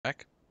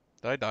Back.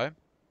 Did I die?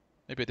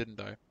 Maybe I didn't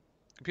die.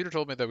 Computer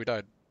told me that we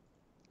died.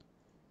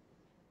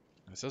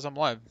 It says I'm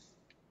live.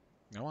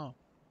 Oh well.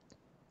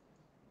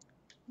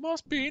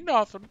 Must be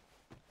nothing.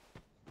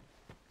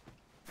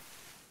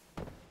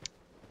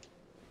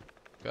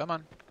 Come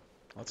on.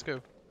 Let's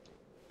go.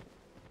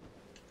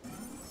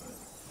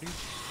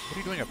 What are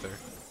you doing up there?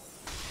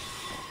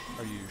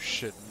 Are you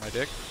shitting my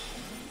dick?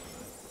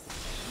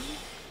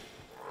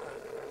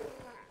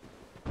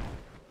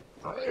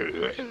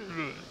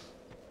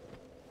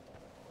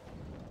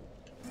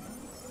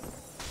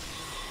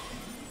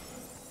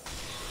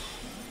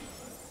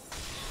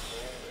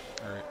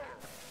 Alright.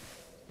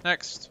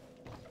 Next.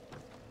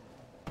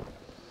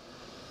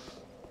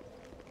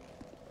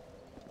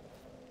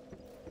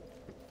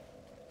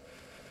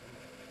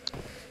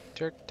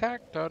 Tick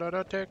tack, da da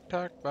da, tick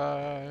tack,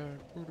 bye.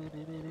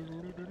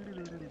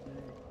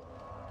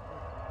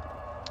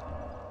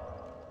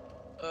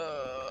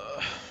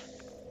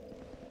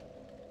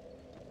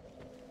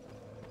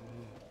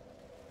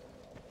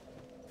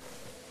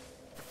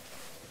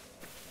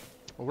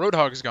 Well,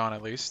 Roadhog's gone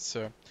at least,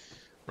 so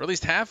we're at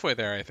least halfway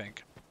there, I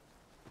think.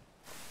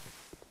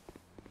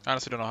 I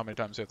honestly don't know how many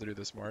times we have to do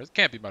this more. It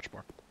can't be much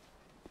more.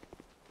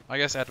 I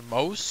guess at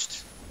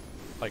most,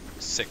 like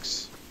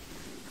 6.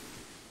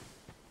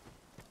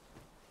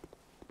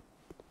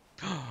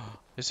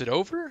 Is it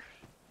over?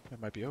 It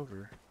might be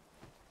over.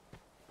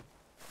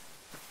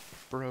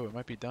 Bro, it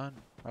might be done.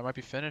 I might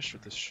be finished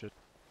with this shit.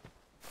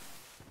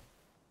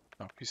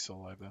 Oh, he's still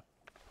alive though.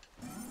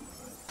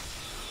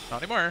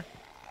 Not anymore.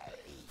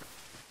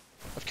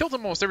 I've killed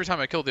him almost every time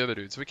I killed the other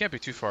dude, so we can't be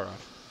too far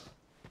off.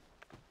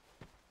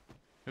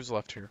 Who's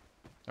left here?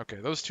 Okay,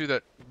 those two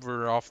that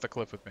were off the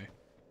cliff with me.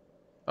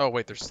 Oh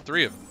wait, there's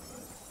 3 of them.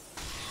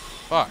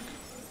 Fuck.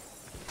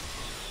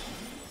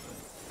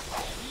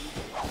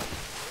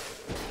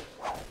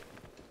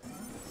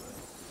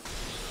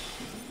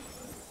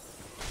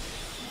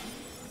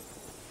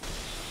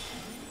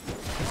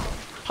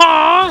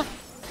 Huh?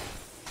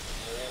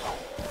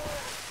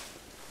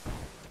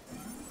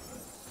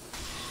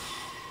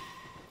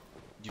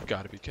 You've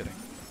got to be kidding.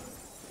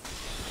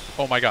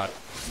 Oh my god.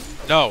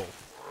 No.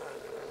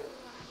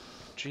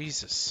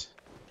 Jesus.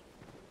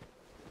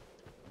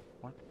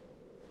 What?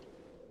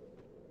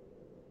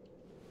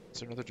 Is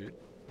there another dude?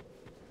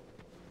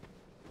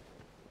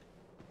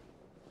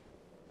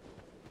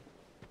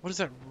 What is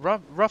that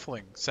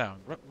ruffling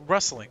sound?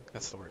 Rustling,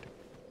 that's the word.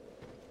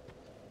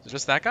 Is it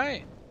just that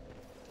guy?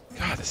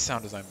 God, this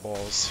sound design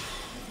balls.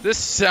 This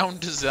sound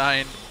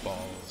design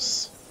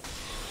balls.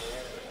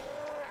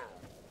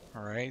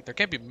 Alright, there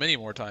can't be many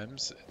more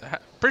times.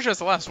 Pretty sure that's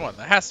the last one.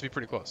 That has to be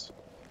pretty close.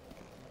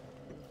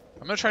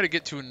 I'm gonna try to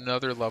get to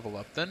another level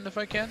up then, if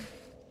I can.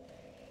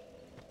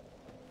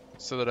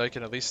 So that I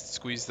can at least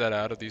squeeze that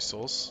out of these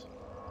souls.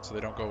 So they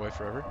don't go away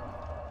forever.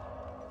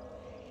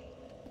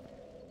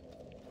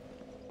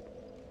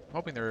 I'm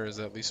hoping there is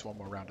at least one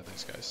more round of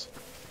these guys.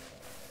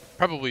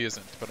 Probably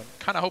isn't, but I'm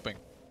kind of hoping.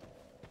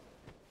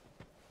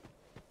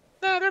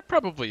 Nah, there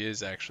probably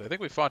is, actually. I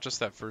think we fought just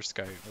that first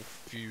guy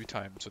a few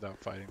times without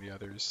fighting the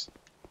others.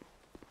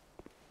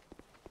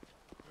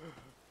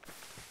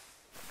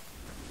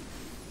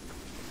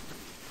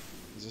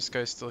 Is this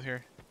guy still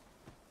here?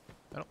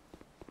 I don't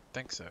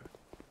think so.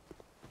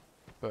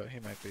 But he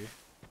might be.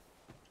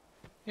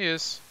 He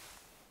is.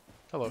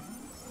 Hello.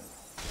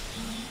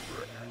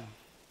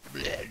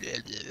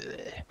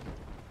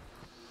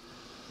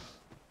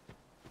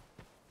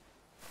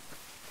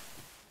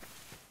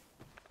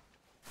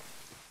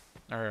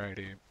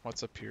 Alrighty,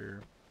 what's up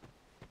here?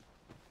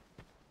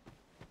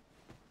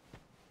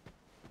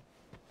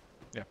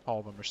 Yeah, all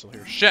of them are still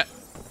here. Shit!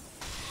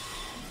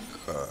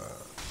 I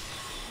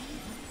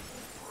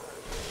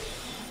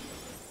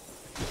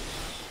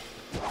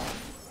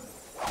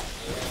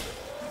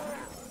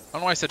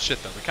don't know why I said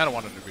shit though. We kind of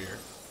wanted to be here.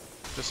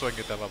 Just so I can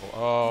get that level.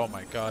 Oh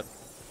my god.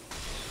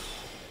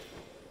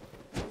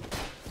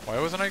 Why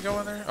wasn't I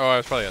going there? Oh, I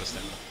was probably out of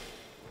stamina.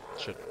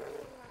 Shit.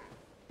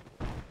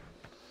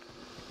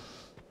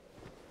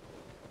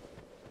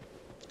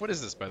 What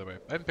is this, by the way?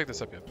 I haven't picked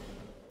this up yet.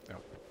 No.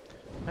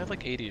 I have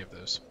like 80 of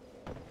those.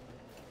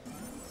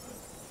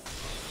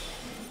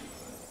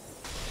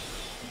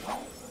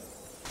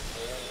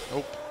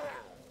 Nope.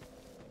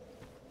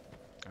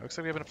 It looks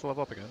like we have enough to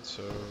level up again,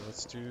 so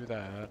let's do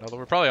that. Although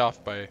we're probably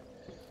off by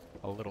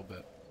a little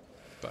bit.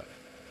 But,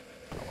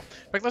 oh well.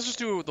 In fact, let's just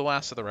do the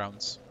last of the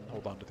rounds and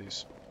hold on to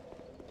these.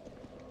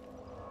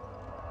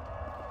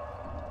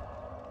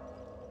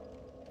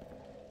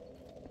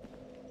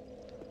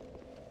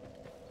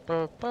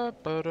 Ba ba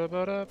ba da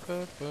ba da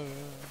ba ba.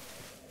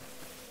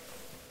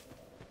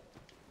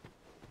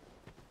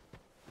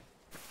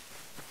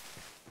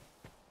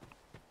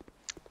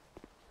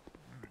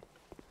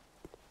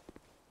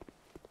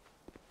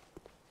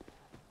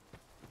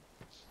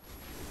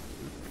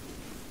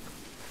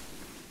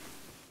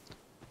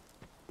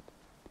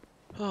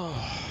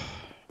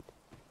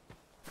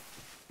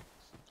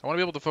 I want to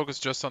be able to focus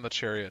just on the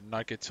chariot and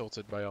not get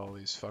tilted by all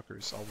these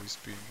fuckers always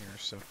being here,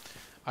 so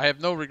I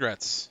have no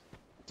regrets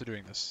to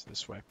doing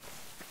this way.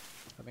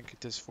 I think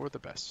it is for the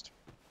best.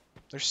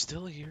 They're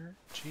still here?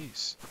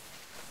 Jeez.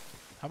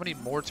 How many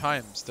more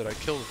times did I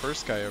kill the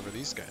first guy over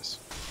these guys?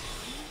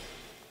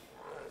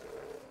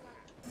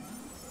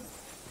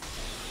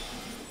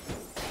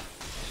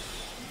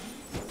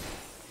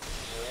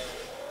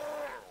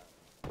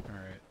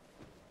 Alright.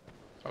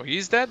 Oh,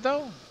 he's dead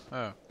though?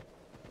 Oh.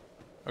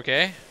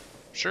 Okay.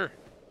 Sure.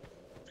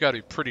 We've got to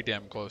be pretty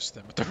damn close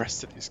then with the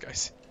rest of these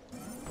guys.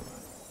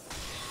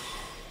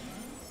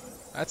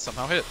 That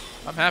somehow hit.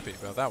 I'm happy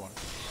about that one.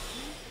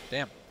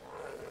 Damn.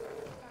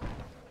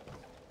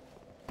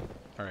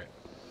 Alright.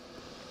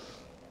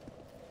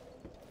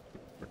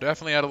 We're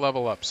definitely at a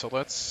level up, so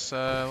let's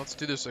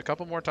do this a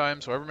couple more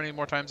times, however many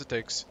more times it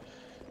takes.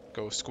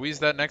 Go squeeze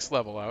that next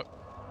level out.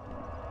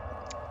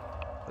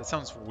 That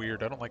sounds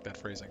weird. I don't like that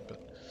phrasing, but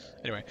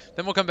anyway.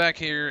 Then we'll come back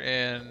here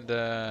and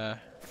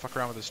fuck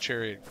around with this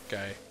chariot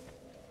guy.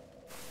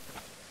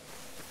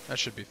 That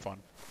should be fun.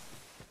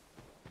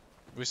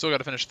 We still got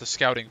to finish the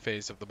scouting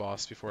phase of the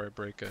boss before I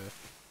break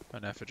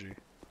an effigy.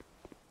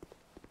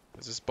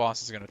 Because this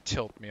boss is going to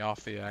tilt me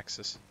off the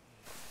axis.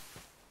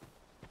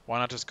 Why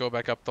not just go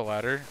back up the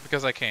ladder?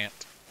 Because I can't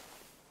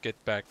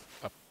get back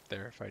up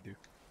there if I do.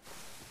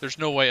 There's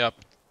no way up.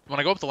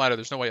 When I go up the ladder,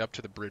 there's no way up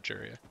to the bridge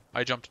area.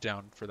 I jumped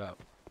down for that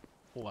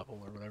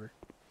level or whatever.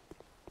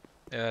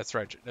 Yeah, that's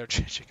right. No,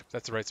 Jacob,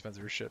 that's the right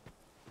Spencer shit.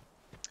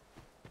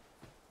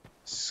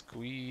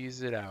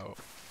 Squeeze it out.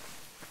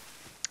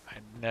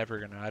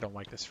 I don't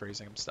like this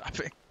phrasing. I'm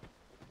stopping.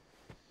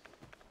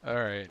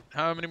 Alright,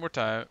 how many more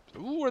times?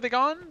 Ooh, are they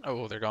gone?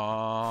 Oh, they're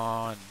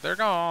gone. They're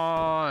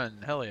gone.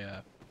 Hell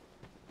yeah.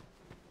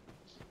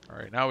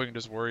 Alright, now we can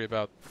just worry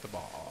about the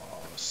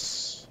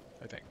boss.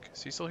 I think.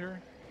 Is he still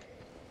here?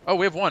 Oh,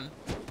 we have one.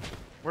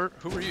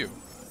 Who are you?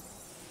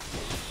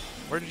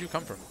 Where did you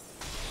come from?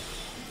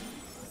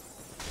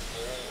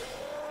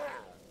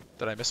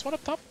 Did I miss one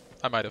up top?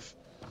 I might have.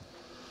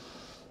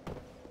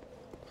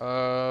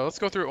 Let's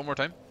go through it one more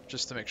time,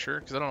 just to make sure,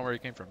 because I don't know where he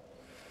came from.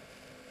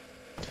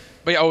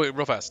 But yeah, oh wait,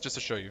 real fast, just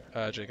to show you,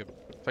 Jacob.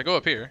 If I go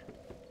up here,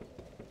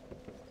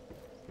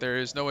 there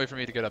is no way for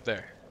me to get up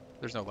there.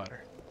 There's no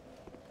ladder.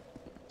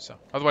 So,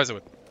 otherwise I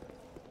would.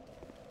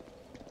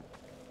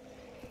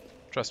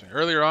 Trust me,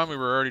 earlier on we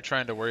were already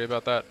trying to worry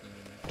about that,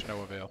 and to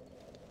no avail.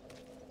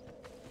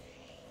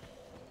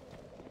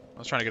 I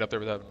was trying to get up there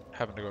without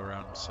having to go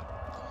around, so.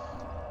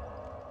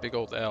 Big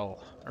old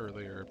L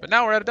earlier. But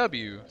now we're at a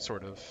W,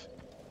 sort of.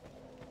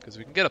 Because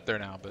we can get up there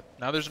now, but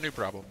now there's a new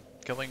problem.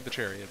 Killing the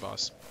chariot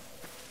boss.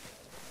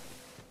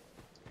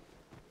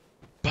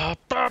 There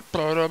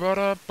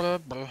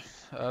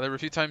were a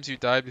few times you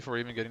died before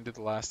even getting to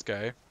the last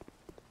guy.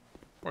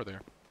 Or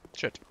there.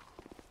 Shit.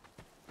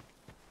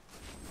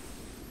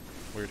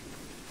 Weird.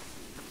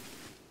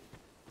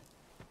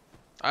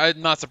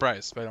 I'm not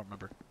surprised, but I don't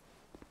remember.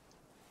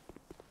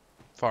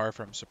 Far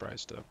from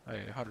surprised, though. I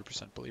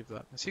 100% believe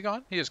that. Is he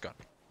gone? He is gone.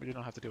 We did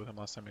not have to deal with him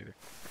last time either.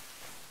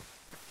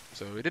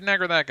 So we didn't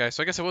aggro that guy,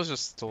 so I guess it was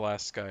just the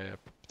last guy up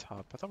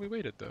top. I thought we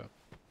waited, though.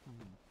 Oh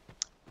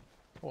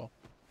well.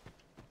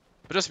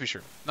 But just to be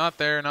sure. Not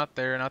there, not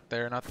there, not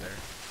there, not there.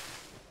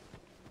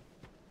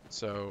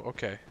 So,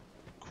 okay.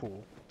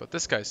 Cool. But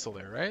this guy's still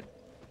there, right?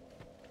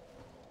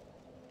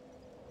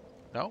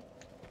 No?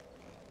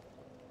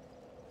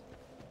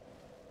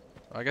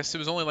 I guess it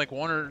was only like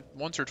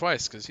once or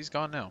twice, because he's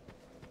gone now.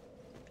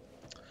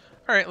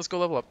 Alright, let's go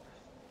level up.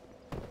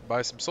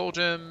 Buy some soul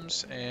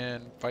gems,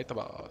 and fight the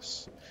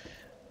boss.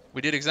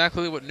 We did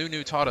exactly what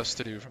Nunu taught us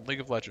to do from League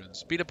of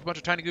Legends. Beat up a bunch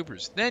of tiny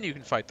goopers, then you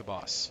can fight the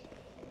boss.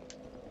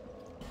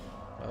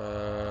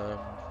 Oh,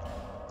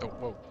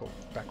 whoa,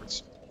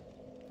 backwards.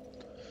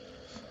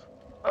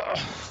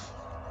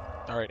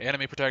 Alright,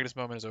 anime protagonist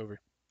moment is over.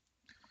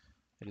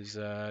 It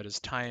is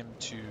time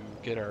to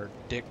get our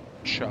dick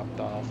chopped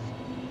off.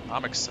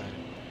 I'm excited.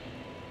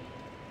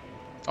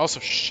 Also,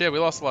 shit, we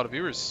lost a lot of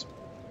viewers.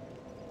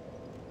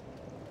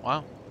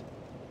 Wow.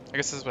 I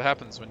guess this is what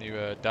happens when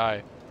you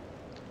die.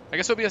 I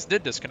guess OBS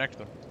did disconnect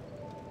them.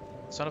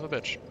 Son of a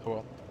bitch. Oh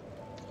well.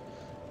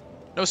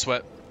 No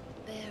sweat.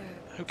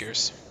 Who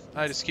cares?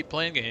 I just keep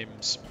playing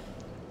games.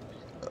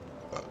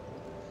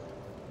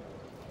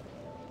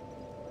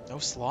 No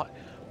slot.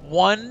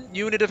 1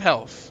 unit of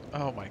health.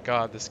 Oh my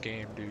god, this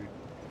game, dude.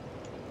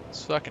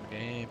 This fucking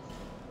game.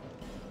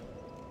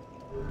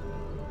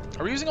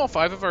 Are we using all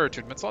 5 of our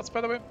attunement slots,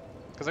 by the way?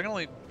 Because I can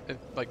only,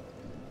 like,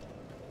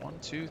 1,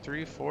 2,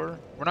 3, 4.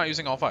 We're not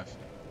using all 5.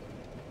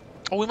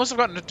 Oh, we must have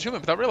gotten an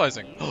attunement without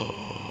realizing.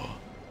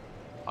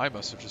 I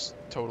must have just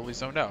totally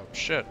zoned out.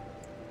 Shit.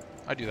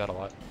 I do that a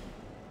lot.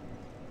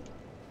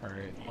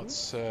 Alright,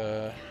 let's,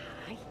 you're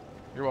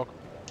welcome.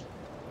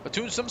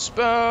 Attune some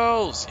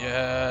spells!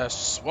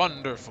 Yes,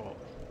 wonderful.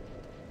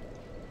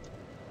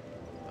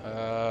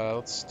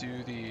 Let's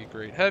do the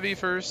Great Heavy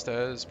first,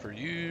 as per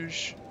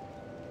usual.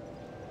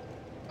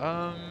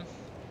 I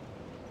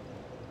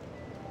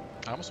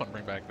almost want to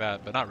bring back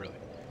that, but not really.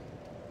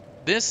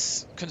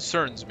 This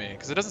concerns me,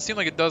 because it doesn't seem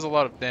like it does a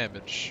lot of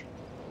damage.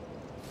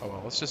 Oh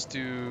well, let's just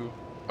do...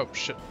 Oh,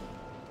 shit.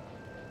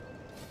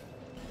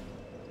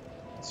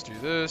 Let's Let's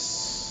do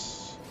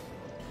this.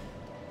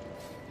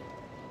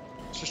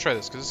 Let's just try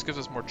this, because this gives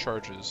us more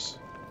charges.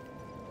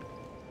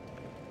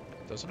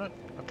 Doesn't it?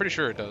 I'm pretty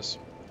sure it does.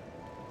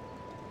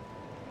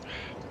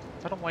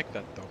 I don't like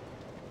that, though.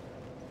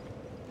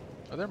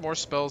 Are there more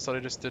spells that I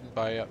just didn't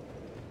buy yet?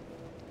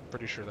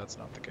 Pretty sure that's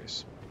not the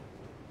case.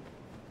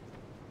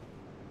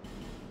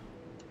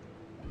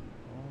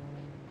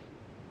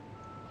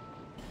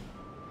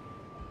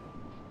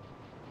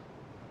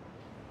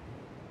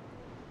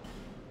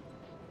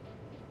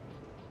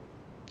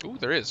 Ooh,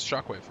 there is.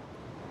 Shockwave.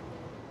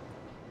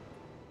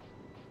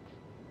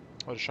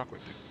 What does Shockwave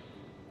do?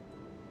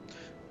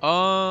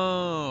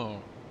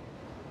 Oh!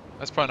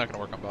 That's probably not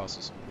going to work on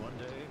bosses. One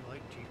day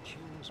might teach you.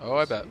 Oh,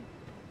 I bet.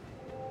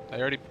 I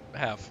already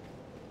have.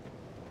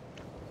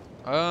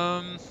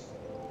 I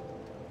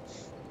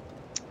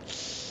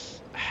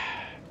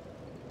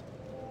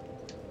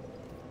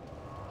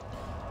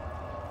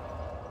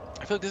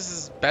feel like this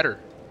is better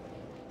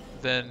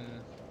than...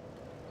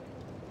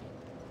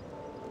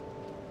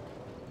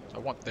 I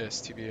want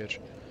this, TBH.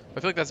 I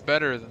feel like that's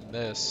better than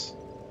this.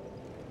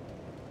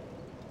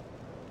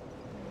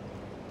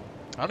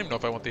 I don't even know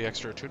if I want the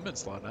extra attunement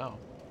slot now.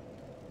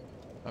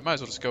 I might as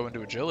well just go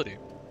into agility.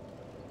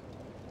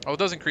 Oh, it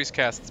does increase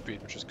cast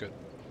speed, which is good.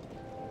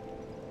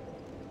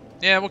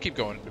 Yeah, we'll keep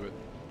going into it.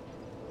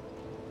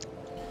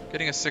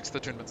 Getting a 6th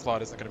attunement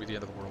slot isn't going to be the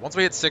end of the world. Once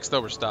we hit 6,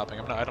 though, we're stopping.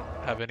 I don't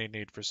have any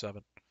need for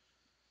 7.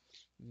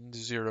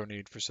 0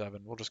 need for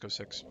 7. We'll just go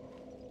 6.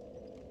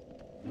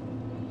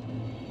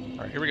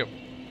 Alright, here we go.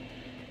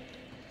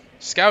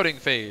 Scouting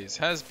phase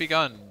has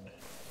begun.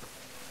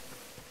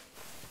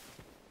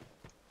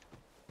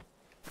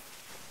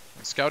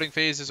 When scouting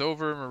phase is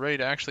over and we're ready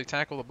to actually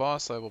tackle the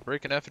boss, I will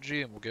break an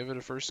effigy and we'll give it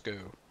a first go.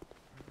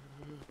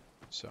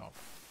 So.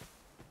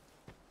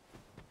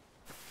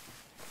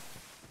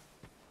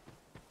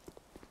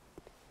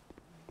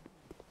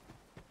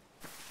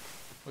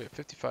 We have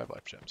 55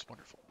 life gems.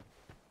 Wonderful.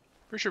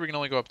 Pretty sure we can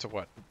only go up to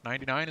what?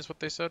 99 is what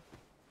they said?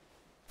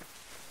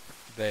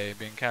 They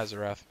being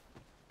Kazarath.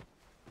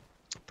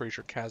 Pretty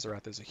sure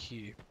Kazarath is a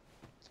he.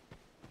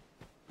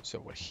 So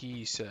what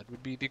he said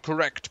would be the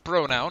correct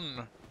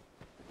pronoun.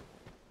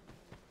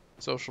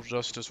 Social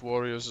justice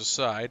warriors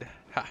aside.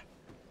 Ha!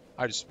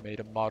 I just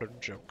made a modern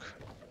joke.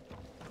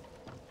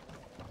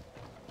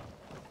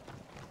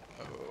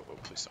 Oh,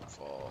 please don't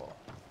fall.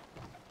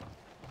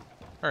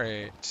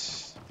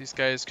 Alright. These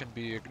guys can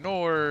be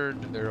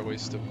ignored. They're a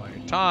waste of my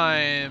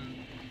time.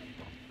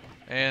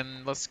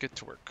 And let's get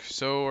to work.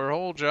 So our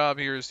whole job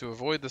here is to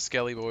avoid the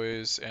Skelly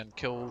Boys and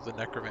kill the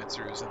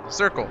Necromancers in the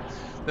circle.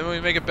 Then when we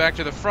make it back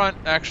to the front,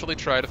 actually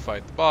try to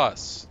fight the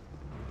boss.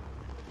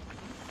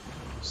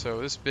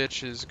 So this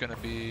bitch is gonna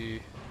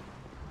be...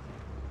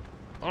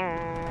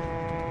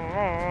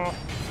 Ow.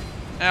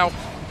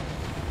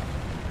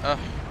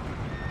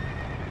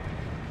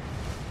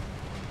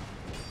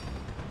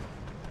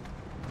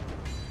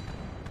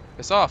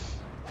 Piss off.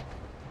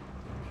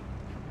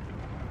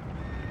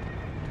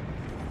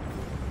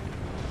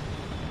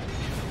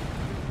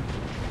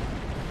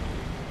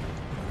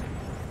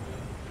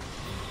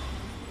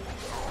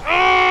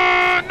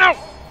 No!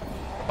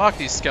 Fuck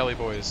these Skelly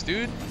Boys,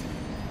 dude.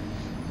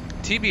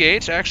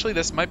 TBH, actually,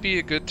 this might be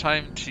a good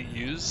time to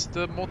use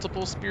the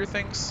multiple spear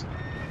things.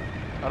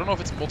 I don't know if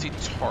it's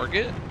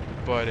multi-target,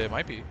 but it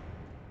might be.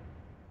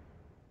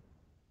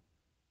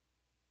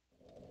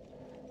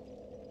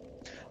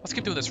 Let's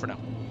keep doing this for now.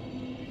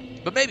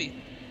 But maybe.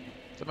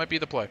 That might be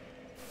the play.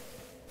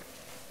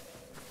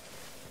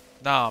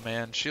 Nah,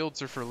 man.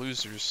 Shields are for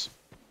losers.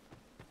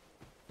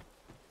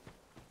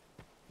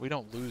 We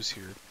don't lose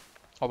here.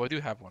 Although I do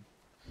have one.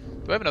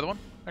 Do I have another one,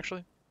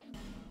 actually?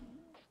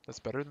 That's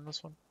better than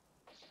this one?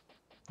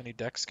 Any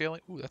dex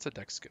scaling? Ooh, that's a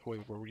dex scale.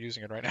 Wait, we're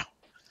using it right now.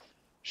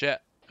 Shit.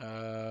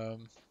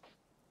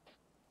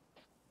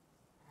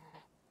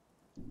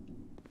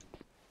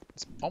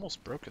 It's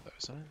almost broken, though,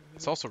 isn't it?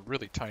 It's also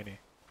really tiny.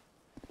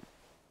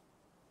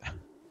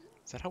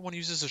 Is that how one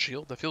uses a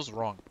shield? That feels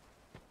wrong.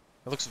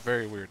 It looks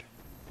very weird.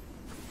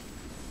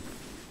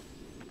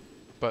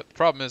 But the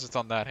problem is it's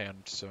on that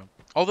hand, so...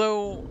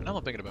 Although, now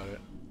I'm thinking about it,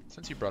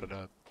 since you brought it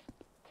up...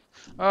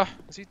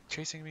 is he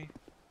chasing me?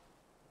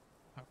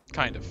 Oh,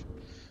 kind of.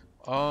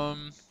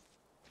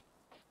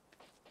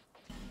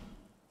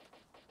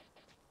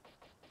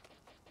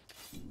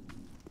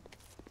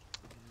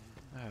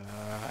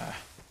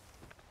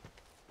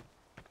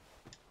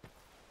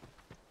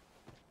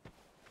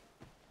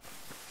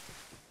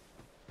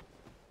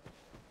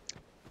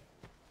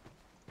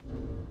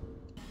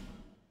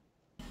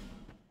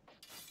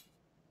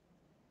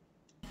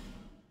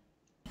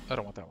 I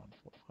don't want that one.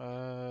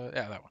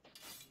 Yeah, that one.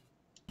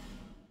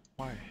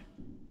 Why?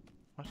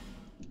 What?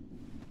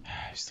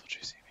 He's still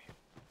chasing me.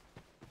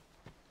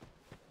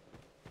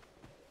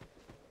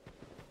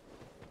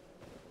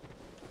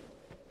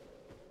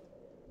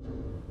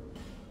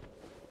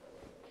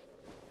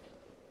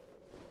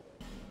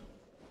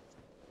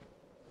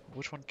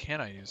 Which one can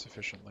I use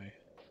efficiently?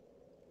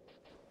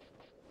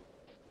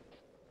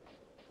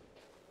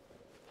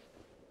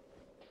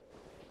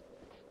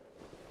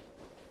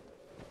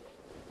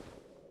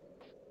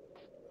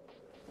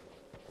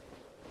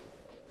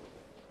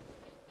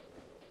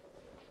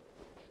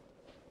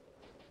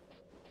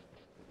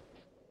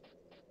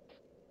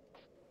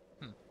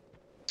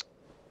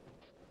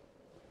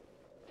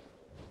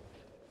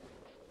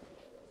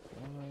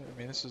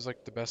 mean, this is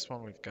like the best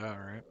one we've got,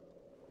 right?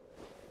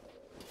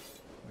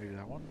 Maybe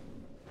that one?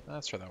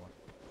 Let's try that one.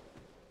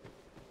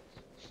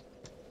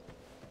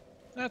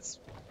 That's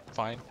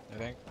fine, I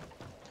think.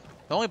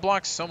 It only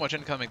blocks so much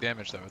incoming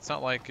damage, though. It's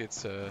not like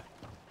it's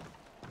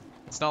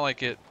not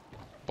like it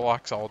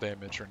blocks all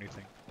damage or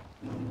anything,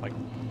 like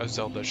a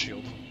Zelda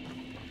shield.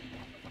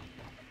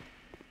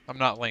 I'm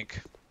not Link.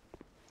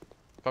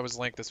 If I was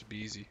Link, this would be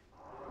easy.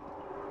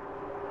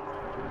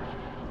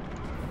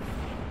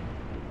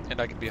 And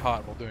I could be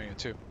hot while doing it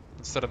too,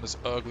 instead of this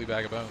ugly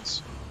bag of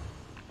bones.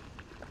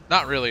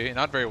 Not really,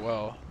 not very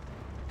well.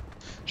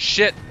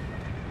 Shit!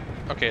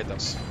 Okay, it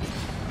does.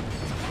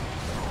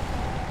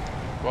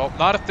 Well,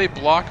 not if they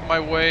block my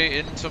way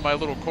into my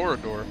little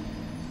corridor.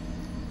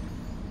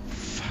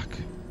 Fuck.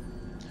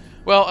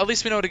 Well, at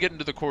least we know how to get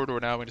into the corridor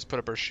now. We just put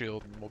up our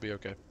shield and we'll be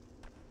okay.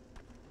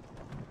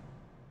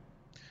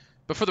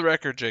 But for the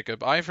record,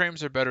 Jacob,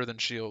 iframes are better than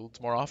shields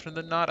more often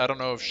than not. I don't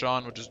know if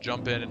Sean would just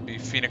jump in and be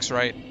Phoenix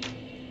Wright.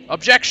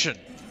 Objection!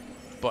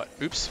 But,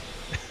 oops.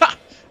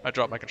 I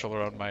dropped my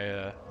controller on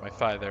my my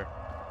thigh there.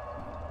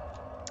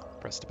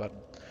 Pressed a button.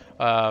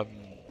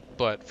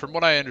 But from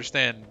what I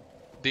understand,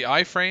 the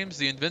iframes,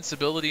 the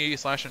invincibility /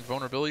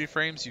 invulnerability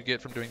frames you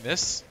get from doing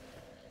this,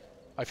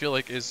 I feel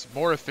like is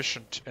more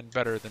efficient and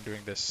better than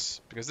doing this.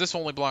 Because this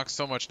only blocks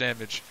so much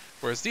damage,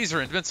 whereas these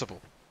are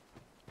invincible.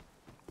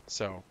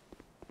 So,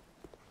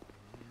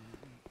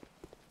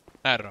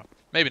 I don't know.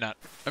 Maybe not.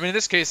 I mean, in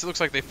this case, it looks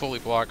like they fully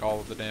block all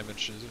of the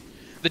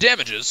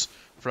damages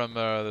from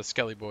the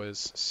Skelly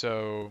boys.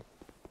 So,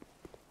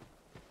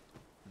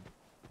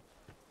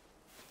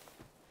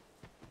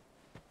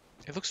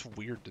 it looks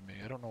weird to me.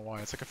 I don't know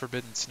why. It's like a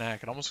forbidden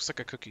snack. It almost looks like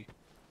a cookie.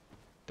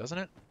 Doesn't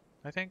it?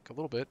 I think. A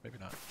little bit. Maybe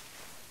not.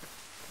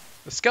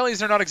 The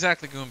Skellies are not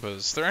exactly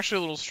Goombas. They're actually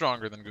a little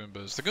stronger than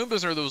Goombas. The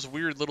Goombas are those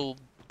weird little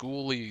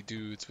ghouly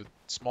dudes with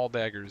small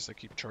daggers that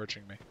keep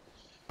charging me.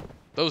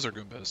 Those are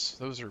Goombas.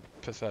 Those are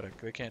pathetic.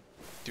 They can't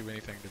do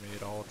anything to me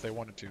at all if they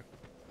wanted to.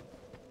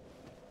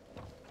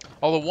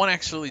 Although one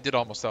actually did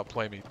almost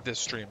outplay me this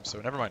stream, so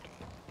never mind.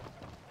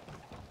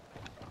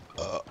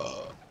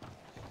 Oh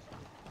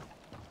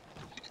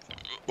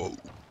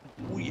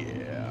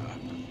yeah.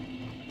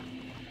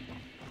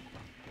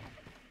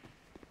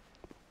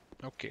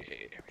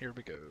 Okay, here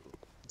we go.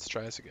 Let's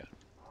try this again.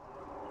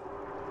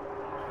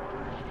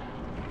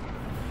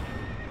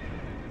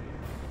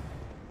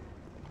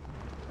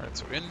 Alright,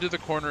 so into the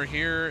corner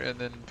here, and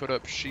then put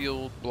up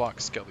shield,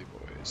 block Skelly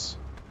boys.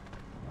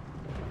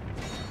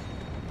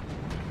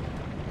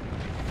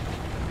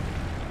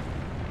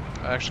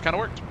 That actually kind of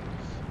worked.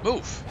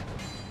 Move!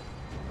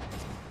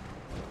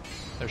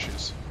 There she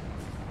is.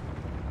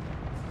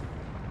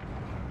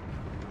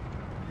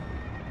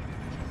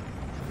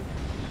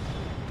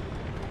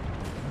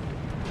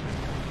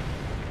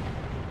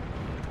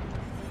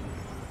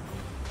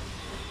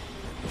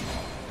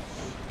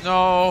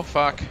 No,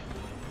 fuck.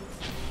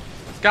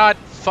 God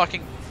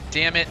fucking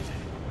damn it.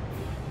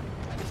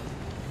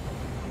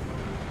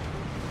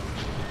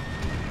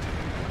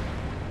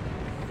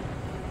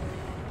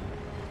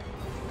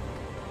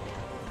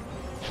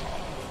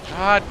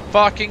 God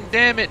fucking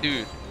damn it,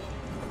 dude.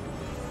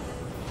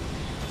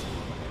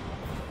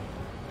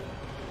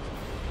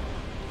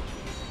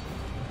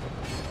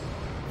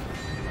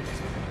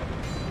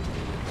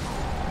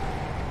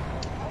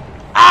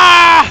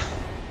 Ah!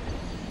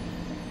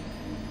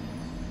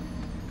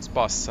 This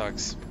boss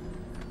sucks.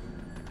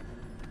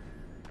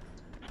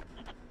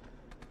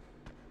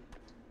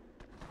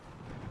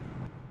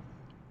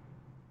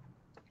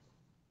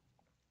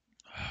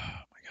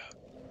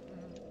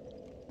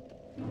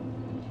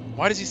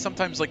 Why does he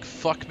sometimes, like,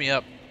 fuck me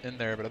up in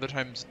there, but other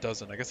times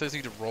doesn't? I guess I just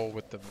need to roll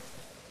with them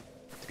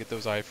to get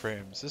those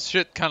iframes. This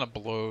shit kind of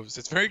blows.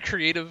 It's very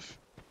creative,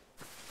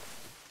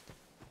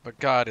 but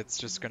God, it's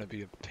just gonna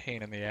be a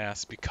pain in the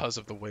ass because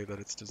of the way that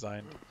it's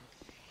designed.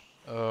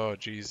 Oh,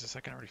 Jesus, I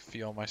can already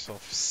feel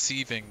myself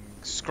seething,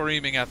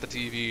 screaming at the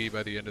TV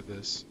by the end of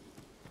this.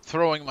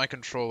 Throwing my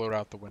controller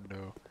out the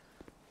window.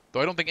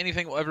 Though I don't think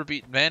anything will ever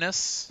beat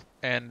Manus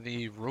and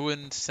the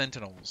Ruined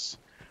Sentinels.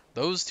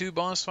 Those two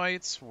boss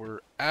fights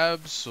were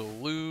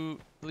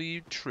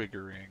absolutely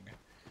triggering.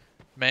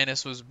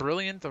 Manus was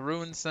brilliant, the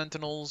Ruined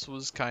Sentinels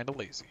was kinda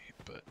lazy,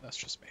 but that's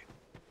just me.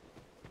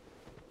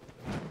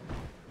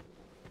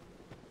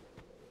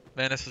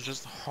 Manus was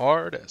just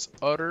hard as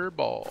utter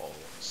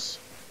balls.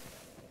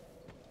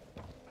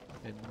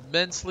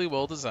 Immensely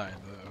well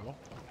designed, though.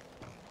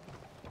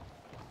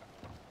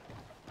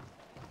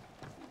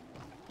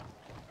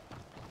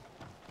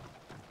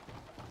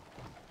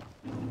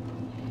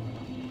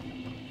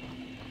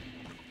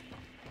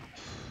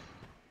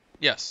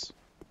 Yes,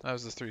 that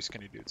was the three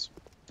skinny dudes.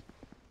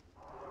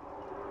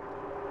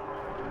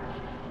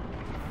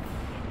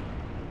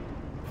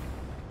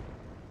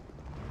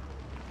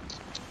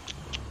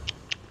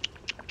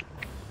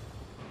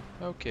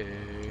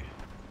 Okay.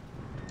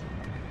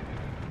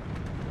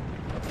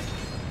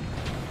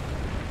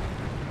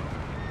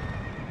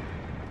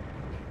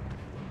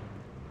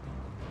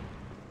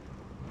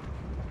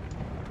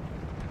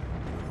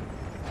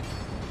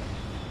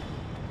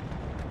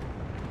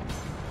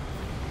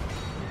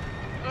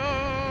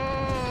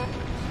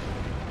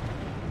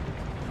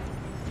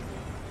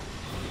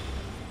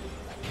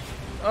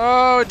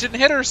 Oh, it didn't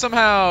hit her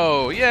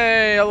somehow!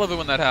 Yay, I love it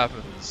when that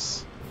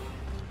happens.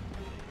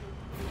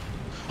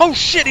 Oh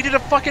shit, he did a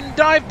fucking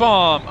dive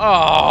bomb!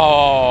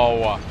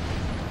 Oh!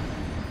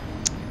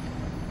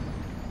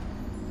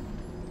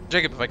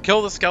 Jacob, if I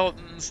kill the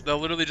skeletons, they'll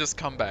literally just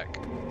come back.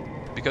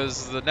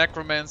 Because the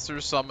necromancer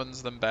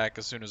summons them back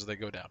as soon as they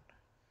go down.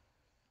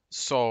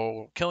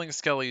 So, killing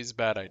Skelly is a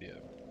bad idea.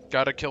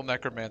 Gotta kill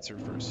necromancer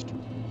first.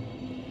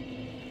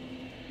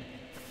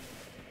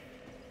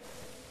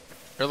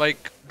 They're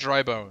like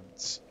dry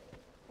bones.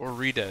 Or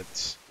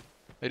redeads.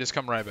 They just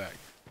come right back.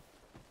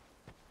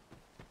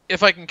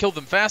 If I can kill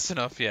them fast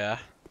enough, yeah.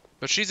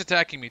 But she's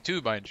attacking me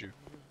too, mind you.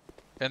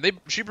 And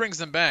she brings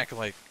them back,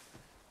 like,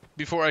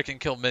 before I can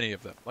kill many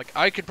of them. Like,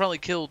 I could probably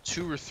kill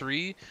 2 or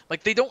 3.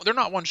 Like, they're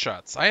not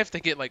one-shots. I have to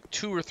get, like,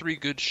 2 or 3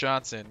 good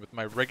shots in with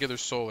my regular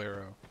soul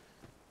arrow.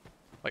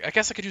 Like, I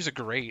guess I could use a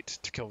great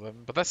to kill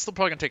them, but that's still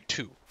probably gonna take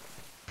 2.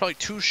 Probably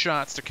 2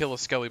 shots to kill a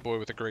Skelly boy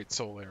with a great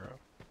soul arrow.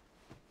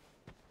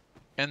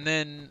 And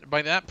then,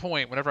 by that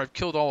point, whenever I've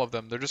killed all of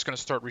them, they're just going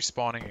to start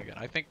respawning again.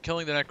 I think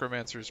killing the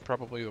Necromancer is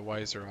probably the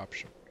wiser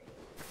option.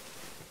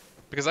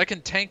 Because I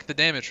can tank the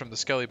damage from the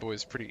Skelly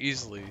Boys pretty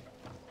easily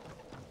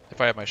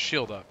if I have my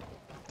shield up.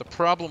 The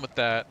problem with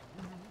that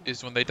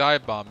is when they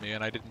dive bomb me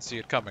and I didn't see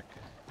it coming.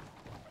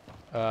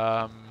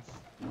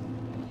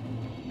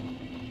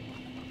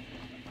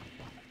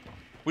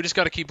 We just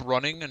got to keep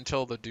running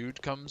until the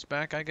dude comes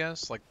back, I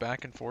guess. Like,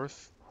 back and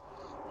forth.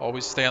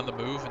 Always stay on the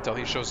move until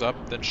he shows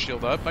up, then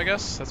shield up, I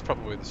guess? That's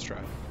probably the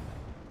strat.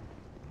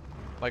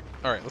 Like,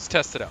 alright, let's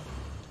test it out.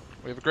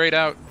 We have a great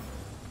out.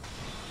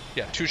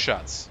 Yeah, 2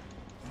 shots.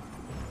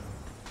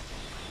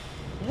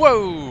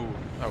 Whoa!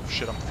 Oh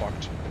shit, I'm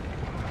fucked.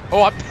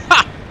 Oh,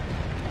 ha!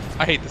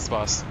 I hate this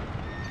boss.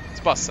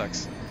 This boss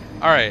sucks.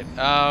 Alright,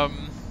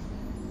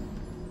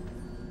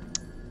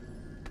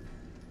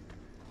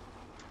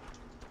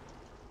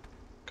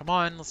 come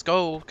on, let's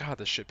go. God,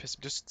 this shit pisses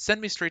me. Just send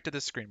me straight to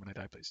this screen when I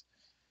die, please.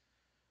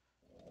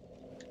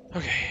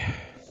 Okay.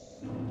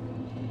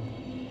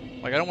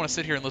 Like, I don't want to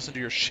sit here and listen to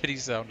your shitty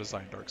sound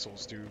design, Dark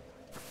Souls, dude.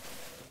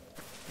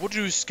 What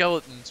do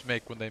skeletons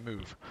make when they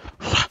move?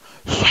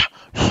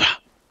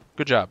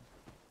 Good job.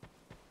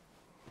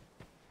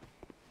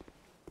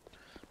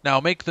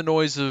 Now make the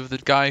noise of the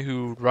guy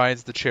who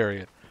rides the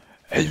chariot.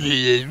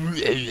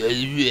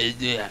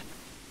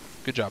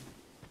 Good job.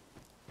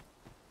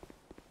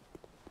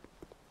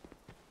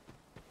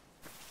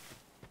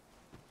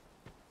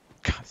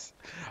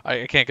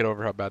 I can't get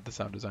over how bad the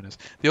sound design is.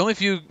 The only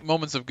few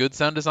moments of good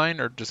sound design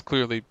are just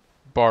clearly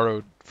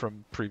borrowed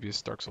from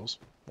previous Dark Souls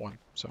 1,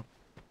 so.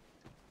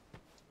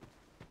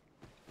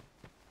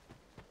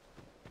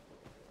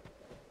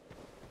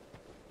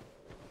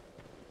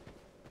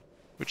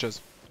 Which is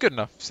good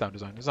enough sound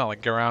design. It's not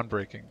like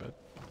groundbreaking, but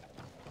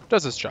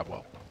does its job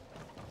well.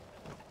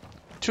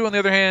 2, on the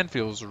other hand,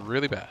 feels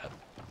really bad.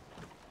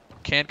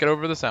 Can't get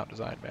over the sound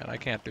design, man. I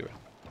can't do it.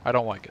 I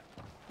don't like it.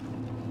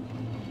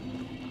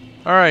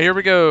 Alright, here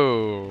we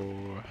go.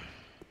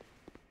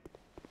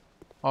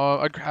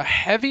 A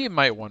heavy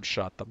might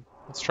one-shot them.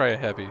 Let's try a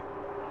heavy.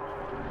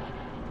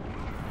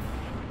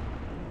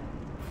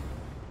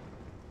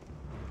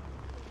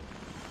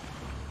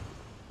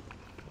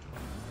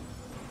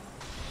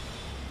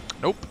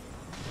 Nope.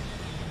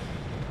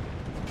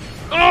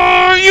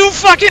 Oh, you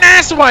fucking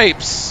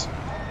asswipes!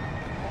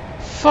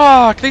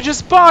 Fuck, they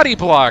just body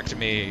blocked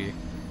me.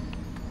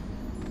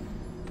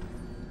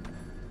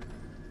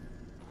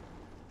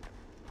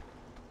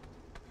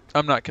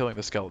 I'm not killing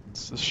the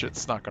skeletons. This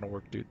shit's not gonna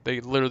work, dude. They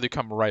literally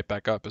come right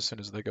back up as soon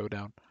as they go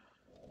down.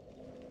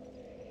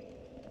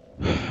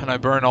 And I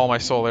burn all my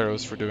soul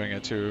arrows for doing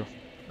it, too.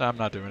 No, I'm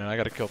not doing it. I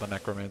gotta kill the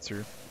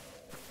necromancer.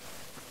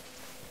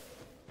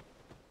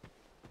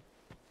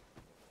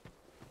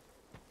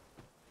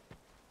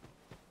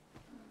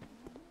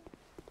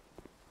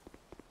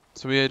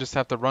 So we just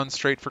have to run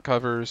straight for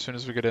cover as soon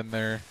as we get in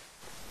there.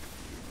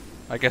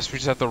 I guess we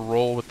just have to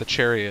roll with the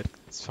chariot.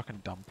 It's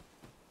fucking dumb.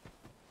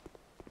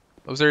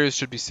 Those areas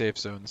should be safe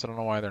zones. I don't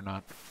know why they're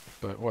not,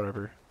 but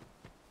whatever.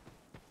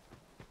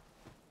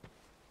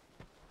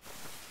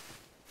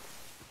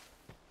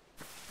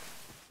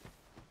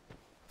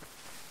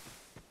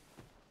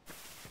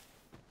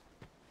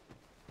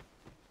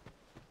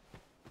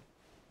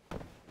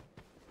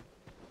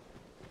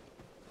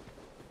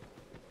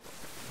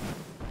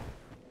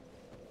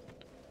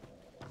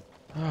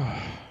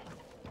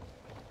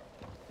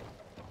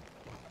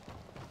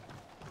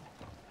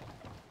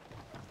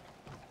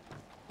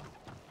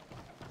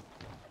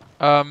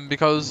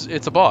 Because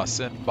it's a boss,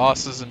 and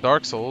bosses in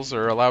Dark Souls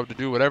are allowed to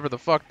do whatever the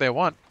fuck they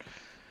want,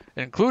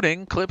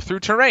 including clip through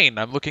terrain.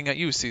 I'm looking at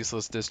you,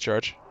 Ceaseless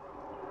Discharge.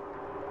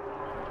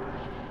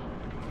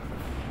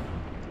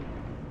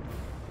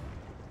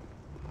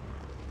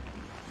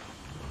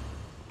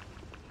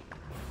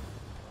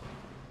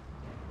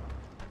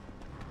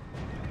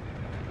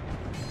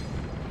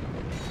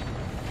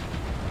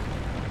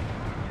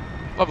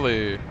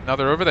 Lovely. Now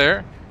they're over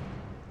there,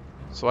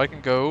 so I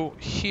can go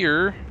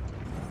here.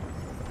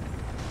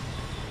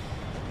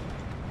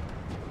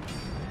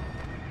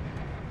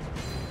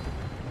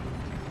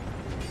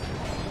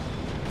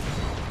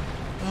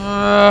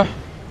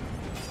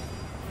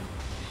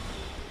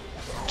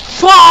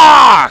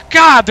 Fuck!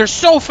 God, they're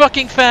so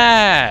fucking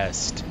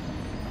fast!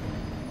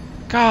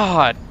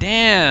 God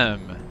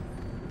damn.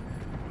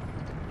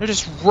 They're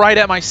just right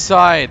at my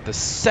side the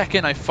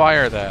second I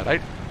fire that.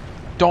 I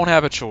don't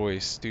have a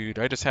choice, dude.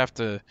 I just have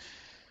to...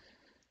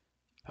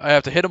 I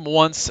have to hit them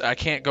once. I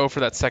can't go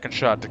for that second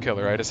shot to kill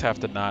her. I just have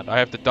to not. I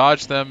have to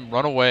dodge them,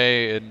 run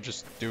away, and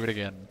just do it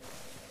again.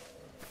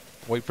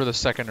 Wait for the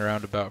second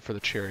roundabout for the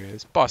cherry.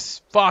 This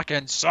bus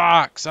fucking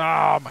sucks.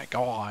 Oh my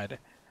god.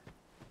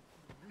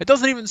 It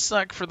doesn't even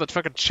suck for the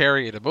fucking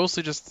chariot. It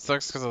mostly just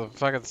sucks because of the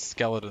fucking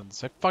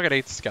skeletons. I fucking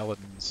hate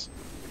skeletons.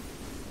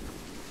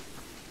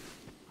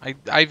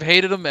 I've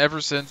hated them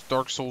ever since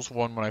Dark Souls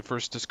 1 when I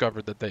first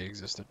discovered that they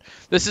existed.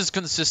 This is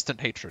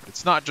consistent hatred.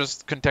 It's not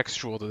just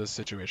contextual to this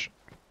situation.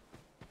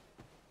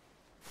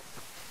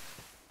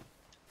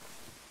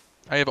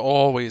 I have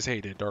always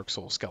hated Dark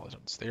Souls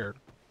skeletons. They are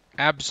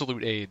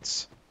absolute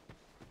AIDS.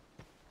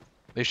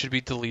 They should be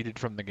deleted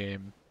from the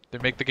game. They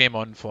make the game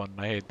unfun.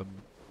 I hate them.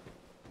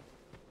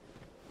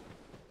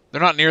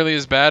 They're not nearly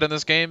as bad in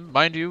this game,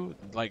 mind you.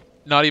 Like,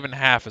 not even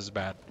half as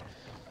bad.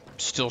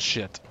 Still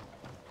shit.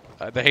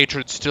 The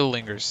hatred still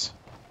lingers.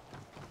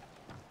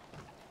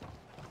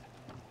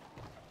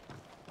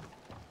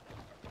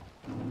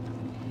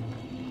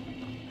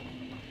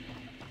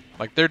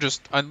 Like, they're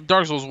just, on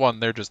Dark Souls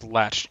 1, they're just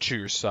latched to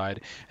your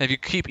side. And if you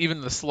keep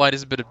even the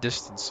slightest bit of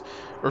distance,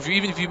 or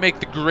even if you make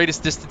the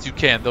greatest distance you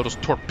can, they'll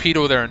just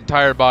torpedo their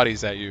entire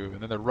bodies at you,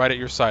 and then they're right at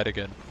your side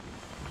again.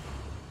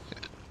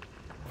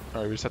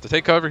 Alright, we just have to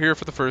take cover here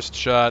for the first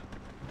shot.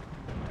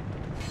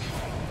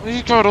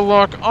 We gotta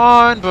lock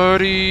on,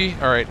 buddy.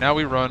 Alright, now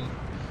we run.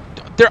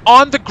 They're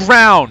on the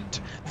ground!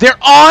 They're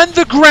on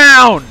the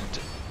ground!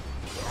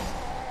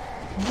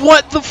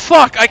 What the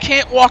fuck? I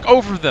can't walk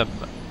over them.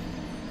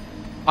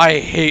 I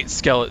hate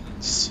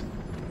skeletons.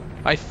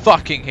 I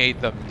fucking hate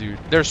them, dude.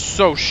 They're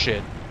so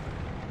shit.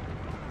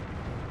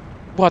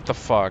 What the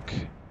fuck?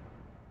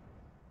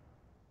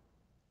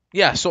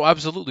 Yeah, so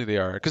absolutely they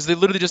are. Because they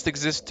literally just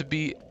exist to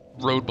be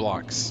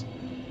roadblocks.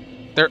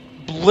 They're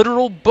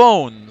literal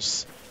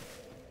bones.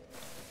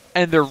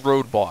 And they're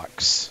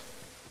roadblocks.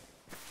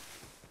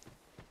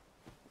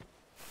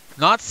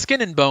 Not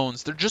skin and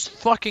bones. They're just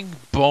fucking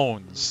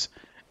bones.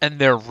 And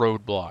they're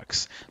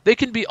roadblocks. They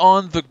can be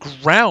on the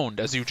ground,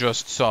 as you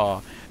just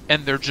saw,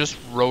 and they're just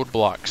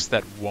roadblocks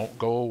that won't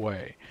go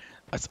away.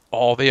 That's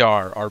all they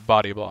are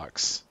body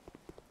blocks.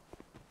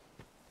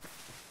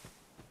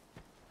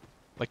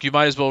 Like, you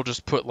might as well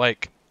just put,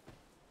 like,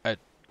 a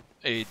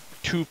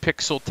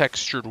 2-pixel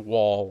textured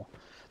wall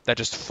that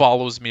just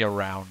follows me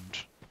around.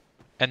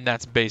 And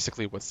that's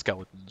basically what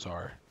skeletons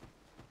are.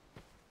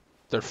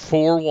 They're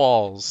 4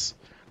 walls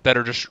that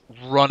are just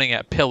running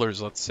at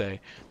pillars, let's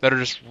say, that are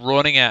just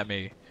running at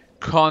me,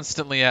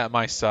 constantly at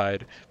my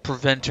side,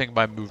 preventing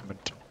my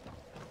movement.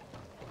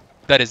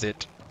 That is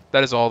it.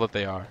 That is all that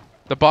they are.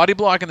 The body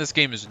block in this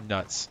game is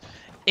nuts.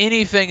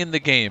 Anything in the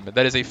game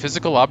that is a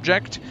physical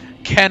object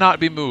cannot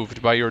be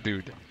moved by your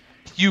dude.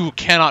 You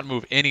cannot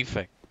move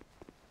anything.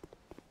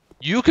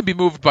 You can be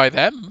moved by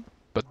them,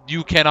 but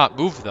you cannot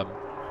move them.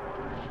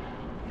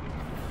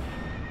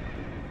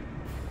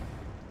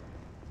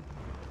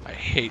 I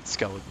hate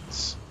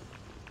skeletons.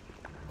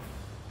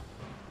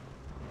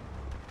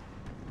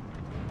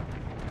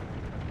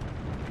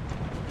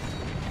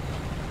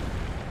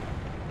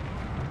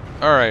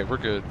 Alright, we're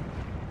good.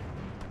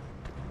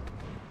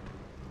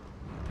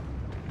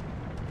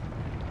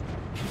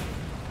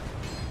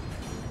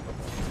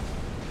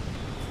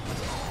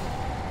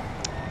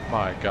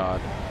 My god.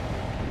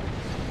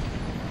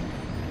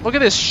 Look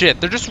at this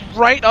shit. They're just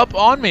right up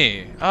on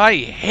me. I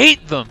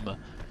hate them.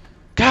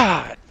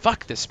 God,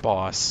 fuck this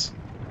boss.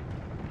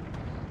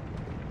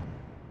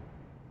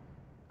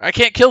 I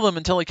can't kill them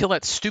until I kill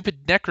that stupid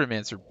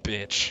necromancer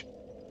bitch.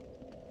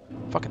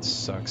 Fucking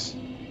sucks.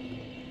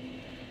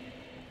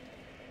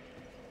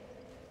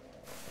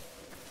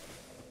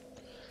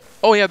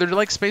 Oh yeah, they're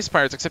like space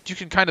pirates, except you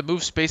can kind of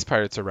move space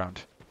pirates around.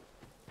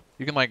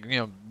 You can like,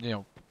 you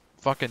know,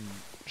 fucking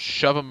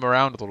shove them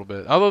around a little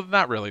bit. Although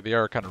not really, they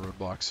are kind of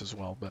roadblocks as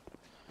well, but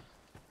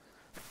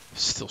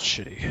still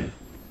shitty.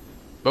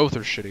 Both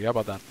are shitty. How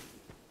about that?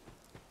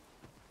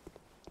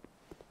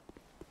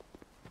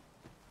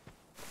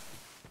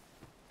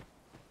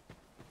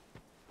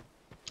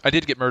 I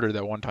did get murdered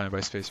that one time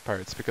by space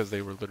pirates because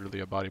they were literally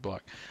a body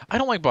block. I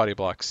don't like body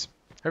blocks.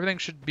 Everything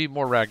should be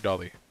more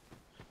ragdolly.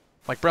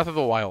 Like Breath of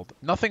the Wild.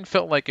 Nothing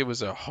felt like it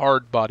was a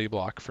hard body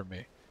block for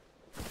me.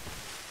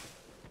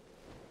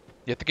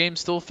 Yet the game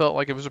still felt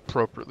like it was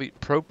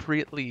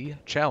appropriately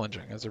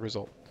challenging as a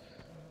result.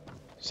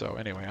 So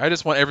anyway, I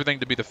just want everything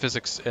to be the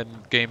physics and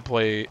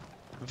gameplay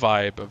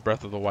vibe of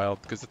Breath of the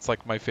Wild, because it's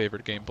like my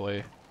favorite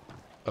gameplay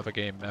of a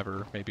game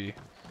ever, maybe.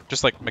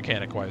 Just like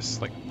mechanic-wise,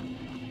 like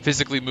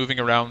physically moving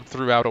around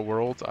throughout a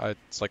world,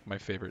 it's like my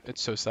favorite.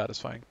 It's so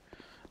satisfying.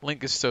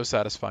 Link is so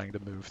satisfying to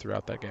move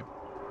throughout that game.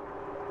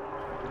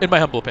 In my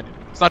humble opinion.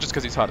 It's not just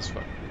because he's hot as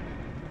fuck.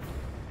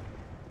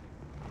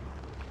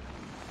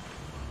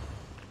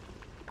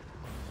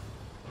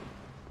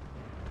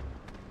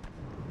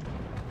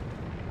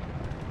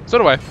 So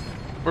do I.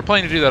 We're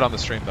planning to do that on the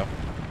stream, though.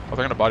 Oh,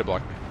 they're gonna body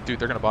block me. Dude,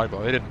 they're gonna body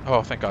block. They didn't.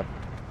 Oh, thank God.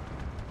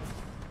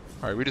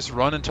 Alright, we just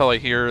run until I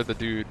hear the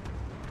dude.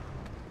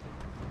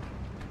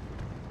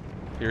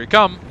 Here he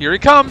come. Here he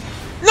come.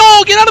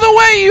 No! Get out of the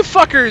way, you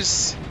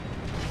fuckers!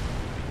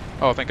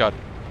 Oh, thank God.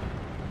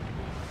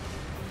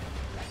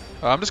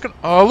 I'm just gonna...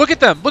 Oh, look at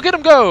them! Look at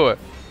them go!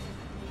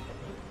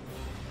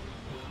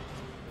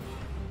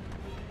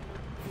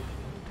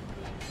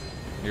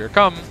 Here it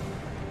come.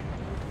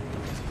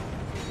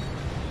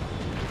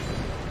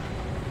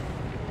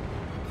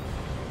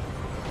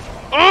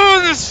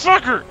 Oh, this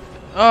fucker!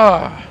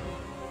 Ah.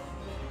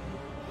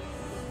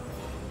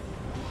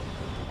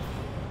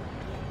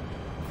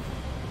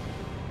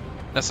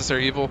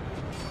 Necessary evil.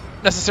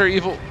 Necessary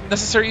evil.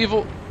 Necessary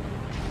evil.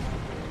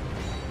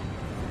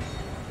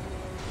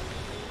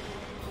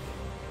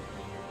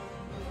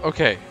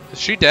 Okay. Is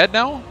she dead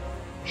now?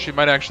 She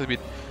might actually be...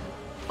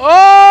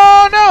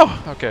 Oh,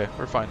 no! Okay,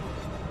 we're fine.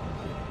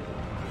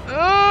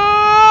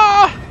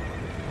 Ah!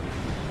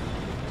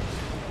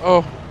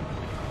 Oh.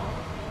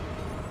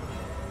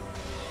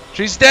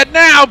 She's dead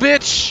now,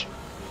 bitch!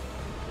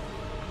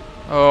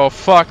 Oh,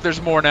 fuck.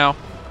 There's more now.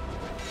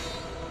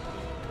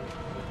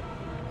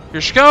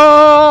 Here she goes!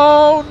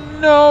 Oh,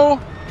 no!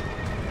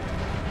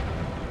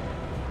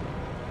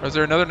 Is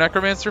there another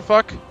necromancer?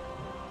 Fuck.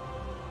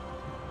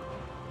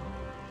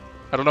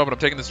 I don't know, but I'm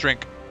taking this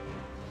drink.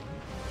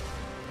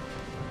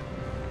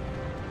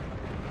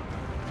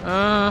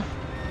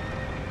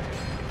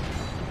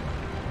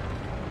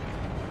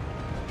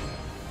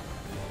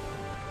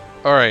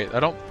 Alright, I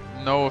don't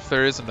know if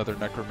there is another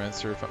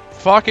necromancer.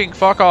 Fucking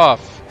fuck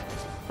off!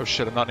 Oh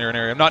shit, I'm not near an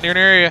area. I'm not near an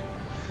area!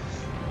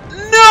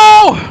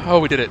 No! Oh,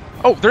 we did it.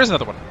 Oh, there is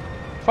another one.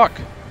 Fuck.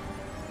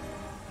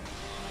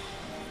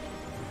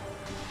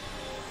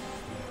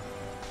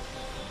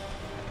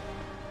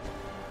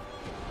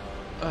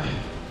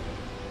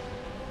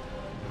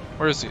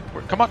 Where is he?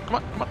 Come on, come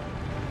on, come on.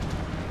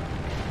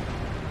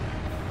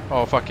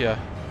 Oh, fuck yeah.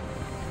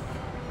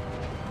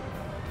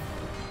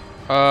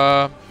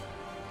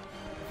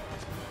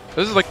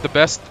 This is like the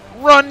best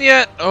run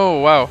yet. Oh,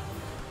 wow.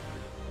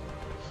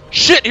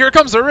 Shit, here it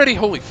comes already.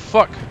 Holy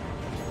fuck.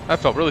 That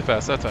felt really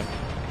fast that time.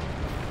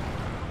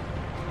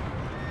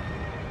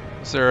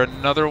 Is there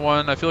another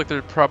one? I feel like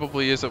there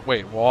probably is a...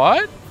 Wait,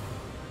 what?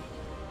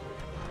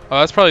 Oh,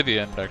 that's probably the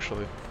end,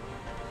 actually.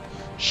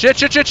 Shit,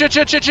 shit, shit, shit,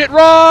 shit, shit, shit,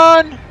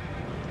 run!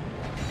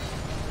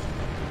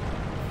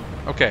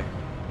 Okay.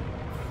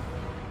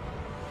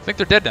 I think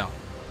they're dead now.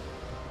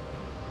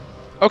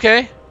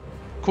 Okay.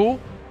 Cool.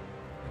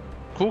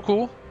 Cool,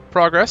 cool.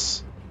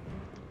 Progress.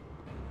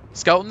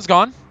 Skeleton's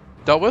gone.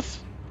 Dealt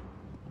with.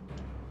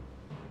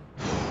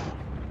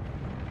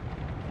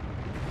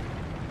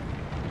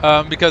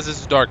 Because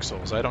it's Dark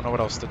Souls. I don't know what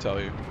else to tell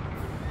you.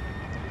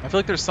 I feel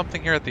like there's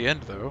something here at the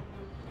end, though.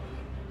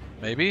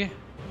 Maybe?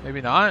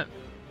 Maybe not?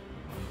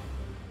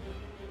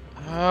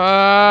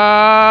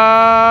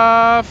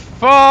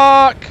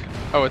 Fuck!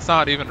 Oh, it's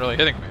not even really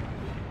hitting me.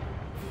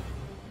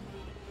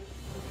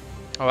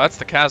 Oh, that's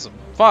the chasm.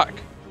 Fuck!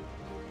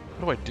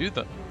 What do I do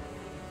then?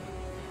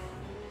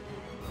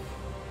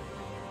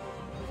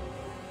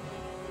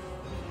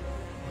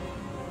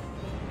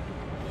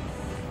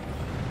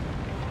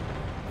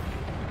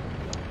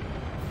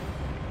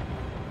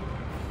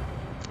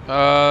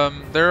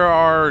 There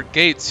are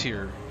gates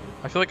here.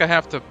 I feel like I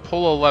have to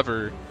pull a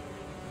lever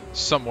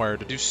somewhere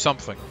to do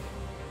something.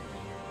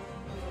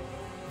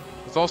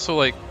 There's also,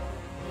 like,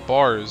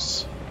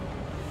 bars.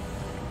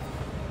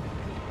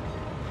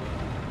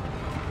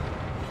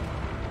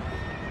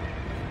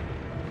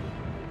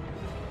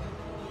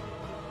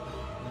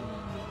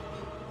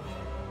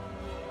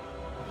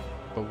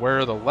 But where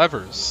are the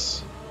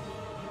levers?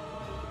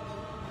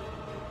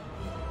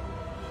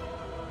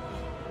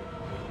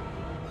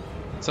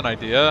 That's an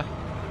idea.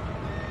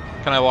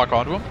 Can I lock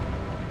onto him?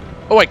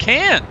 Oh, I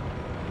can!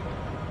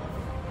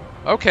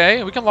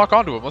 Okay, we can lock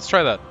onto him. Let's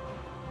try that.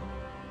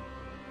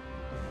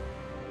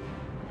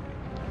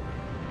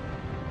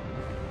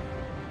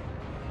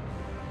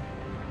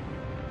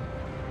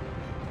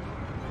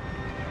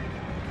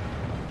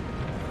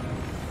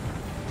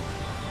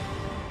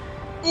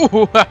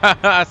 Ooh,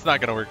 that's not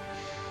gonna work.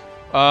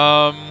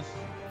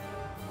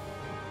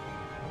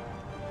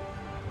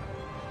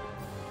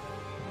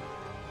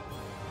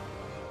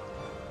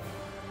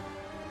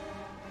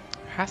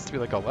 Has to be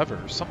like a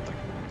lever or something.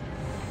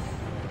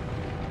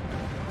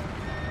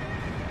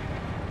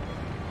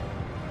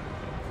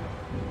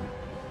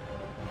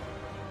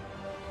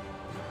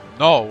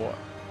 No.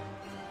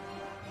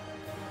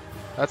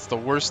 That's the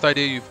worst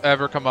idea you've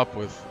ever come up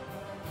with.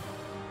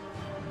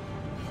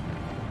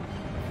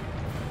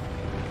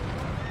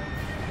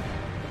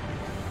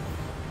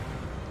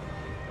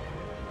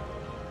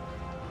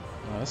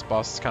 This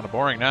boss is kind of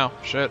boring now.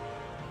 Shit.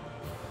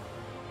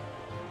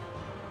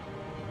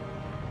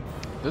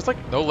 There's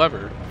like no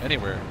lever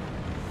anywhere.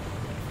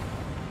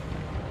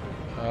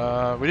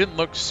 We didn't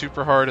look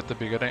super hard at the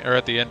beginning, or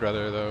at the end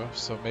rather, though.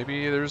 So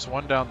maybe there's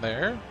one down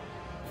there.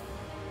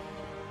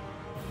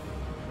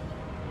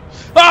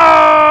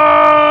 Ah!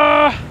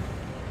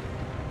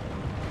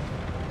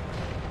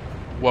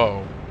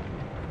 Whoa.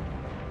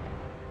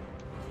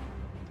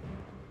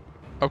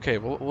 Okay,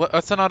 well,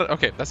 that's not a,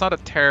 okay, that's not a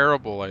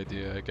terrible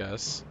idea, I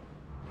guess.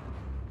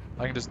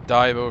 I can just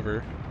dive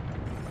over.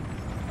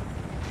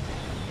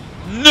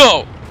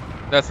 No!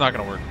 That's not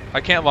gonna work.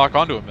 I can't lock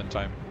onto him in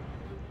time.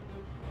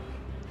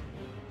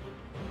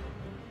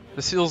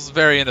 This feels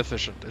very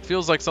inefficient. It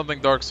feels like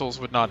something Dark Souls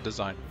would not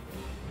design.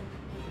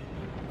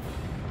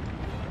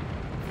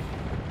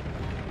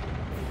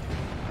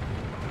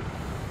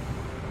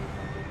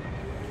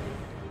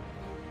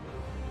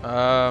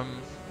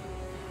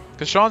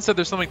 Because Sean said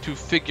there's something to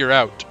figure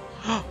out.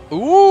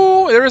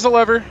 Ooh, there is a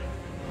lever.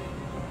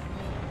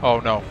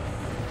 Oh no.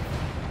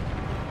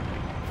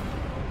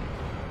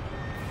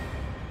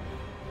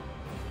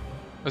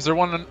 Is there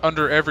one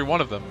under every one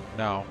of them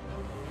now?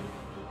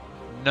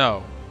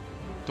 No.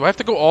 Do I have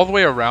to go all the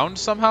way around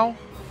somehow?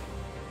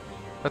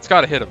 That's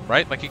gotta hit him,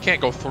 right? Like, he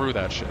can't go through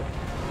that shit.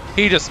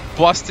 He just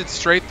busted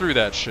straight through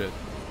that shit.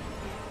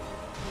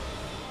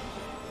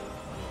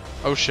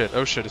 Oh shit,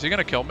 oh shit. Is he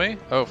gonna kill me?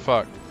 Oh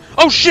fuck.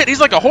 Oh shit, he's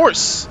like a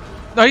horse!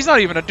 No, he's not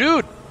even a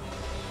dude.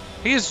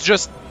 He is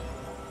just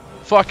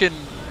fucking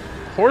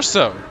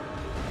horso.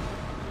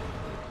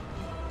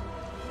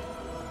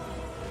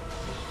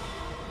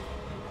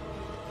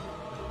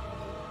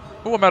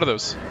 Oh, I'm out of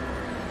those.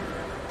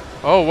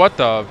 Oh, what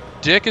the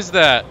dick is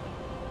that?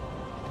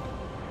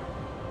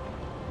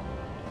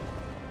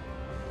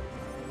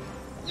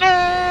 No,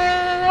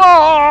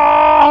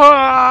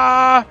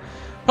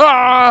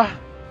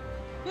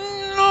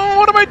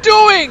 what am I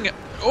doing?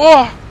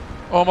 Oh,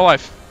 I'm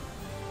alive.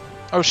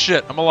 Oh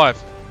shit, I'm alive.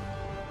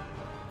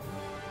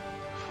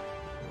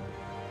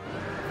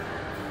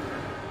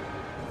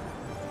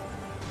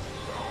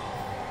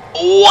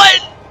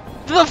 What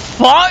the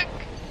fuck?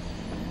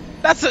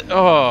 That's it.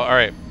 Oh, all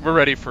right. We're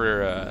ready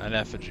for an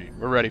effigy.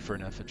 We're ready for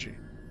an effigy.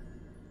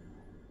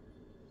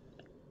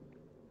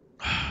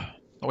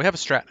 Oh, we have a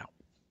strat now.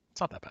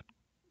 It's not that bad.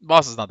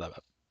 Boss is not that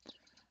bad.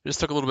 It just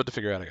took a little bit to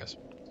figure out, I guess.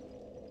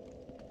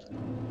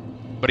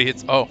 But he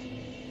hits. Oh.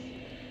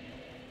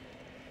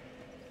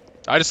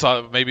 I just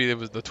thought maybe it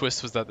was the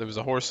twist was that there was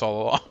a horse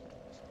all along.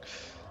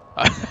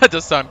 That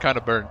does sound kind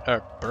of burn.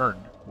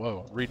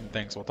 Whoa, reading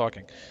things while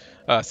talking.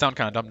 Sound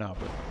kind of dumb now,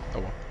 but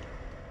oh well.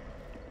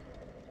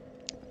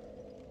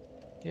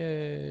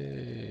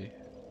 Yay!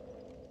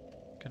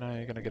 Can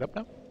I get up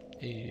now?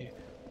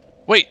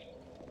 Wait!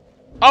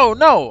 Oh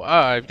no!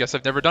 I guess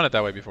I've never done it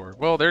that way before.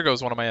 Well, there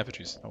goes one of my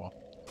effigies. Oh well.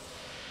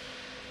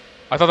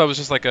 I thought that was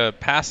just like a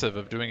passive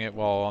of doing it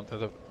while on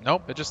the.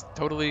 Nope, it just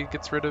totally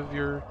gets rid of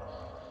your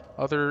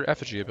other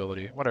effigy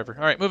ability. Whatever.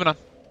 All right, moving on.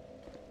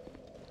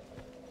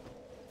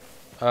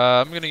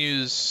 I'm gonna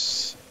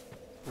use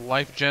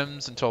life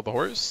gems until the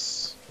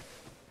horse.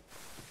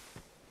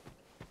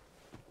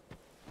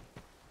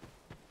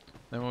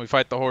 Then when we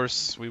fight the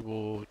horse, we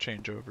will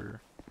change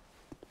over.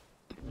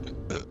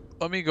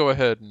 Let me go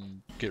ahead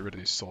and get rid of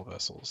these soul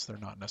vessels. They're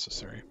not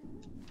necessary.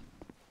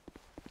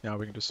 Now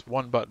we can just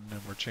one button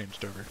and we're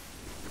changed over.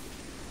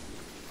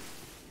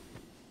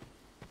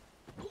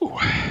 Ooh.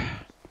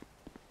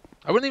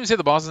 I wouldn't even say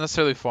the boss is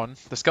necessarily fun.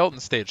 The skeleton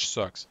stage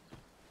sucks.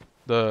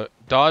 The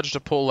dodge to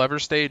pull lever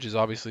stage is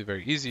obviously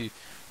very easy.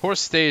 Horse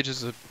stage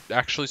is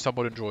actually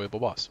somewhat enjoyable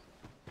boss.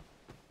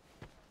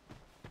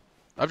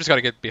 I've just got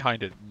to get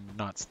behind it and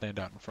not stand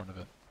out in front of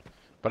it.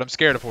 But I'm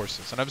scared of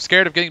horses. And I'm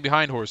scared of getting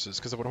behind horses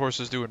because of what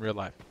horses do in real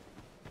life.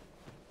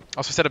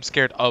 Also said I'm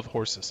scared of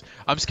horses.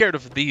 I'm scared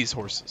of these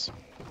horses.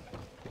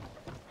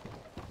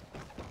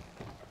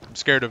 I'm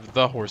scared of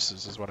the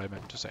horses is what I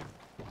meant to say.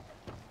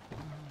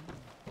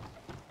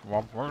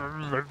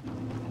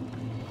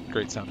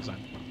 Great sound design.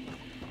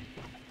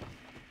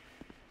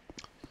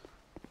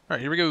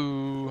 Alright, here we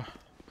go.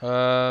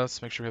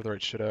 Let's make sure we have the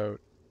right shit out.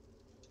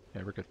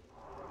 Yeah, we're good.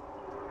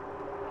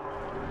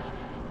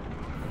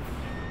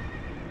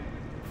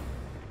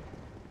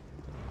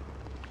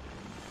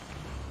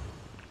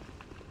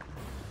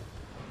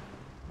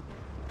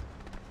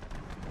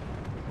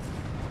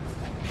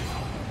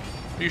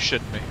 You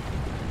shouldn't be.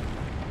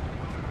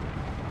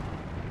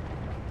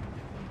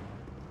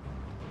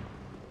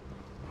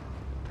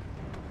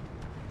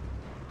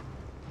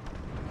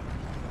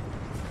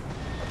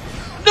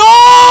 No!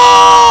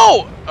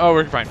 Oh,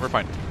 we're fine. We're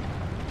fine.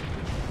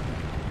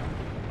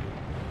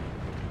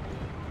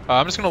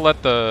 I'm just gonna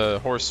let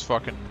the horse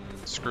fucking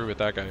screw with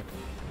that guy.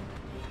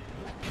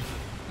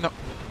 No.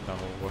 No.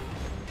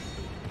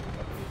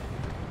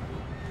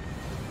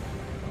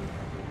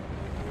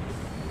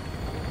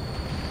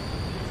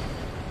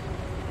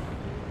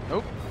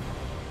 Nope.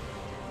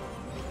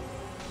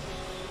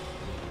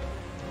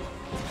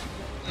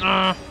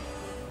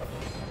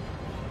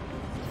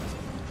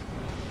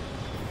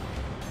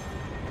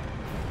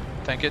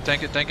 Tank it,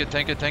 tank it, tank it,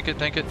 tank it, tank it,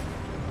 tank it.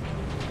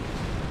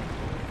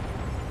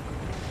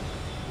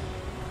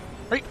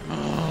 Right.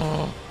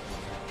 Oh,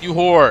 you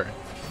whore.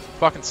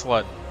 Fucking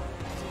slut.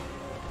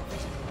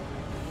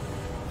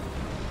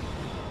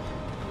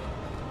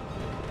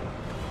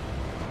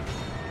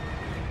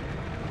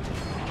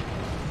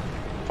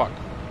 Fuck.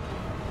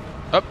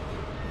 Up.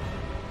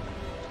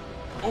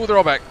 Oh, they're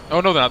all back.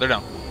 Oh, no, they're not. They're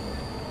down.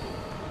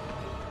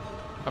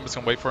 I'm just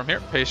gonna wait for him here,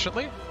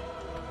 patiently.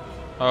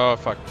 Oh,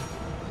 fuck.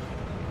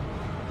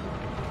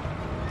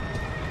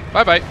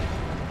 Bye-bye.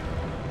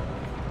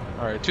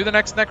 Alright, to the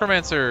next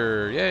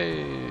Necromancer.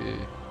 Yay.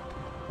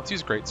 Let's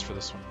use Greats for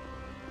this one.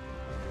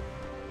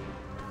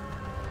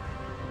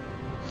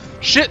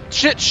 Shit,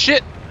 shit,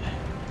 shit!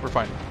 We're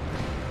fine.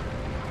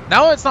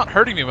 Now it's not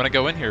hurting me when I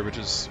go in here, which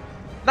is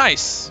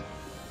nice.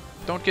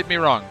 Don't get me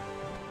wrong.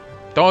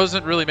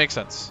 Doesn't really make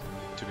sense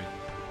to me.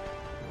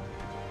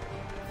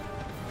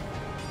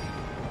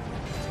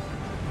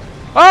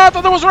 Ah, I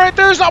thought that was right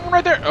there. There's not one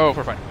right there. Oh,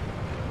 we're fine.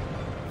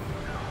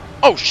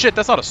 Oh shit,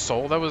 that's not a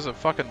soul. That was a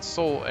fucking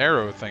soul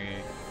arrow thingy.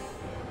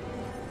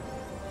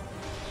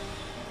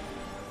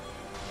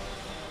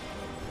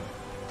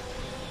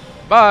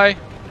 Bye.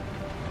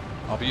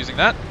 I'll be using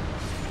that.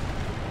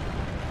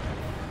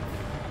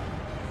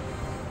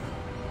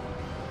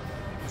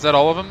 Is that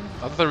all of them?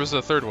 I thought there was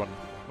a third one.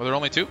 Were there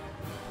only two?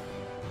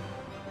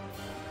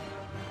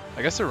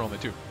 I guess there were only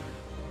two.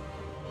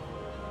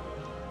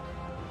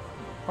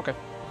 Okay.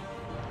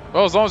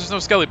 Well, as long as there's no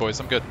Skelly Boys,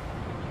 I'm good.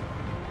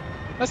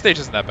 That stage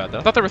isn't that bad, though.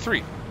 I thought there were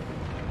three.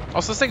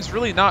 Also, this thing's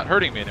really not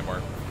hurting me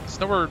anymore. It's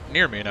nowhere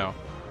near me now.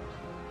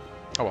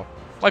 Oh well.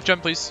 Life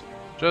gem, please.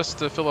 Just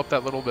to fill up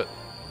that little bit.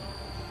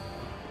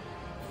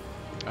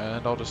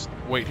 And I'll just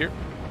wait here.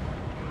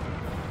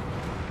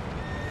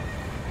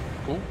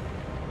 Cool.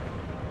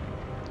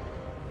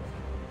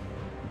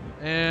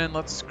 And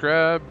let's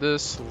grab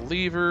this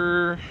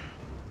lever.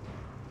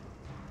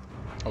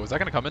 Oh, is that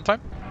going to come in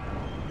time?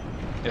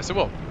 Yes, it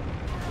will.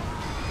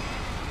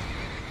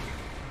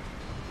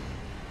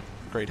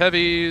 Great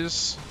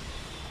heavies.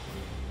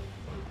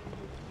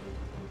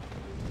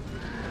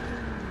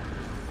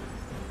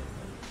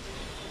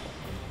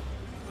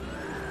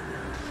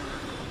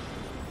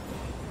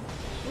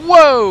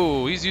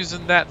 Whoa! He's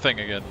using that thing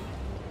again.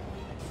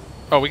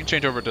 Oh, we can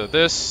change over to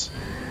this.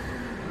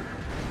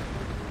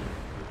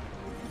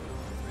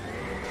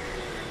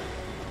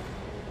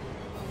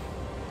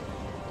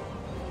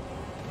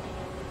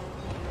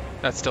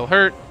 That still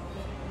hurt.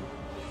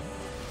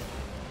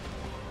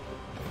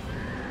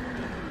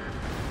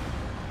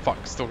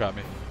 Fuck, still got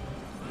me.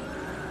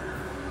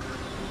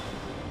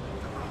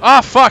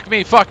 Ah, fuck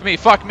me, fuck me,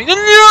 fuck me.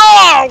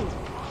 No!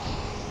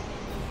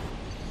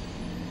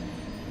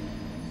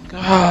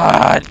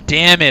 God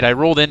damn it, I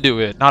rolled into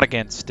it, not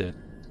against it.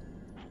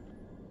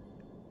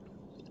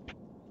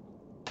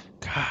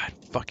 God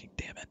fucking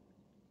damn it.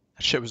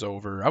 That shit was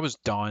over. I was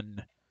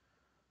done.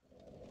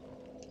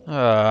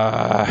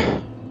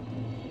 An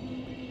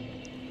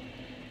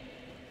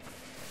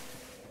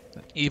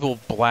evil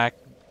black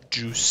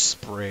juice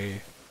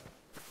spray.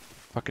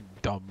 Fucking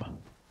dumb.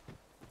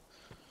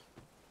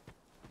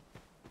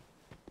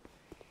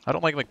 I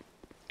don't like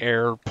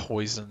air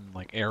poison,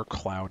 like air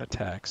cloud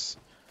attacks.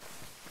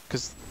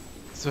 Because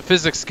the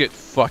physics get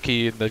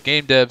fucky and the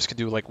game devs can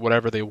do like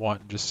whatever they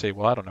want and just say,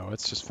 well, I don't know,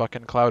 it's just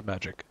fucking cloud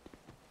magic.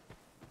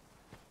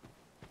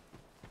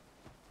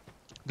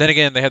 Then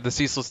again, they had the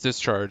ceaseless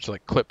discharge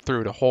like clip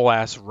through the whole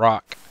ass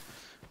rock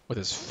with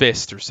his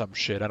fist or some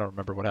shit. I don't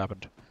remember what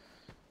happened.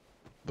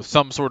 But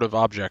some sort of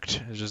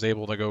object is just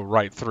able to go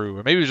right through.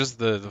 Or maybe it was just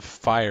the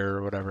fire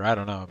or whatever. I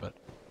don't know, but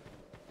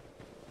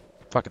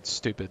fucking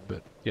stupid.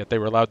 But yet they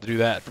were allowed to do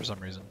that for some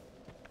reason.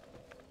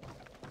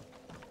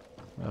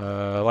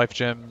 Life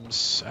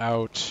gems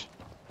out.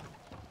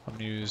 I'm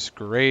gonna use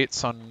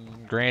Greats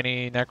on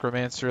Granny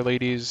Necromancer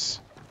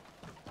ladies.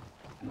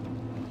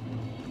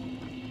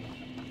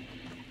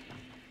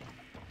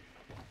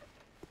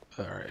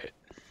 Alright.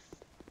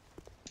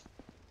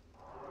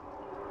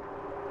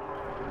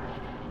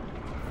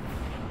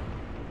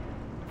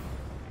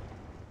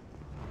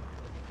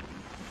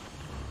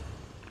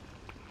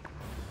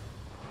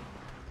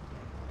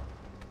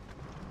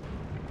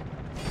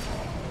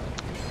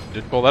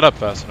 Didn't pull that up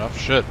fast enough.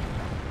 Shit.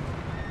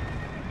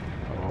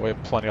 Oh, we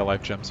have plenty of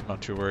life gems. I'm not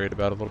too worried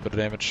about a little bit of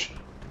damage.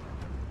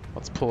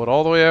 Let's pull it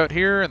all the way out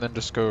here and then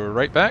just go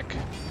right back.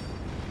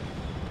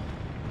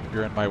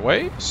 You're in my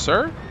way,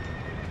 sir.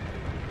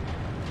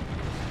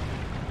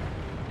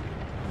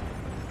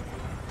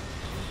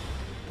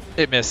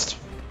 It missed.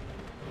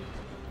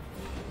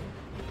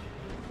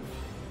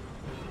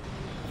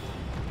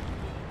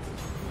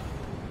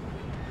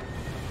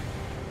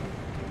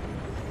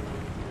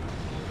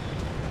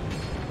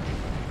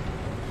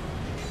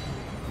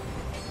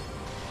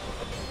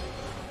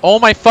 Oh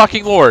my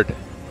fucking lord.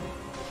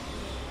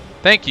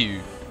 Thank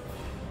you.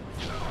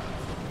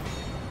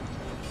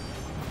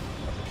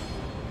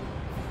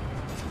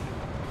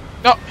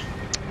 No.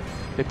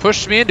 They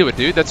pushed me into it,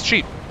 dude. That's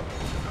cheap.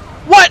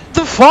 What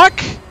the fuck?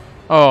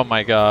 Oh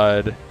my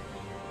god.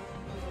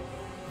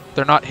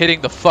 They're not hitting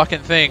the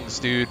fucking things,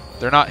 dude.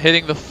 They're not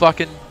hitting the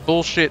fucking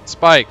bullshit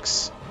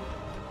spikes.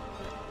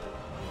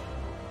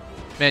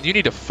 Man, you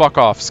need to fuck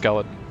off,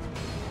 skeleton.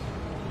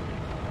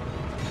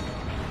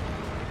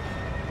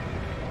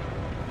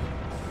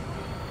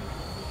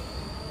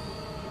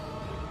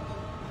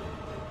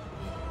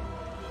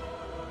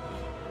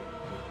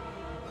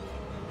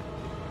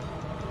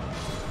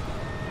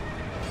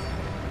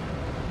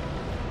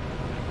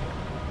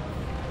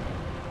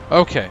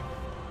 Okay.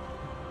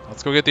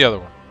 Let's go get the other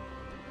one.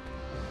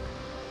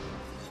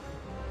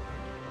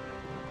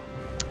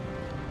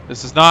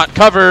 This is not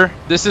cover.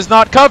 This is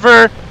not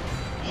cover.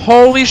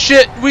 Holy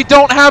shit, we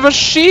don't have a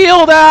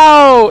shield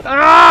out!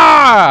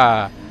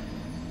 Ah!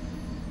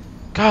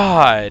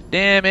 God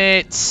damn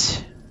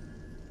it.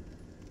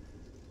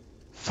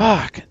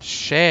 Fucking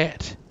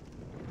shit.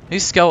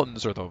 These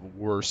skeletons are the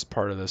worst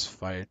part of this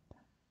fight.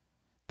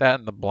 That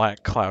and the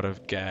black cloud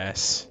of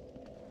gas.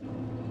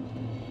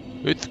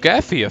 It's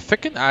gassy, a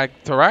thick and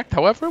interact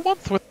however it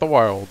wants with the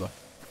world.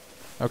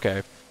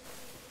 Okay.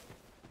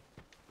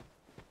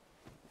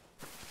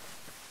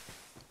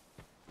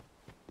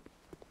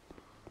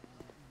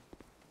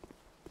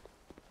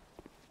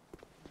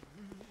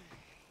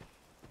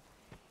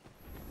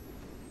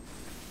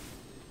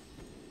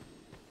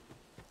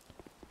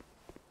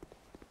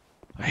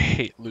 I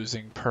hate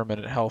losing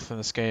permanent health in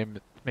this game.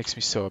 It makes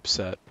me so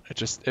upset.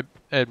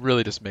 It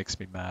really just makes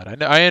me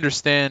mad. I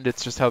understand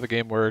it's just how the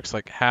game works.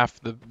 Like half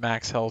the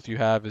max health you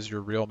have is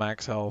your real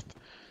max health.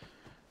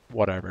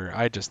 Whatever.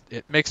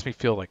 It makes me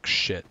feel like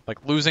shit.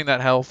 Like losing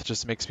that health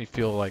just makes me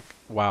feel like,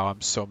 wow,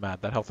 I'm so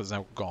mad. That health is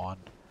now gone.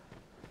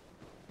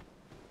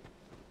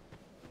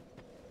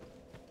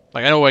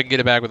 Like I know I can get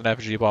it back with an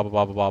FG, blah blah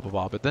blah blah blah blah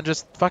blah, but then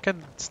just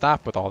fucking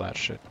stop with all that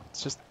shit.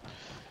 It's just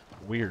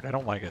weird. I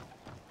don't like it.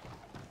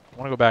 I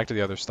want to go back to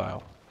the other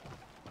style.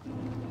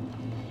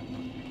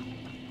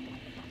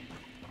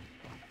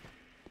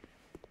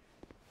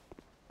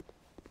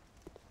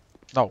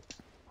 No.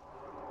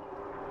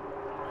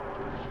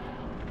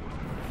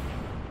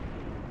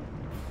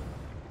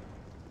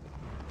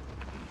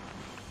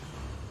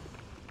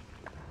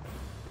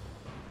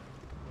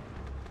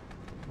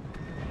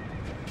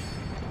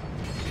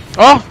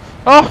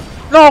 Oh!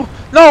 Oh! No!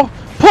 No!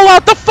 Pull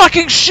out the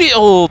fucking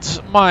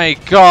shield! My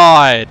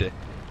god!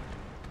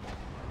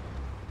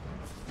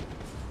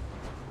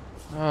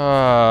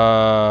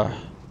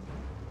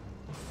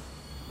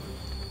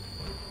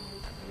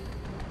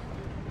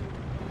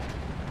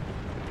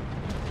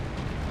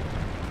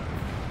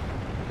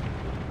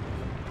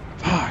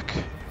 Fuck.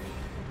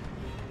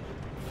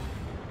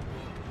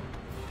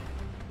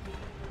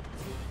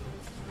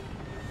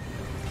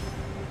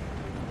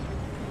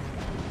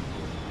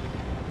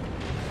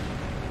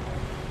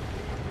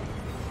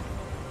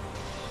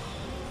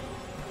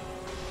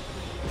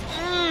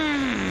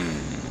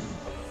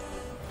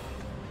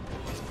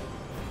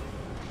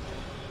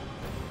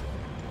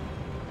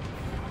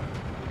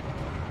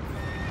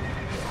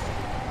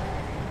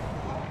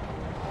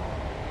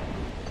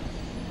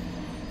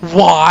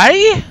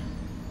 Why?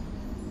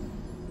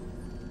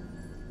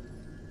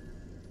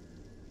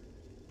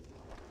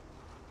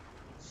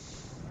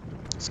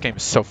 This game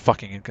is so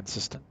fucking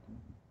inconsistent.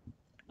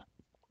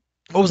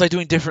 What was I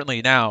doing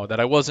differently now that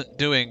I wasn't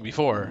doing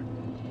before?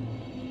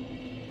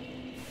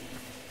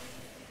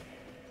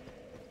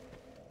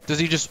 Does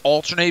he just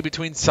alternate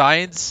between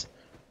sides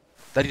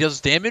that he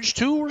does damage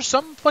to or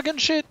some fucking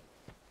shit?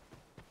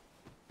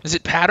 Is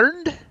it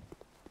patterned?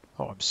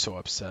 Oh, I'm so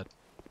upset.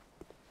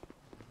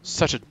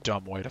 Such a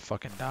dumb way to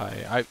fucking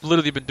die. I've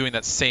literally been doing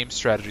that same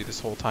strategy this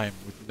whole time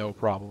with no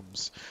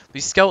problems.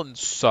 These skeletons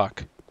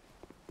suck.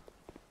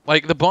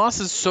 Like, the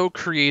boss is so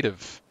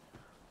creative.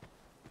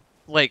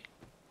 Like,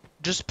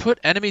 just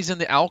put enemies in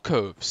the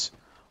alcoves.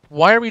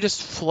 Why are we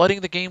just flooding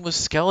the game with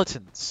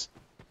skeletons?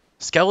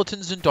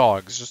 Skeletons and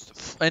dogs,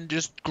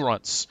 just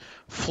grunts.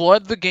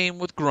 Flood the game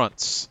with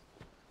grunts.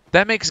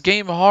 That makes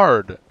game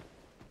hard.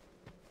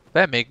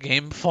 That makes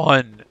game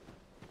fun.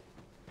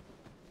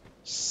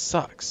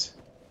 Sucks.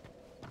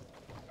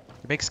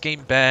 It makes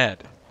game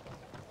bad.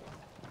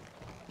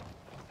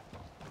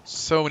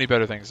 So many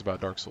better things about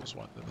Dark Souls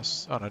 1 than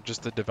this. Oh no,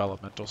 just the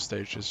developmental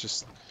stage is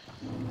just...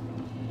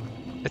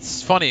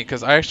 It's funny,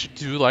 because I actually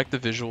do like the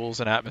visuals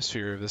and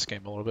atmosphere of this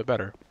game a little bit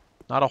better.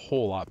 Not a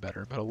whole lot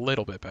better, but a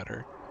little bit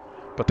better.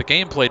 But the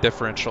gameplay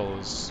differential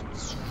is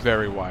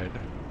very wide.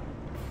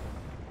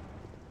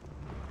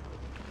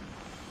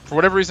 For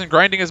whatever reason,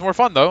 grinding is more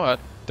fun, though. I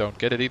don't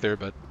get it either,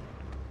 but...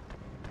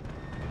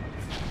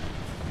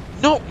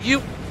 No,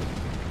 you...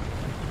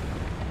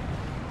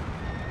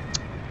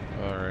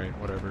 Alright,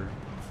 whatever.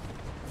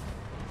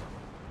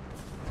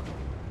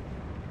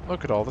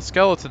 Look at all the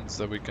skeletons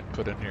that we can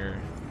put in here.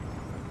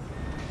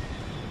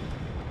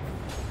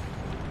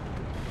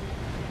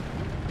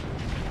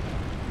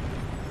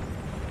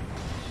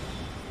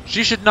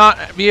 She should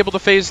not be able to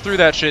phase through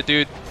that shit,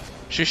 dude.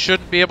 She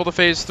shouldn't be able to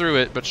phase through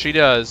it, but she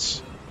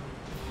does.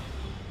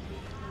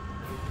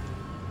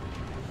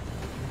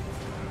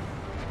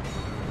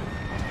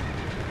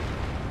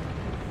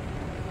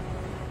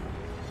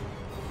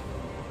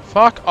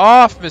 Fuck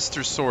off,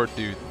 Mr. Sword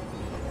Dude.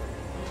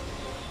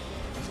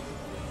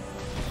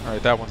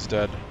 Alright, that one's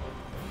dead.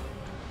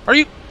 Are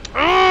you...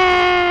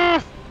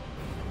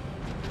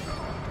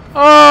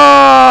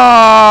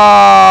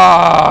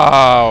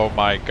 Oh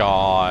my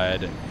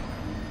god.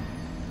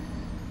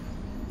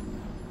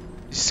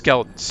 These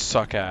skeletons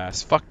suck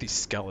ass. Fuck these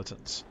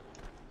skeletons.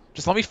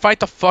 Just let me fight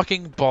the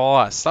fucking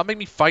boss. Stop making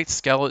me fight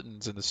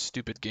skeletons in this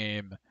stupid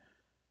game.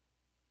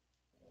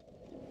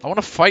 I want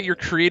to fight your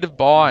creative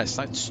boss,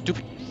 not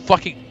stupid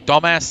fucking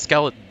dumbass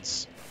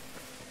skeletons.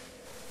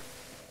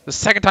 The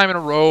second time in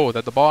a row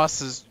that the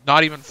boss is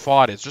not even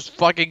fought. It's just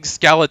fucking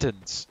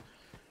skeletons.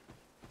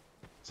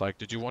 It's like,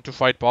 did you want to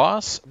fight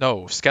boss?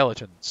 No,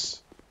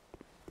 skeletons.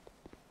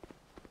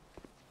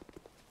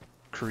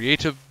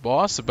 Creative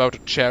boss about a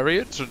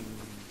chariot and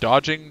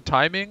dodging,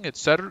 timing,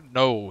 etc.?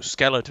 No,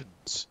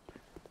 skeletons.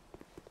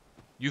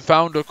 You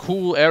found a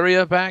cool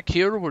area back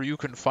here where you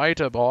can fight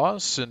a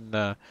boss and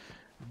a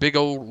big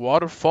old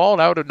waterfall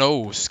out of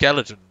no,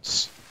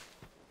 skeletons.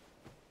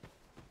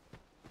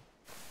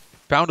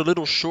 Found a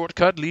little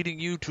shortcut leading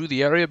you to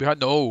the area behind.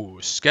 No,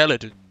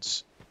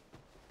 skeletons.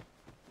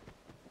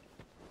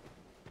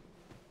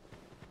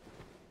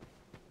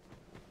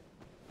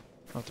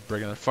 I'll have to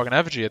bring in a fucking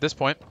effigy at this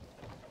point.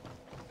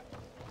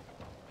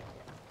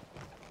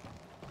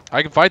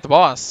 I can fight the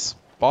boss.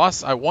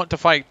 Boss, I want to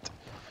fight.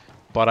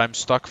 But I'm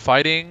stuck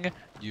fighting,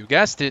 you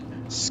guessed it,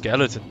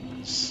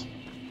 skeletons.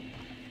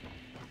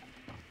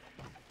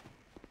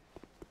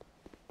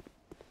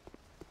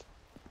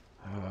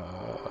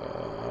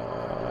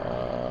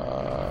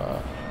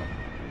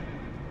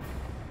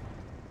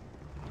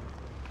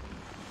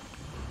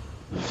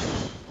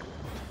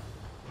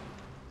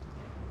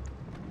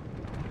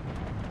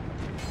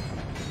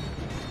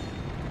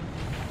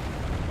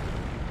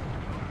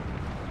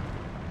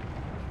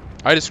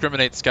 I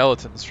discriminate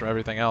skeletons from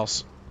everything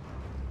else.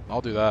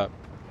 I'll do that.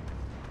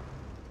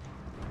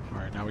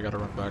 Alright, now we gotta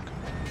run back.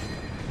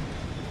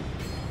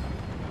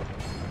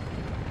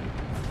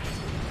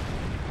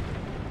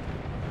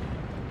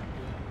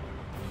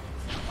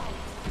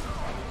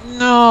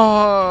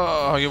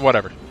 No,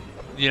 whatever.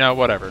 You know,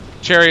 whatever.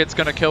 Chariot's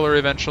gonna kill her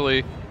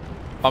eventually.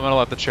 I'm gonna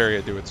let the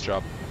chariot do its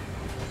job.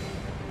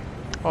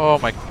 Oh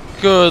my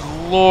good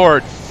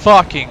lord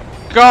fucking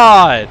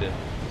god!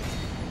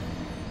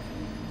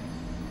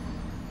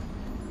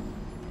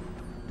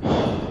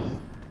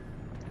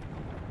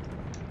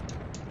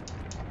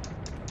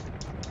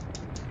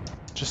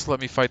 Just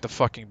let me fight the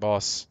fucking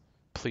boss.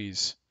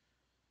 Please.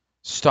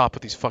 Stop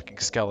with these fucking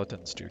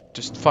skeletons, dude.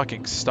 Just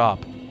fucking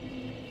stop.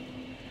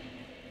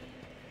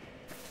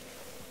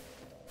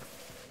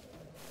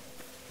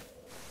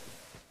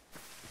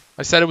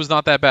 I said it was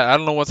not that bad. I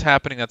don't know what's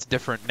happening that's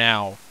different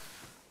now.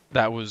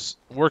 That was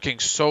working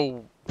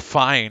so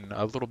fine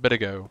a little bit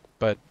ago,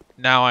 but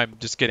now I'm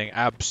just getting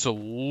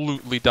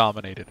absolutely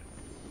dominated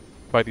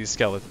by these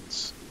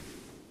skeletons.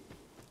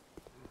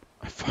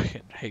 I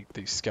fucking hate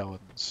these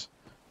skeletons.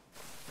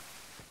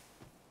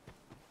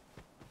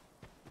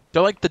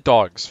 They're like the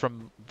dogs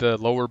from the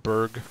Lower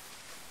Berg,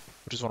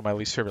 which is one of my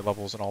least favorite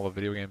levels in all of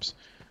video games.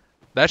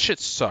 That shit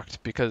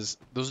sucked because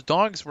those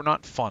dogs were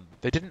not fun.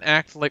 They didn't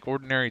act like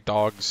ordinary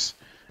dogs.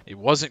 It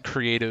wasn't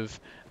creative.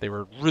 They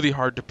were really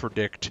hard to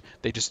predict.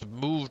 They just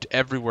moved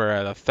everywhere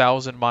at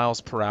 1,000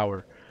 miles per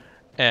hour.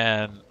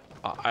 And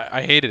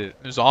I hated it.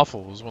 It was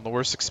awful. It was one of the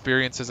worst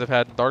experiences I've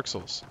had in Dark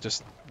Souls.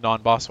 Just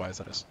non-boss wise,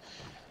 that is.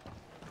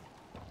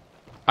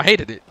 I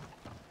hated it.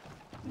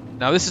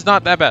 Now this is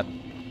not that bad.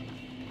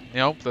 You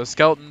know, the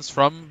skeletons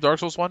from Dark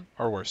Souls 1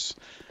 are worse.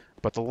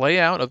 But the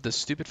layout of this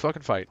stupid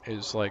fucking fight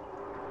is like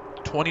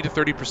 20 to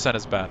 30%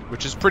 as bad,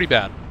 which is pretty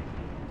bad.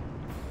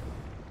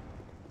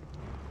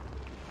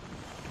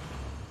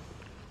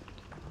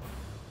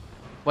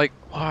 Like,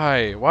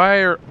 why? Why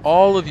are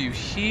all of you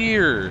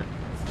here?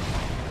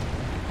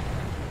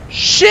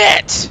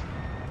 Shit!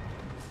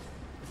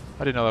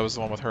 I didn't know that was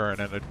the one with her and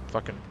then it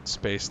fucking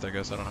spaced, I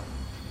guess. I don't know.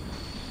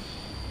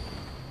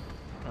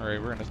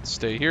 Alright, we're gonna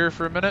stay here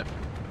for a minute.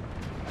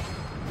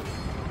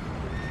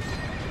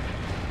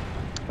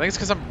 I think it's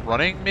because I'm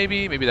running,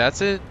 maybe? Maybe that's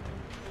it?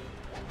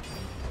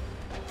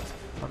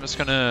 I'm just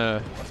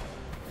gonna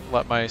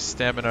let my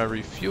stamina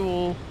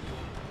refuel.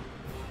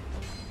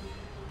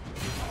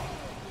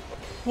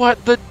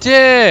 What the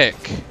dick?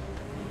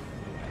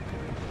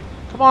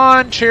 Come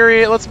on,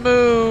 chariot, let's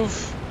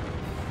move.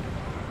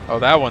 Oh,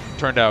 that one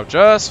turned out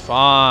just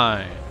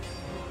fine.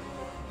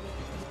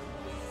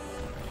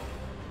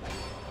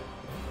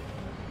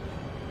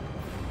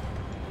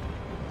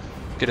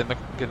 Get in,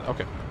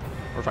 okay.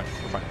 We're fine,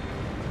 we're fine.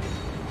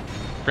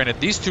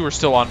 Granted, these two are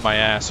still on my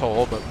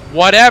asshole, but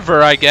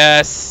whatever, I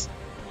guess.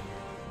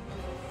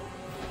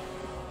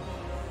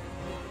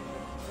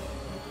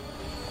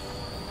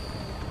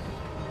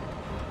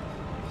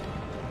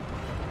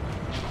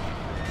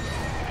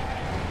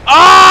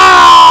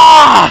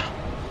 Ah!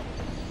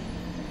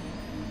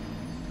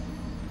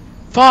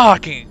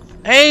 Fucking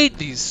hate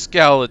these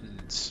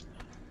skeletons.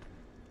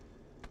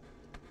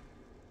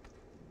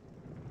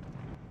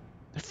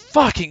 They're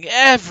fucking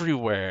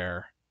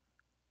everywhere.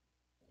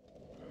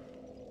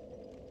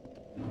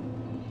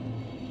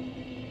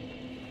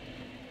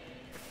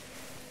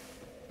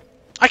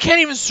 I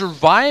can't even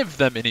survive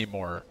them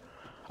anymore.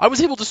 I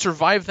was able to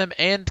survive them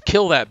and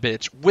kill that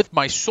bitch with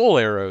my soul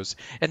arrows,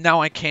 and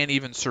now I can't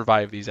even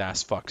survive these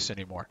ass fucks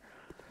anymore.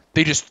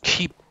 They just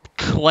keep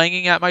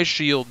clanging at my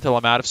shield until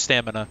I'm out of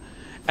stamina,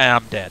 and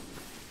I'm dead.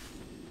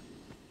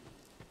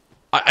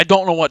 I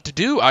don't know what to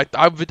do.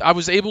 I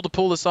was able to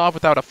pull this off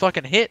without a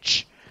fucking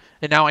hitch,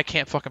 and now I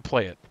can't fucking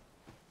play it.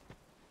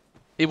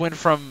 It went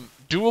from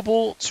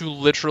doable to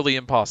literally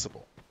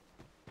impossible.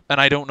 And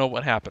I don't know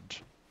what happened.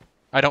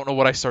 I don't know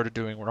what I started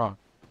doing wrong.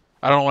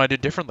 I don't know what I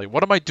did differently.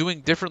 What am I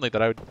doing differently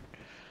that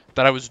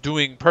I was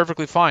doing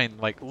perfectly fine,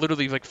 like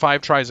literally like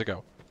 5 tries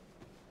ago?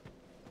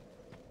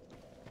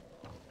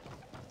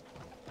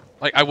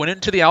 Like I went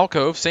into the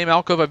alcove, same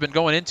alcove I've been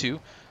going into.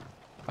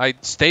 I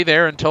stay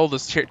there until the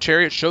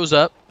chariot shows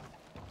up.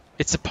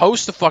 It's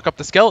supposed to fuck up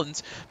the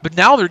skeletons, but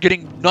now they're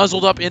getting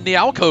nuzzled up in the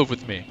alcove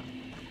with me.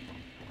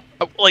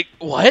 Like,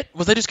 what?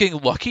 Was I just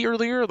getting lucky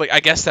earlier? Like, I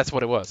guess that's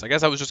what it was. I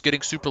guess I was just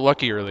getting super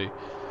lucky early.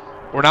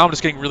 Or now I'm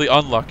just getting really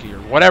unlucky, or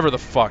whatever the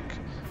fuck.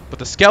 But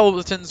the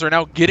skeletons are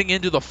now getting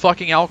into the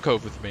fucking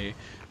alcove with me,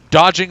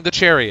 dodging the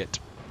chariot,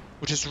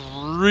 which is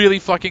really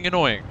fucking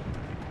annoying.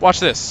 Watch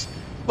this.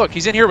 Look,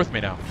 he's in here with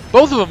me now.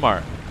 Both of them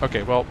are.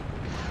 Okay, well,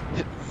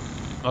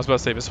 I was about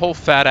to say, this whole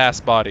fat-ass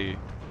body.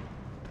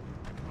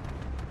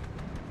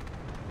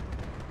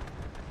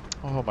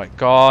 Oh my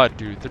god,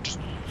 dude. They're just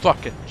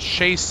fucking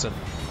chasing.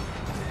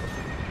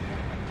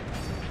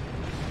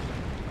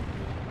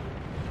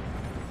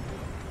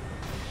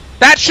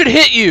 That should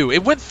hit you!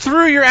 It went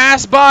through your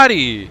ass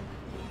body!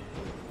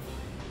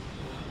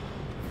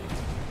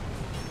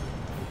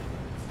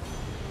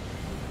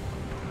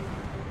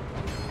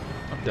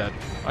 I'm dead.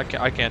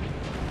 I can't.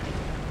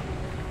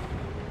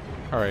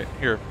 Alright,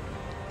 here.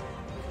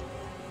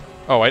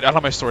 Oh, I don't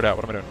have my sword out.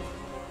 What am I doing?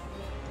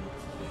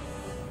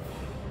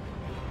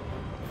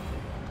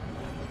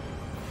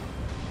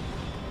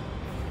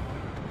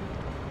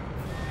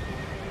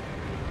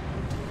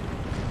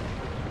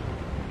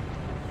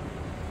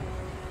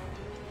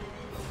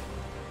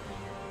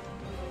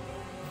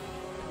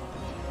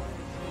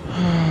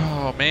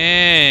 Oh,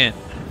 man.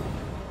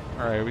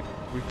 Alright,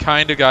 we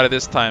kind of got it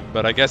this time,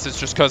 but I guess it's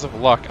just because of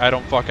luck. I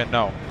don't fucking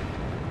know.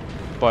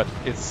 But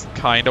it's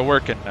kind of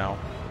working now.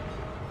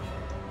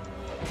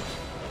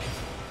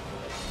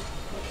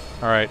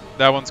 Alright,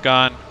 that one's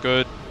gone.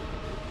 Good.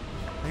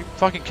 Are you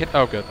fucking kidding?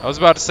 Oh, good. I was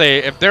about to say,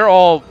 if they're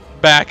all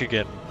back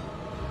again.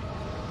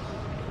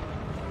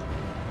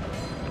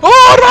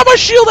 Oh, I don't have my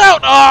shield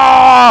out!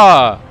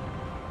 Ah!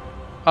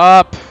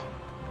 Up.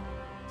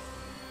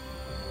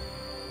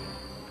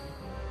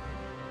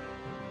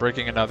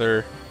 Breaking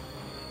another.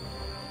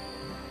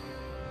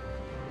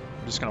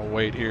 I'm just gonna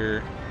wait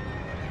here.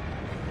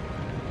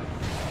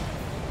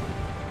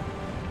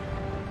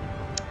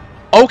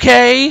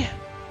 Okay!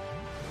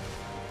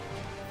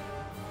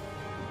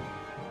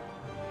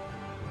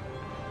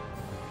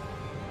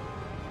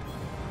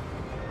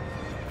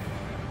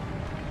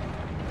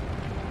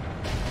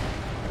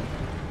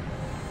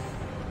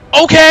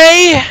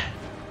 Okay!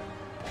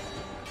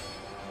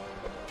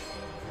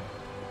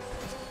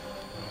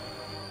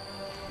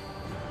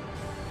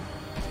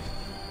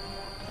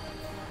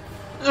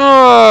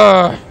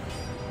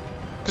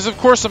 Because of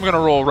course I'm gonna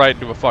roll right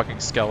into a fucking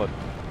skeleton.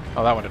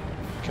 Oh, that one didn't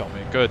kill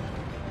me. Good.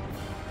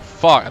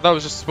 Fuck, I thought I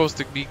was just supposed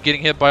to be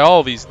getting hit by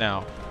all these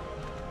now.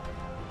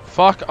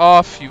 Fuck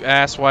off, you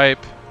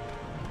asswipe.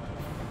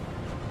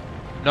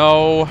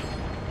 No.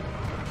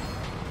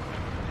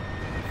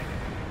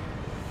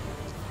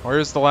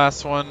 Where's the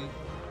last one?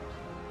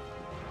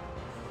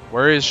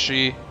 Where is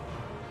she?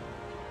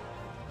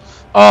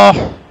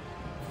 Oh!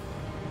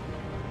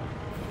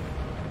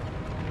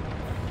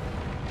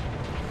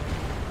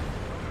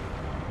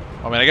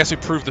 I mean, I guess we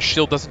proved the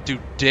shield doesn't do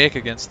dick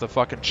against the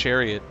fucking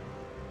chariot.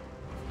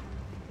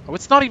 Oh,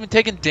 it's not even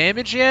taking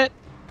damage yet?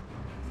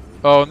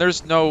 Oh, and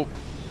there's no...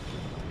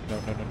 No.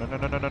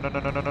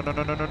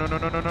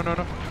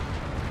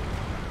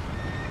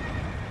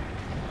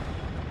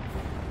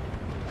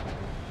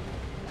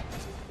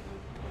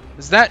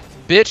 Is that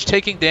bitch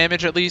taking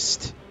damage at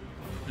least?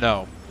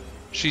 No.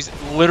 She's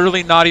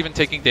literally not even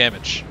taking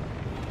damage.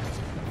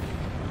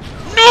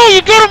 No,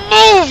 you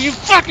gotta move, you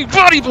fucking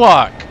body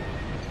block!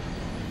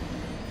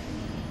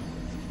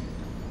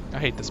 I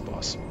hate this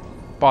boss.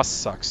 Boss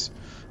sucks.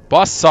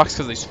 Boss sucks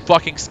because of these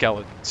fucking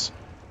skeletons.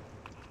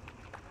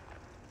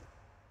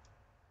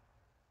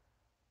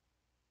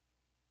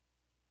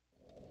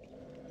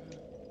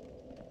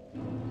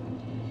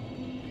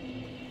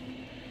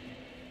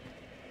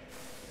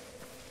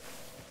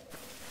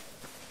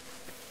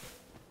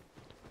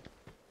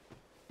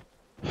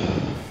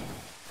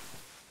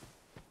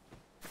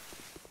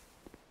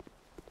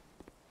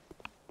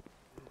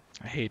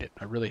 I hate it.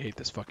 I really hate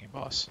this fucking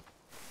boss.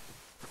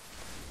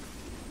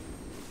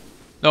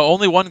 No,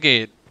 only one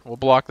gate will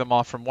block them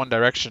off from one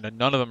direction, and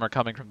none of them are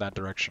coming from that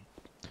direction.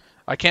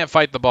 I can't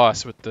fight the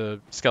boss with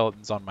the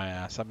skeletons on my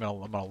ass. I'm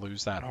gonna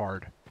lose that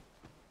hard.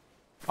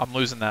 I'm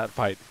losing that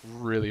fight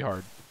really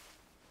hard.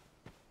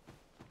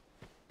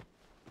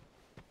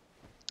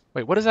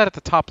 Wait, what is that at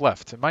the top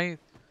left? Am I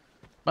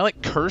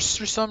like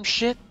cursed or some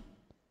shit?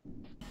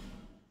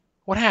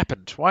 What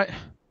happened? Why?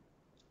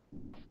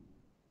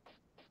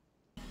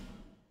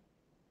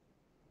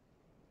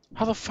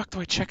 How the fuck do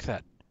I check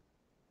that?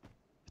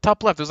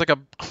 Top left, there's like a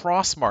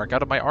cross mark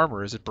out of my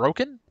armor. Is it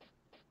broken?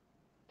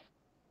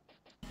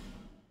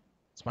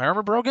 Is my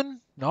armor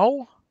broken?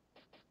 No?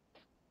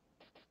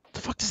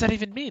 does that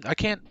even mean? I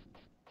can't...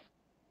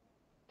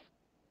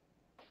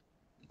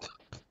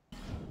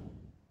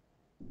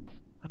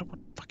 I don't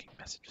want fucking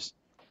messages.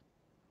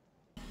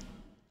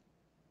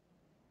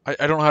 I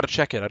don't know how to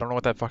check it. I don't know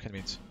what that fucking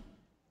means.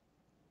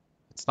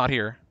 It's not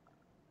here.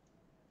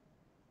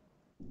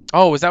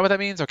 Oh, is that what that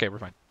means? Okay, we're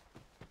fine.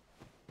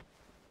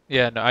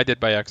 Yeah, no, I did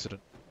by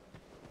accident.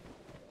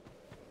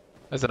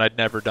 As in, I'd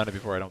never done it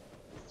before, I don't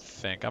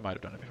think. I might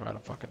have done it before, I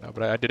don't fucking know.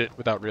 But I did it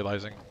without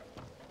realizing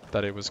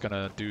that it was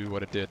gonna do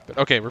what it did. But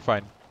okay, we're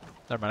fine.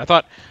 Never mind. I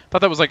thought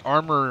that was like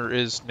armor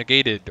is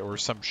negated or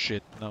some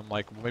shit. And I'm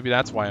like, well, maybe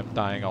that's why I'm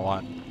dying a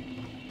lot.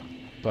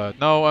 But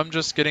no, I'm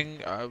just getting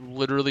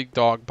literally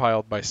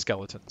dogpiled by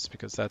skeletons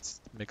because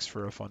that's makes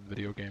for a fun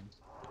video game.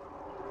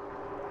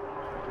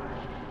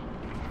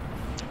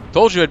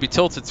 Told you I'd be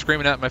tilted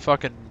screaming at my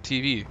fucking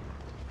TV.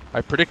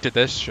 I predicted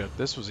this shit.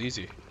 This was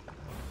easy.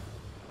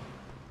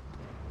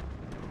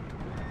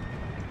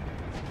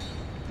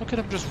 Look at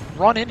him just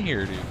run in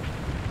here, dude.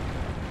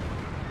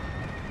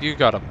 You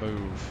gotta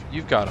move.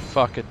 You've gotta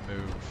fucking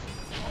move.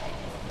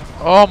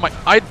 Oh my...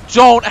 I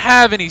don't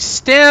have any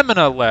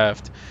stamina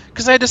left.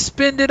 Because I had to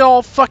spend it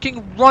all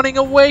fucking running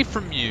away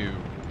from you.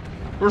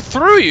 Or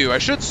through you, I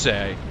should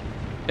say.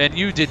 And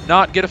you did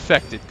not get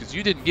affected. Because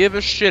you didn't give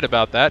a shit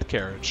about that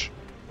carriage.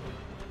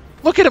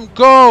 Look at him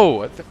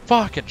go!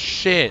 Fucking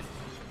shit.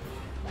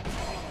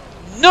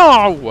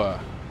 No!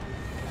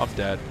 I'm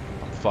dead.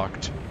 I'm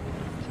fucked.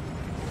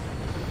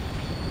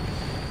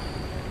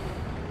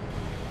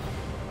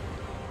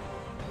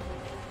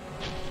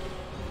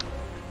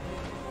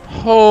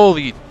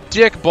 Holy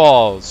dick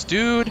balls,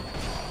 dude.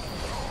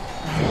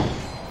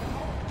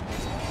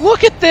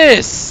 Look at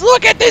this!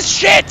 Look at this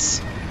shit!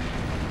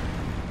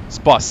 This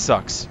boss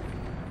sucks.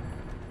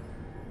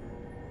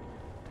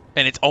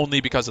 And it's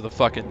only because of the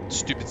fucking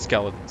stupid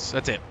skeletons.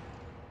 That's it.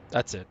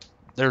 That's it.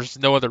 There's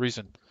no other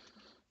reason.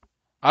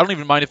 I don't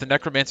even mind if the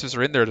necromancers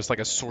are in there just like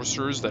as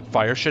sorcerers that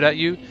fire shit at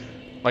you.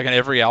 Like in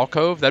every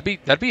alcove.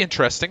 That'd be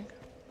interesting.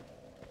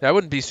 That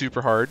wouldn't be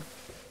super hard.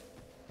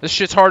 This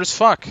shit's hard as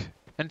fuck.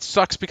 And it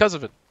sucks because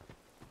of it.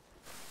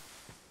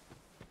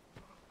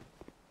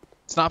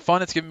 It's not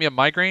fun. It's giving me a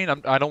migraine.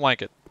 I don't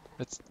like it.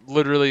 It's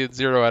literally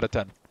 0 out of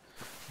 10.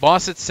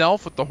 Boss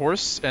itself with the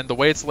horse and the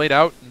way it's laid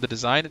out and the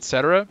design,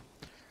 etc.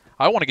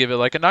 I want to give it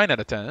like a 9 out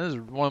of 10. This is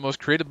one of the most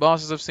creative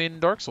bosses I've seen in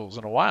Dark Souls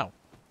in a while.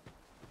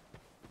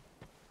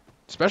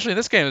 Especially in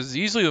this game, it's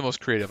easily the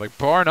most creative. Like,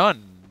 bar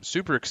none.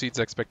 Super exceeds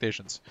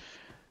expectations.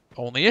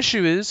 Only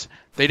issue is,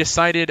 they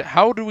decided,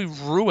 how do we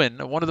ruin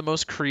one of the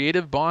most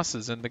creative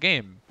bosses in the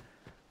game?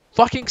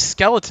 Fucking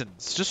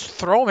skeletons. Just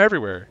throw them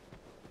everywhere.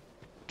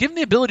 Give them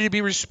the ability to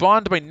be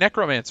respawned by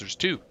necromancers,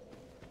 too.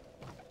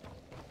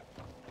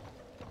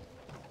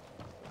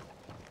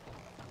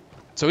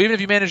 So even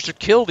if you manage to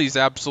kill these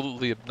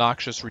absolutely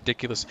obnoxious,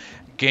 ridiculous,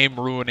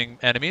 game-ruining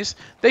enemies,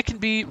 they can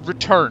be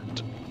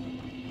returned.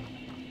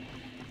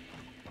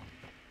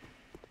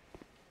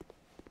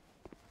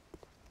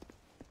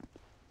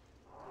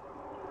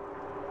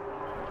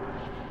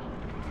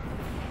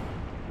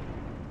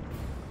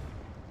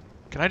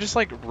 Can I just,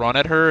 like, run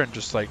at her and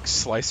just, like,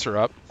 slice her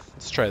up?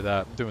 Let's try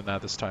that. I'm doing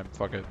that this time.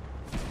 Fuck it.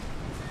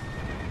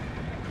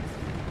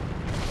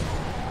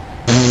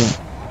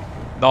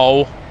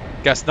 No.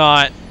 Guess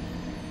not.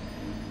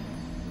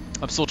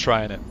 I'm still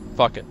trying it.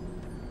 Fuck it.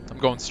 I'm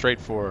going straight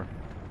for her.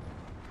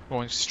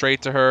 Going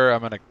straight to her.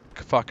 I'm gonna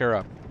fuck her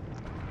up.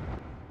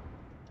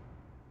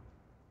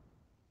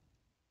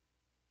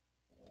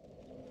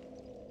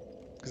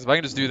 Because if I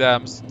can just do that,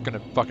 I'm just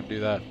gonna fucking do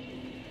that.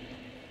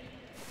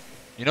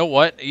 You know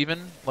what,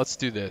 even? Let's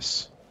do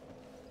this.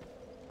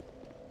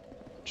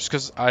 Just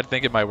because I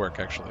think it might work,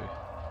 actually.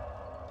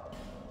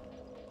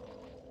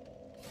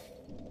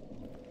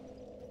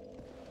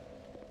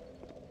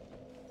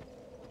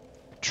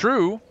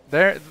 True.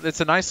 There,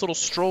 it's a nice little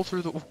stroll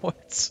through the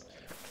woods.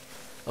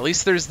 At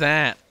least there's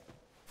that.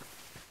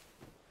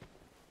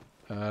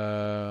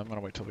 I'm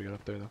gonna wait till we get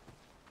up there, though.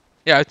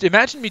 Yeah,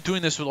 imagine me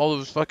doing this with all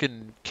those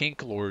fucking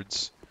kink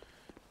lords.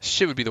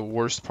 Shit would be the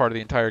worst part of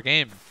the entire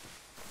game.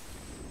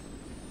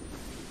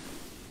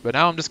 But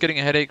now I'm just getting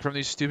a headache from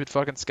these stupid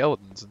fucking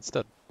skeletons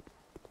instead.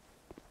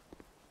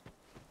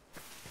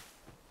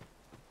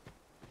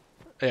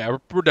 Yeah,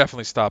 we're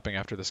definitely stopping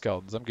after the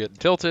skeletons. I'm getting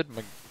tilted.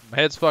 My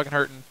head's fucking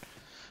hurting.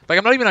 Like,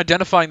 I'm not even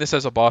identifying this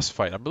as a boss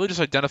fight. I'm really just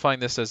identifying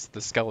this as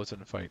the skeleton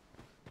fight.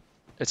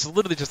 It's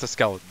literally just a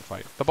skeleton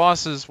fight. The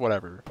boss is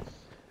whatever.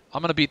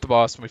 I'm gonna beat the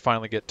boss when we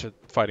finally get to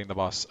fighting the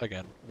boss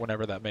again,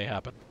 whenever that may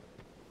happen.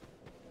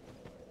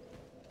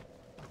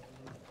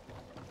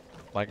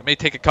 Like, it may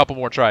take a couple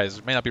more tries.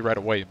 It may not be right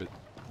away, but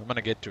I'm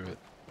gonna get to it.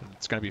 And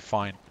it's gonna be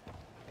fine.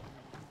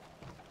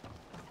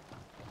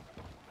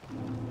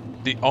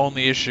 The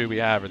only issue we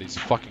have are these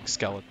fucking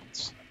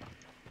skeletons.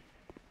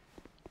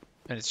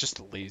 And it's just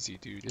lazy,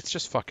 dude. It's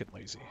just fucking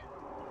lazy.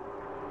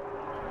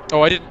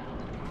 Oh, I didn't...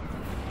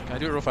 Can I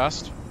do it real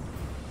fast?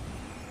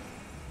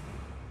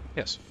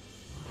 Yes.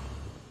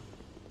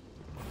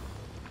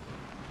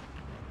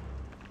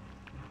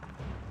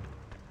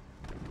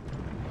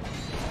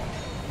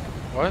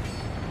 What?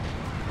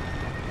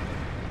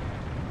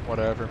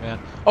 Whatever, man.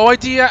 Oh,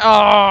 idea.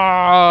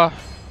 Ah.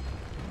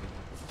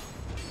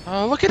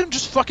 Look at him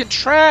just fucking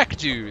track,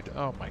 dude.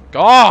 Oh my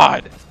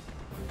god.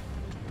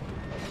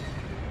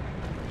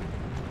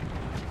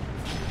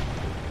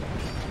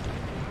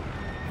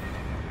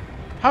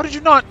 How did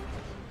you not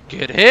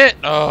get hit?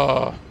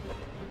 Oh.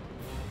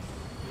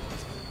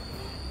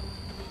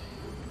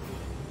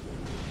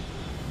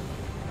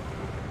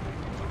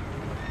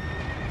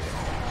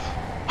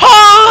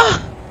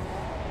 Ha!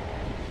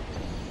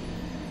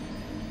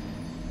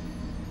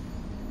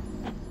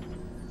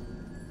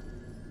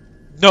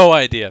 No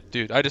idea,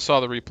 dude. I just saw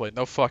the replay.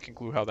 No fucking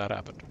clue how that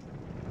happened.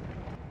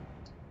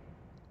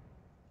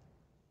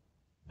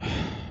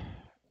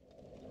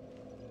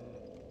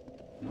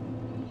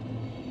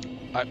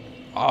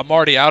 I'm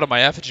already out of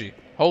my effigy.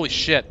 Holy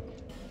shit.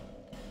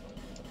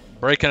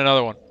 Breaking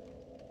another one.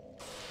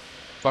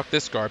 Fuck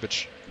this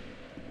garbage.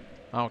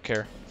 I don't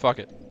care. Fuck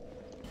it.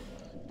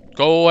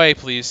 Go away,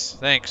 please.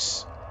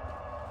 Thanks.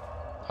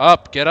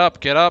 Up, get up,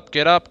 get up,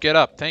 get up, get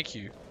up. Thank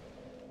you.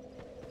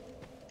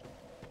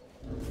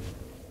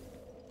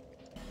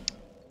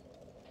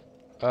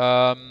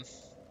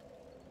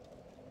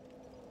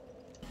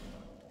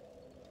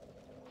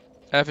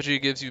 Effigy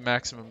gives you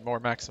more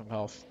maximum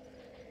health.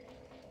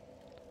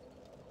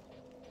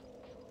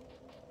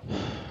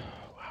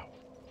 Wow.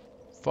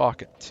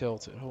 Fucking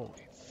tilted. Holy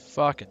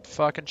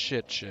fucking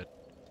shit.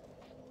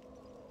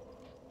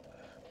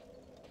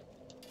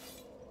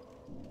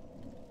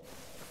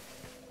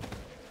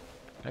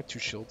 I have 2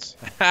 shields.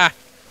 Ha!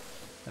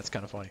 That's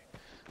kind of funny.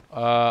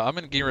 I'm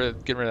gonna get rid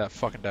of that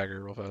fucking dagger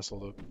real fast,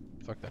 although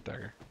fuck that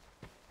dagger.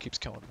 Keeps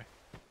killing me.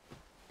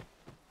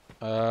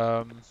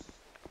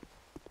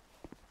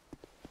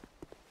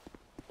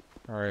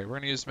 Alright, we're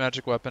gonna use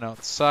magic weapon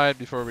outside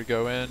before we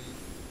go in.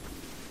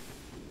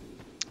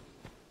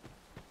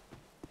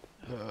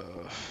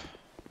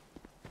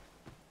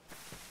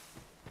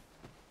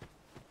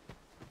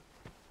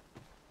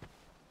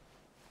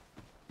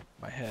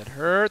 My head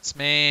hurts,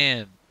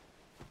 man.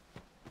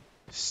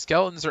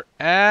 Skeletons are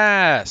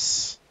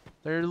ass.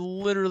 They're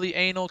literally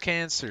anal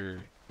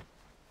cancer.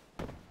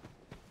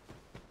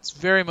 It's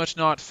very much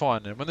not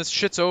fun. And when this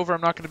shit's over,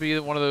 I'm not going to be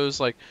one of those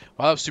like,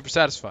 wow, that was super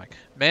satisfying.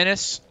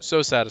 Manus,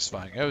 so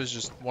satisfying. It was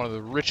just one of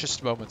the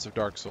richest moments of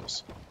Dark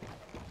Souls.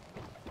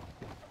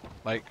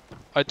 Like,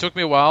 it took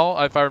me a while.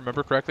 If I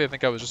remember correctly, I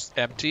think I was just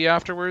empty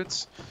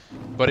afterwards.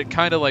 But it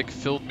kind of like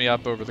filled me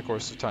up over the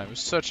course of time. It was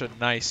such a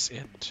nice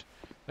end.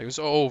 Like, it was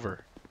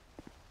over.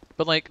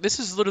 But like, this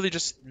is literally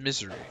just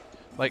misery.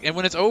 Like, and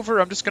when it's over,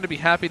 I'm just going to be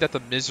happy that the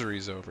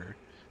misery's over.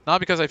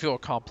 Not because I feel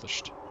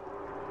accomplished.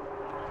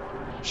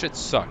 Shit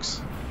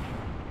sucks.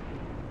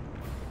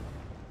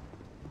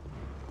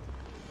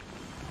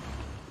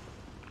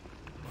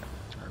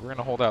 Alright, we're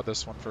gonna hold out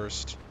this one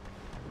first.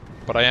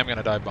 But I am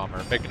gonna dive bomb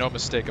her. Make no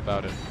mistake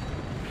about it.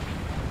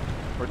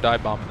 We're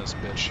dive bombing this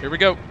bitch. Here we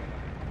go.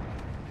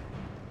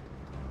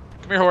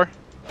 Come here, whore.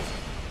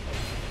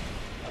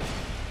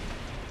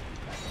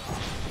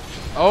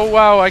 Oh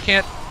wow, I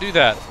can't do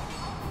that.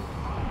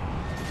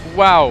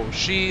 Wow,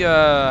 she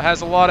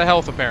has a lot of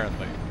health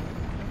apparently.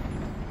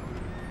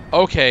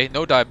 Okay,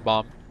 no dive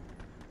bomb.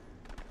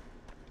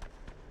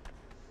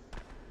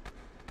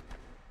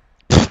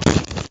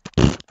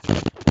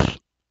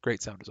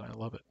 Great sound design, I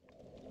love it.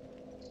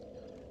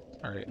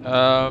 Alright,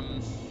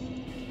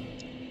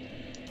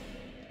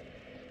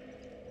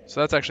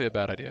 so that's actually a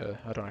bad idea.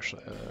 I don't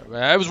actually...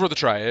 it was worth a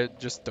try,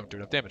 just don't do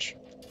enough damage.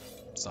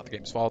 It's not the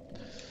game's fault.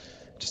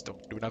 Just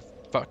don't do enough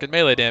fucking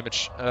melee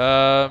damage.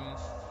 So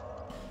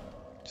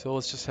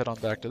let's just head on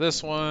back to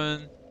this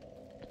one.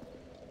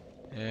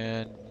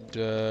 And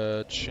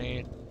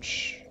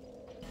change...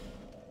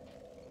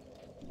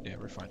 Yeah,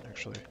 we're fine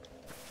actually.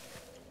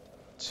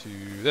 To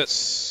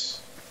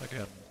this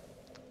again.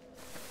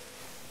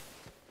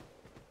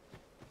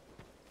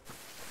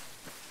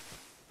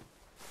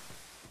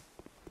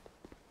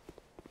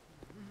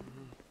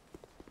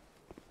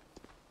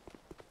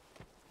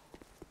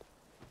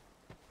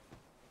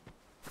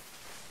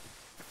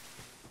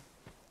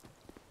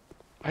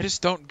 I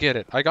just don't get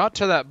it. I got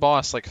to that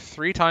boss like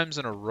 3 times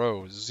in a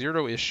row,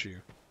 0 issue.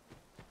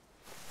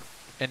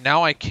 And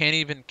now I can't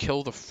even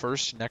kill the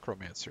first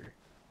necromancer.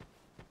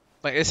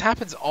 Like, this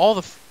happens all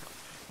the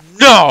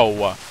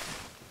No!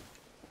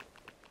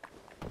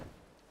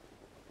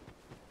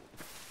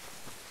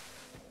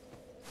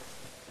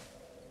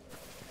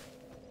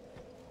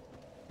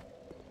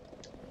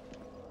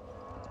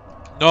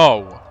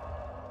 No!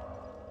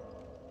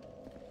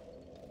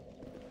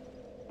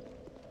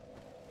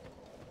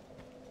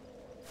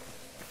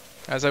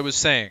 As I was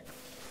saying,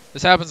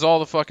 this happens all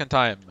the fucking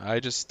time. I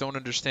just don't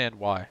understand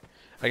why.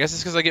 I guess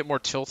it's because I get more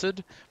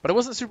tilted, but I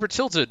wasn't super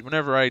tilted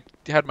whenever I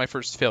had my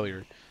first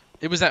failure.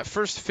 It was that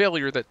first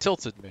failure that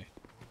tilted me.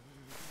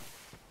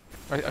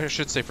 I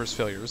should say first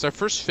failure. It was our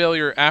first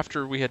failure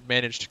after we had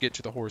managed to get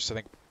to the horse, I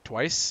think,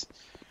 twice.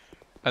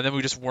 And then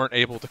we just weren't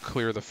able to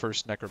clear the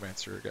first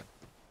necromancer again.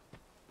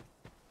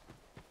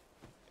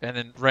 And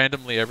then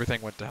randomly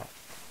everything went to hell.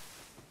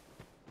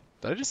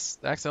 Did I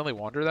just accidentally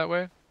wander that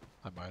way?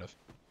 I might have.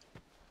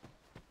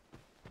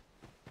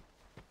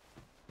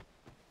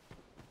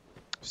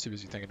 Just too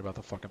busy thinking about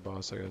the fucking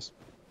boss, I guess.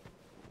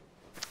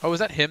 Oh, is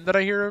that him that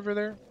I hear over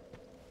there?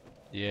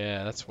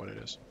 Yeah, that's what it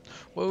is.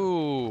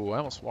 Whoa, I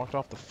almost walked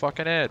off the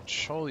fucking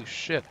edge. Holy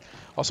shit.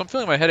 Also, I'm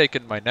feeling my headache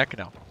in my neck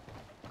now.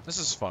 This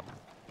is fun.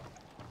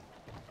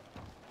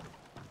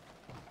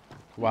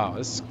 Wow,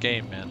 this is a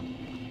game, man.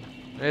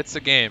 It's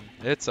a game.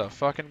 It's a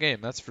fucking game,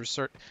 that's for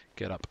certain.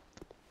 Get up.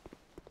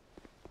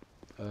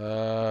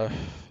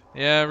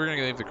 Yeah, we're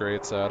gonna leave the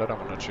grades out. I don't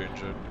want to change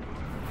it.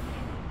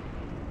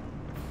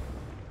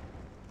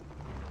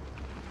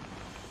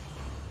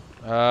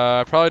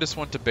 I probably just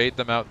want to bait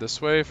them out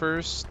this way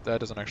first. That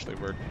doesn't actually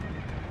work.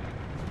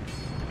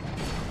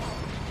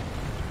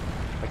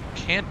 I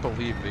can't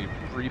believe they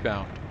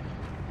rebound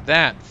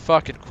that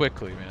fucking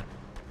quickly, man.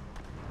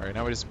 Alright,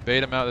 now we just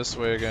bait them out this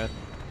way again.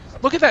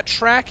 Look at that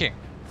tracking!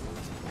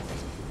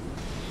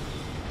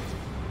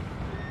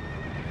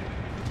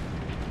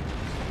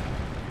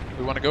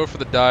 We want to go for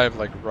the dive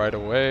like right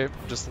away.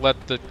 Just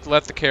let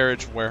the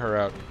carriage wear her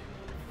out.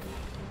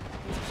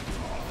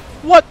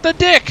 What the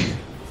dick?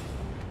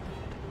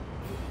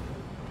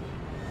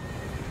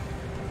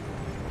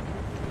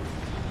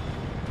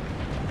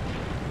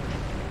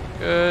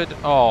 Good.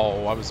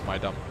 Oh, that was my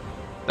dumb.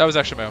 That was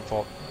actually my own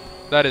fault.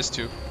 That is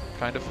too,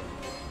 kind of.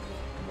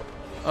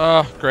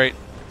 Oh, great.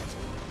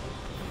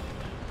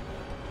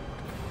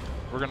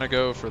 We're gonna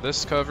go for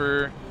this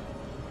cover.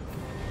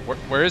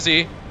 Where is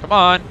he? Come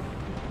on.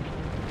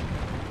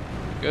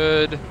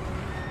 Good.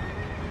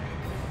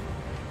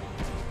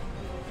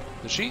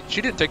 She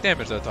didn't take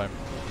damage that time.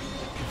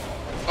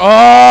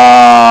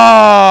 Oh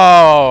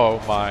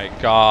my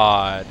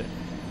god.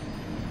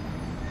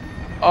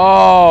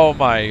 Oh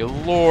my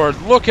lord,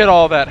 look at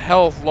all that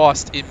health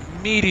lost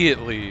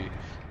immediately.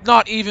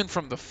 Not even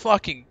from the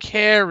fucking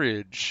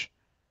carriage.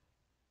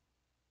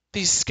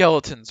 These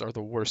skeletons are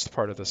the worst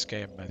part of this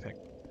game, I think.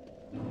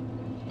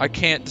 I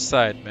can't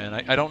decide, man.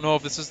 I don't know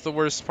if this is the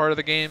worst part of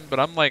the game,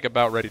 but I'm like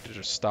about ready to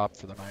just stop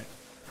for the night.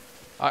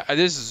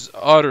 This is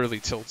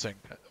utterly tilting.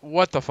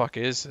 What the fuck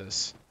is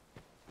this?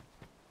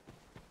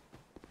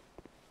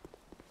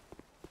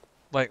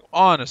 Like,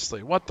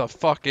 honestly, what the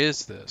fuck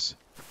is this?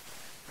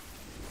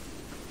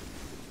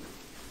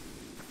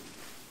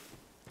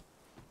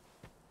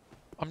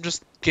 I'm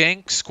just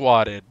gank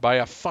squatted by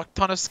a fuck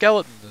ton of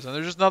skeletons, and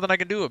there's just nothing I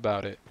can do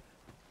about it.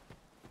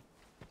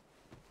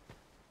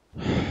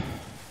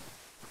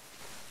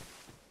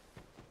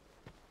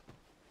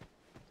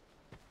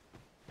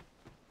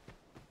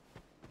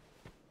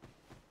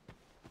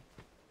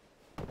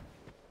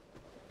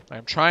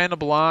 I'm trying to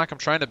block, I'm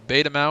trying to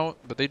bait them out,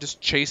 but they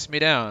just chase me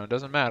down. It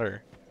doesn't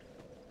matter.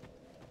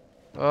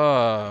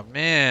 Oh,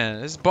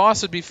 man. This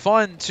boss would be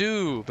fun,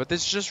 too, but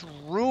it's just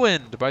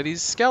ruined by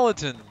these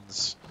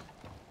skeletons.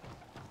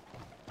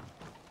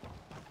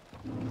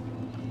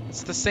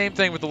 It's the same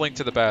thing with the Link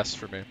to the Past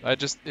for me. They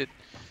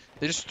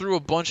just threw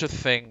a bunch of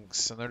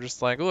things, and they're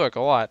just like, look,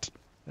 a lot.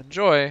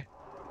 Enjoy.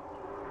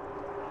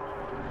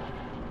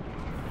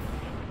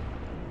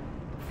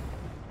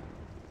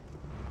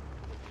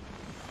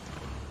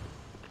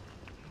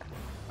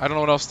 I don't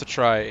know what else to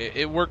try.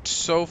 It worked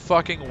so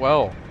fucking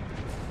well.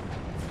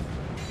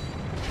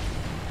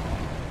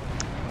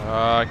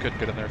 I couldn't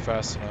get in there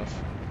fast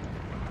enough.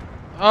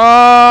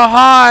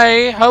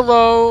 Hi!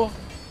 Hello!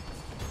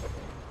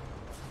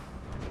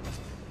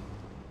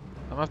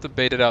 I'm gonna have to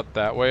bait it out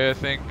that way, I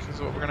think,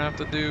 is what we're gonna have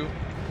to do.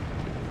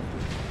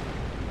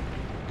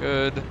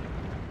 Good.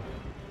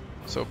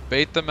 So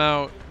bait them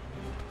out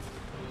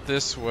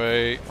this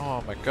way.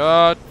 Oh my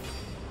god.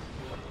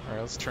 Alright,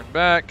 let's turn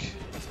back.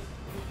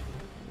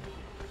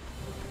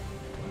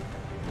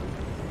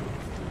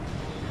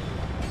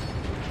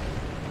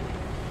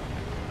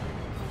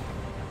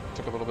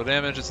 Took a little bit of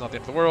damage, it's not the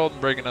end of the world. I'm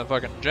breaking a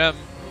fucking gem.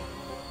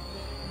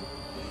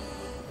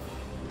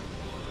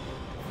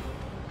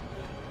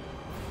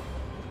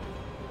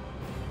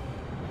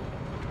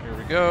 Here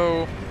we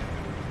go.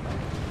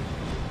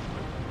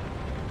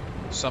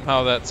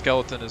 Somehow that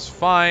skeleton is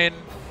fine.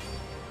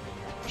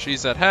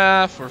 She's at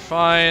half, we're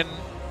fine.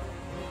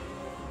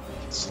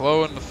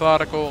 Slow and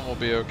methodical and we'll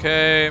be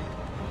okay.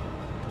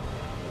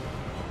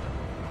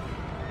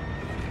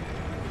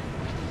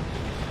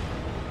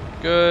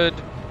 Good.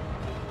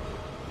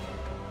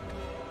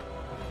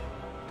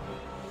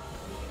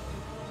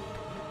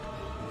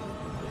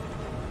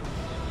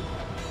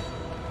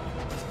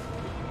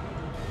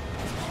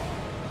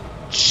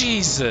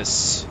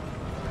 Jesus!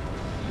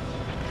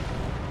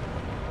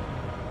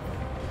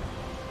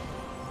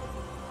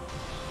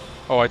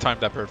 Oh, I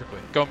timed that perfectly.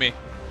 Go me.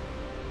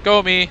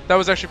 Go me! That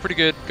was actually pretty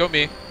good. Go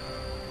me.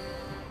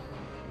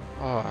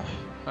 Oh,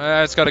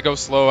 I just gotta go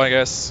slow, I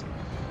guess.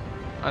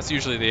 That's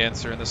usually the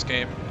answer in this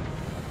game.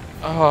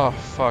 Oh,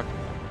 fuck.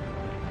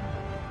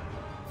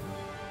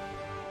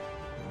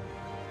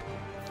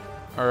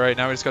 Alright,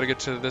 now we just gotta get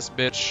to this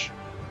bitch.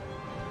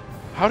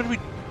 How did we...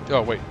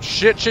 Oh, wait.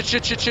 Shit.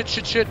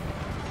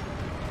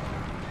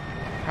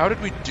 How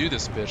did we do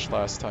this bitch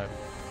last time?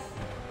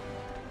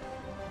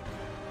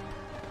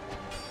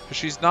 Because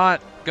she's not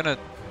gonna...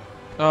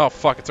 Oh,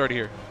 fuck. It's already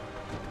here.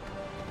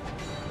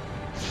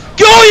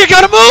 Go! you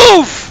gotta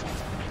move!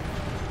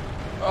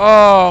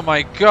 Oh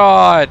my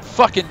god.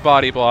 Fucking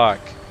body block.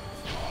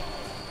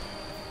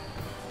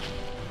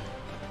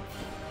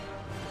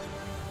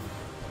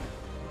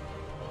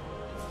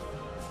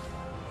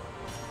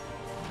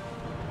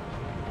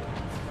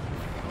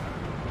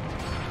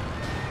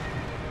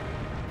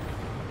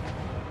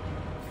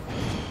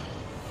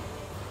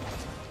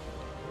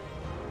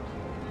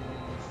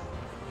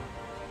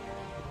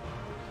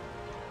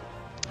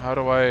 How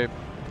do I...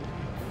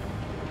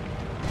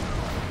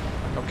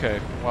 Okay,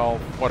 well,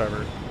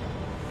 whatever.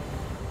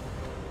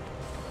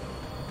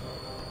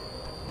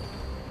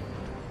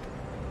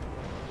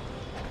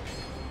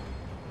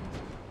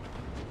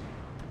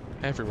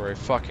 Everywhere I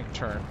fucking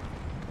turn.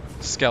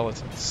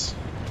 Skeletons.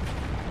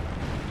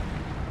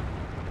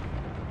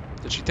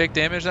 Did she take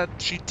damage? That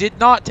she did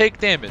not take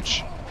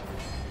damage.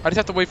 I just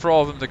have to wait for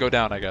all of them to go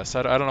down, I guess.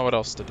 I don't know what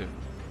else to do.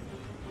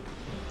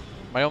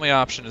 My only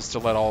option is to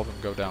let all of them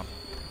go down.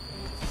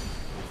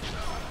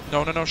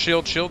 No, no, no,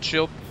 shield, shield,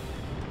 shield.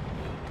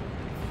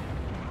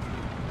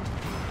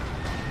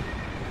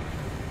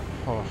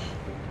 Oh.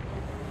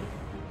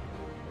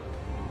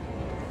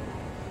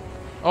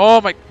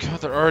 Oh my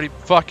god, they're already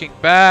fucking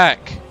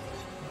back.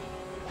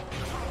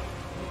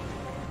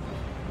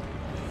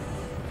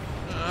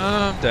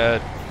 I'm dead.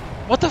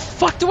 What the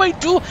fuck do I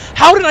do?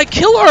 How did I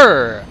kill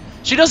her?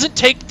 She doesn't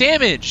take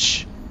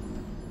damage.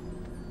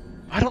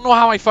 I don't know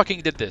how I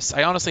fucking did this.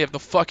 I honestly have no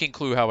fucking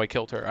clue how I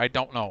killed her. I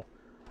don't know.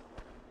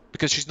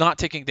 Because she's not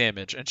taking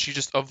damage, and she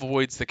just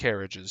avoids the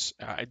carriages.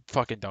 I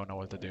fucking don't know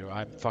what to do.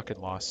 I'm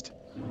fucking lost.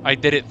 I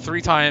did it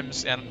 3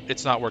 times, and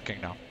it's not working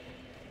now.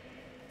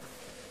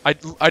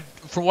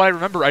 From what I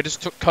remember, I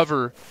just took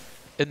cover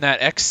in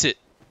that exit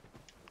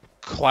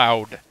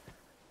cloud,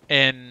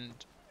 and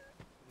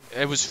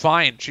it was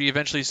fine. She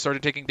eventually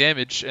started taking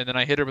damage, and then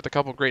I hit her with a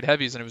couple great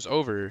heavies, and it was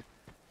over.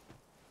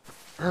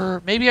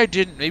 Or maybe I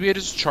didn't. Maybe I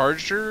just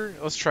charged her.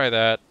 Let's try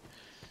that.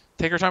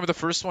 Take her time with the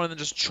first one and then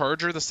just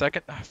charge her the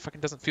second? Fucking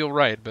doesn't feel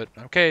right, but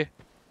okay.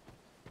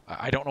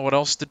 I don't know what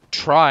else to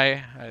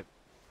try. I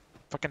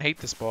fucking hate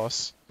this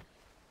boss.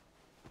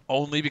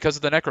 Only because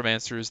of the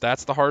necromancers.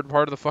 That's the hard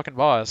part of the fucking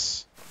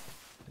boss.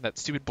 And that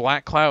stupid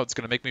black cloud's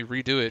gonna make me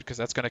redo it because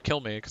that's gonna kill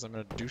me because I'm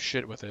gonna do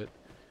shit with it.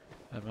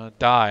 I'm gonna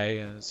die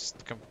and it's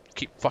gonna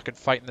keep fucking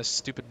fighting this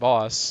stupid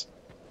boss.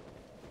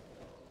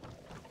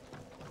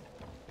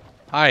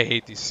 I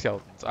hate these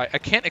skeletons. I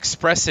can't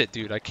express it,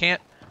 dude. I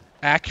can't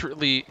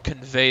accurately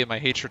convey my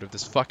hatred of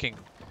this fucking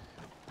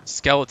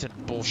skeleton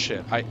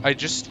bullshit. It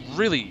just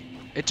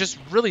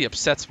really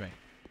upsets me.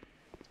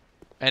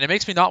 And it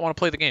makes me not want to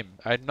play the game.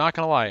 I'm not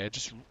gonna lie.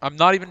 I'm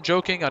not even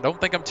joking. I don't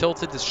think I'm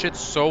tilted. This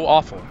shit's so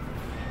awful.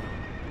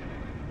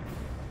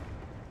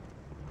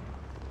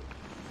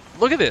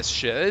 Look at this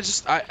shit.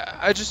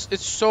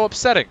 It's so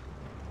upsetting.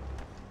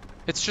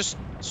 It's just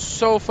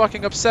so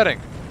fucking upsetting.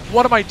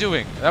 What am I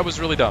doing? That was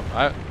really dumb.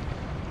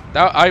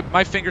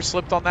 My finger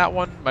slipped on that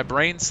one. My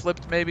brain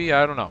slipped, maybe.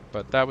 I don't know.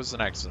 But that was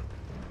an accident.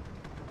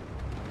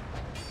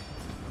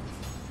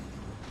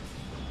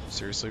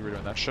 Seriously, we're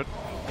doing that shit?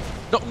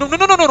 No, no, no,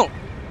 no, no, no, no!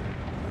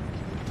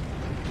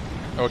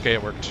 Okay,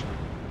 it worked.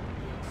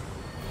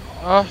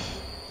 I'm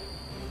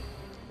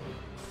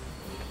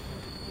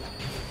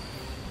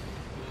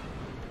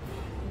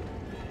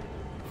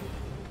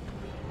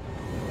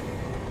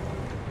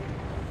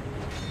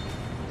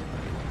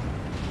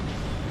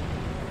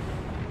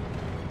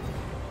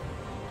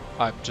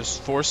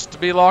just forced to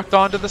be locked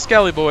onto the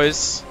Skelly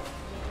boys.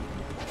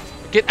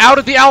 Get out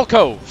of the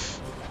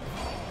alcove!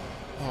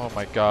 Oh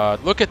my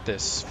god, look at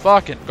this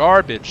fucking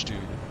garbage, dude.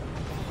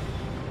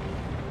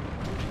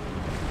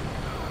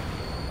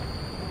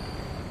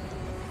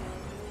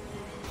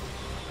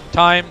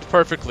 Timed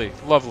perfectly.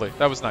 Lovely.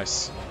 That was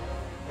nice.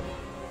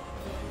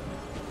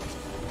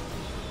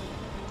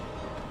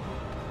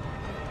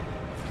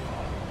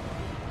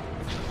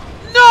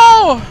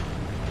 No!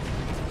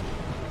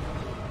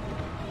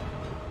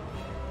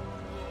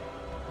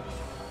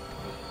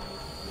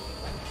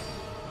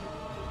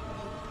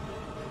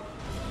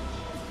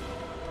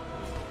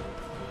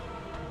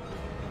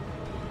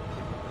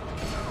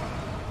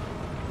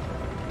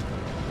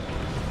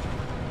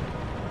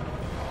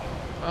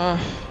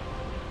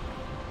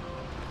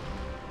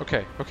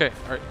 Okay, okay,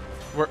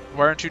 alright.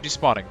 Why aren't you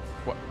despawning?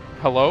 What?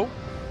 Hello?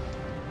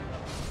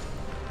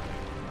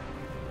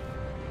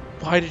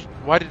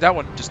 Why did that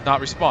one just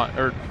not respawn?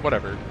 Or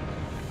whatever.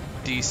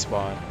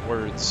 Despawn.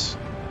 Words.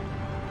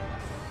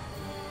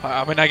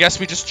 I mean, I guess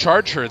we just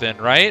charge her then,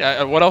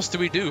 right? What else do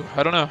we do?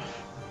 I don't know.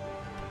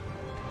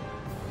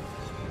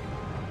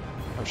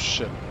 Oh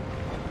shit.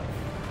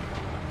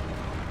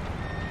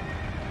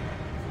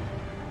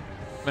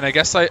 I mean, I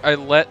guess I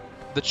let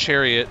the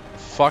chariot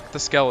fuck the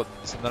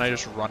skeletons, and then I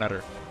just run at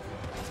her.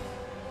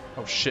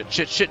 Oh shit,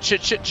 shit, shit,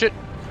 shit, shit, shit!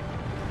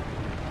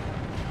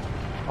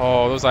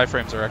 Oh, those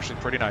iframes are actually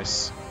pretty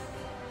nice.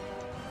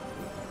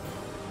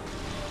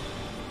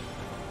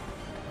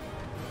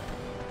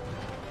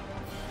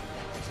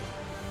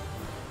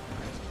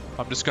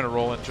 I'm just gonna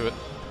roll into it.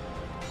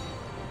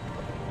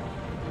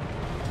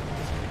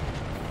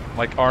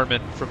 like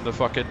Armin from the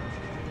fucking...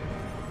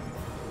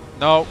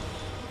 No.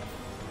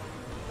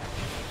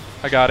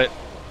 I got it.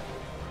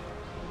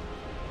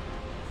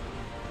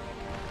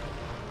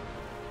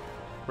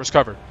 Where's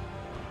cover?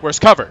 Where's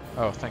cover?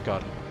 Oh, thank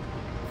God.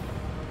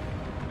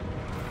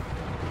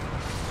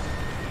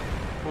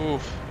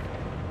 Oof.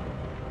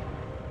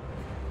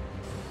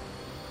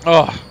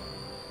 Oh.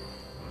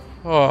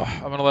 Oh,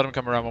 I'm gonna let him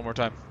come around one more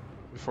time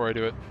before I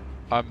do it.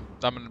 I'm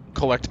gonna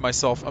collect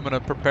myself. I'm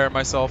gonna prepare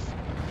myself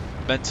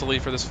mentally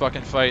for this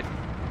fucking fight.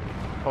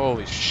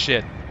 Holy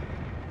shit.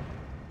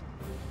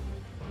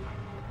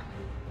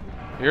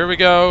 Here we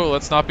go.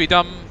 Let's not be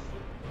dumb.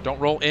 Don't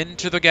roll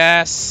into the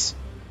gas.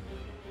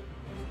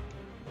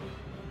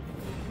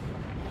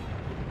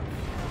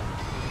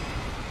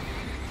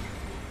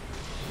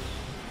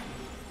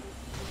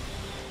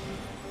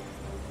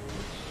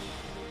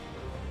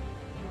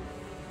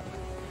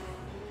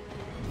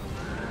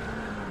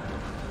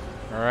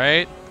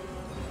 Alright.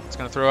 It's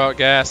gonna throw out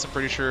gas, I'm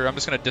pretty sure. I'm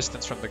just gonna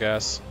distance from the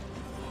gas.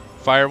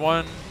 Fire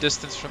 1,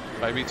 distance from...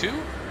 Maybe 2?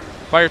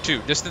 Fire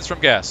 2, distance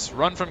from gas.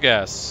 Run from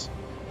gas.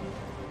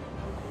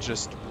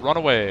 Just run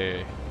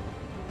away.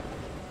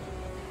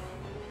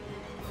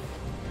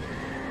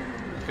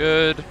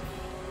 Good.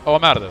 Oh,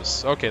 I'm out of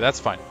those. Okay, that's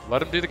fine.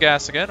 Let him do the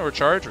gas again, or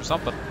charge, or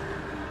something.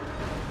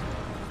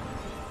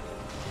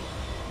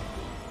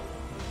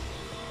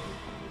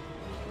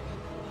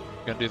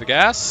 Gonna do the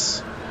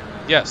gas?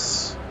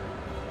 Yes.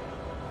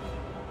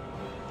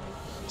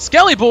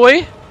 Skelly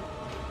boy!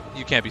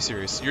 You can't be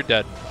serious. You're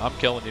dead. I'm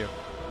killing you.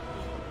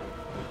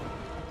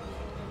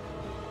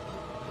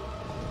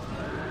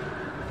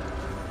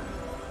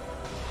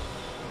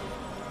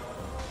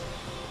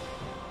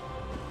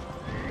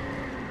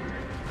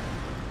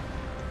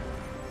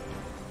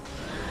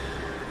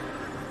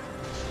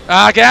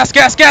 Ah, gas,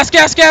 gas, gas,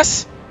 gas,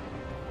 gas!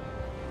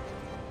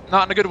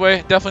 Not in a good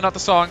way. Definitely not the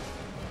song.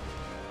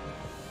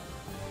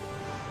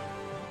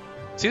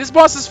 See, this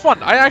boss is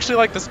fun. I actually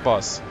like this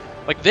boss.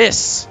 Like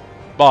this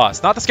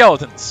boss, not the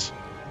skeletons.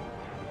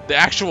 The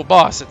actual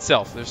boss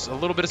itself. There's a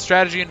little bit of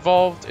strategy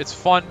involved. It's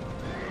fun.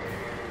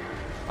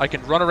 I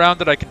can run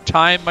around it. I can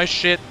time my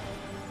shit.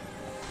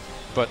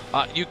 But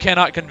you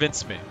cannot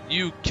convince me.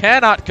 You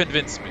cannot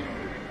convince me.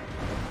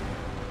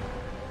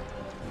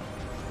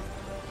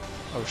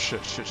 Oh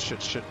shit, shit,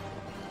 shit, shit.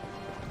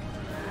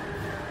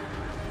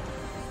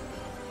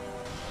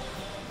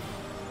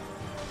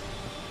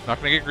 Not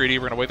gonna get greedy.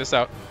 We're gonna wait this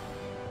out.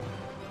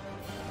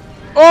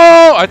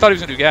 Oh! I thought he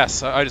was gonna do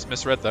gas. I just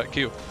misread that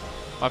cue.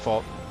 My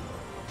fault.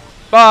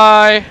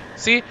 Bye!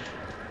 See?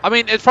 I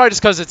mean, it's probably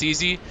just because it's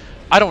easy.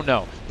 I don't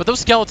know. But those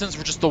skeletons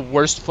were just the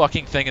worst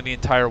fucking thing in the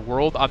entire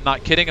world. I'm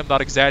not kidding. I'm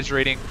not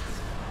exaggerating.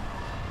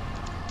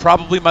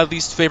 Probably my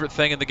least favorite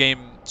thing in the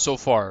game so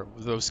far,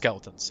 those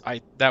skeletons.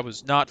 That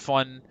was not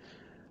fun.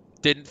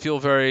 Didn't feel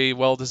very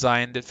well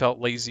designed. It felt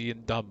lazy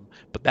and dumb.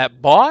 But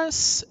that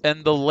boss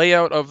and the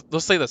layout of,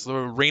 let's say this, the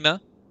arena,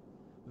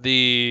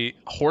 the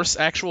horse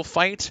actual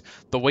fight,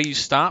 the way you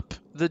stop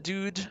the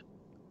dude,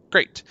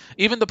 great.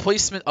 Even the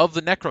placement of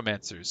the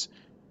necromancers,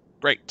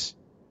 great.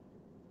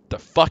 The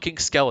fucking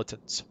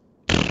skeletons.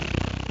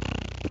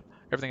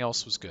 Everything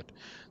else was good.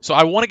 So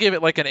I want to give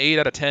it like an 8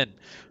 out of 10.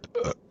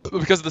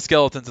 Because of the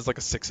skeletons, it's like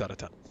a 6 out of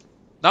 10.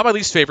 Not my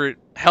least favorite.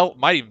 Hell,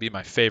 might even be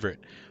my favorite.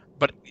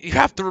 But you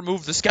have to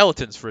remove the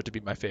skeletons for it to be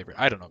my favorite.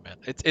 I don't know, man.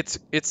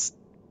 It's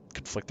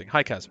conflicting.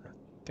 Hi, Kazura.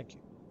 Thank you.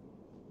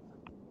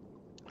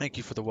 Thank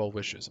you for the well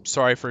wishes. I'm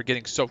sorry for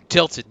getting so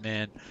tilted,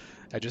 man.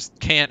 I just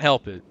can't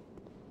help it.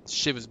 This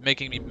shit was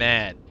making me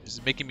mad. It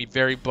was making me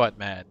very butt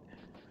mad.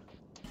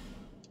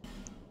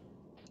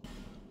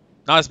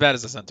 Not as bad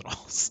as the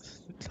Sentinels.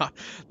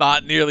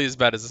 not nearly as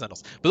bad as the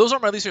Sentinels. But those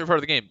aren't my least favorite part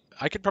of the game.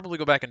 I could probably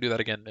go back and do that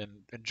again and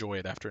enjoy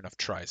it after enough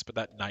tries. But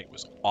that night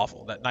was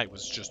awful. That night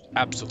was just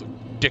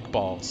absolute dick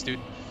balls, dude.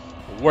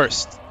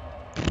 Worst.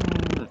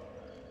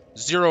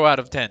 0 out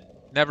of 10.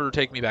 Never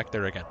take me back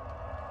there again.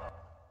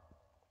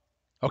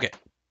 Okay.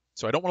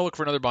 So I don't want to look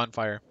for another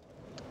bonfire.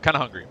 Kind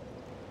of hungry.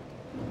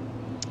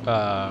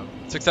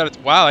 6 out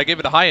of... Wow, I gave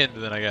it a high end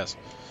then, I guess.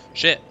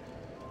 Shit.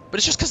 But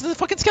it's just because of the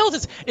fucking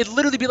skeletons. It'd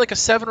literally be like a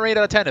 7 or 8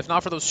 out of 10 if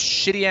not for those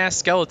shitty-ass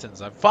skeletons.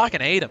 I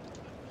fucking hate them.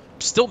 I'm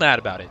still mad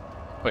about it.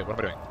 Wait, what am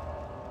I doing?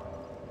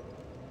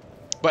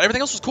 But everything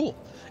else was cool.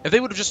 If they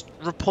would have just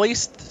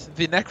replaced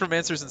the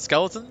necromancers and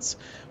skeletons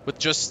with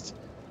just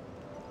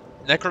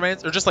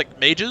necromancers, or just like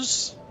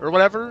mages or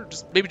whatever,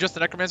 maybe just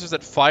the necromancers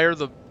that fire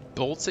the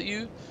bolts at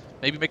you,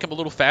 maybe make them a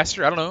little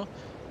faster, I don't know.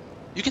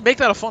 You can make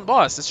that a fun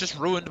boss. It's just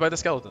ruined by the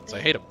skeletons. I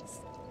hate them.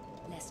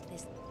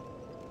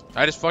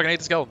 I just fucking hate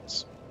the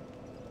skeletons.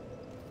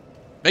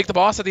 Make the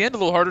boss at the end a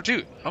little harder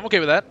too. I'm okay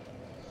with that.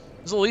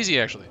 It's a little easy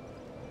actually.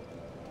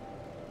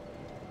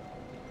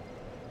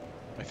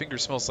 My finger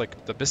smells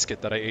like the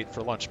biscuit that I ate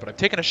for lunch, but I've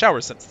taken a shower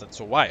since then,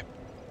 so why?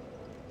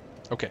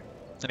 Okay.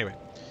 Anyway.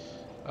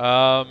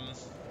 Are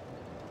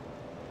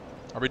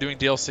we doing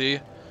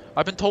DLC?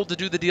 I've been told to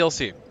do the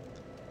DLC.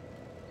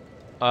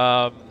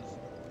 I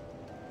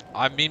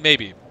mean,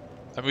 maybe.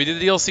 I mean, we did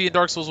the DLC in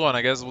Dark Souls 1.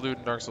 I guess we'll do it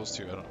in Dark Souls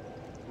 2. I don't know.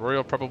 Rory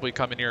will probably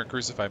come in here and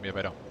crucify me if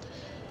I don't.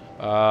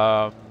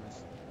 Um,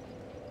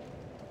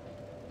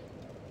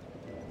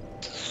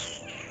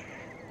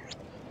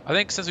 I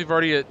think since we've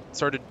already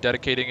started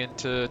dedicating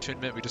into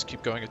attunement, we just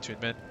keep going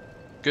attunement.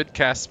 Good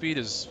cast speed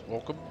is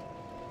welcome.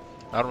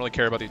 I don't really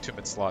care about the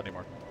attunement slot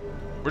anymore.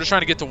 We're just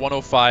trying to get to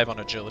 105 on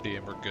agility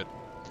and we're good.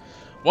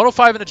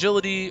 105 in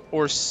agility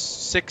or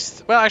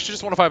 6th. Well, actually,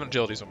 just 105 in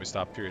agility is when we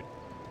stop, period.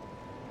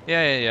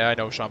 Yeah, I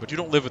know, Sean, but you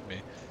don't live with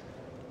me.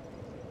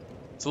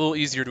 It's a little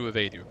easier to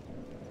evade you.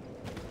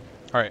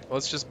 Alright,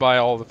 let's just buy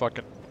all the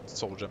fucking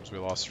soul gems we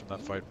lost from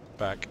that fight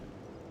back.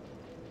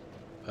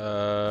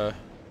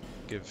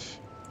 Give.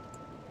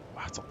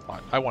 Wow, that's a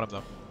lot. I want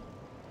them,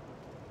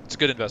 though. It's a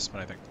good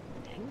investment, I think.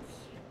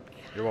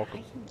 You're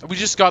welcome. We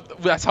just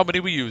got. That's how many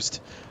we used.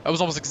 That was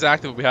almost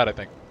exactly what we had, I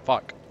think.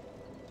 Fuck.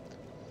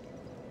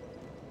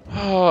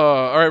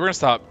 Alright, we're gonna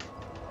stop.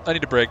 I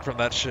need a break from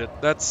that shit.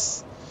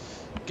 That's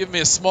giving me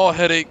a small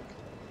headache.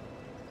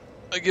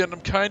 Again,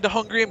 I'm kind of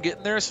hungry. I'm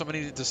getting there, so I'm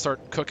gonna need to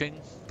start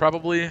cooking.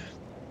 Probably.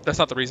 That's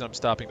not the reason I'm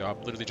stopping, though.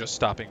 I'm literally just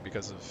stopping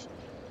because of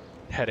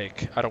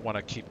headache. I don't want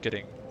to keep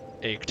getting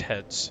ached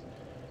heads.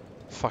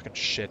 Fucking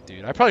shit,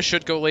 dude. I probably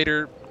should go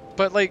later,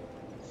 but like,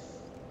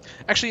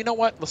 actually, you know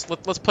what? Let's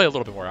play a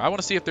little bit more. I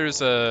want to see if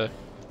there's a.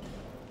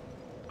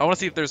 I want to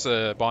see if there's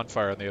a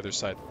bonfire on the other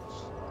side.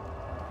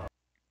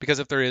 Because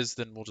if there is,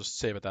 then we'll just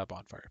save at that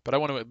bonfire. But I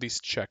want to at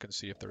least check and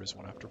see if there is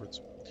one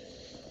afterwards.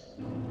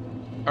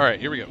 All right,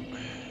 here we go.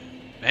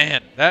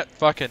 Man, that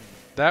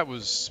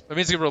was. I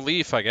mean, it's a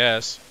relief, I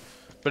guess.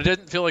 But it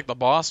didn't feel like the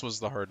boss was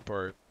the hard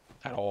part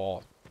at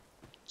all.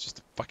 It's just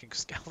the fucking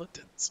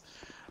skeletons.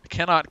 I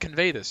cannot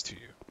convey this to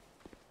you.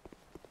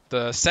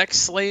 The sex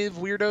slave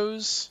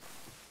weirdos,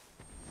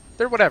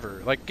 they're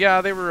whatever. Like,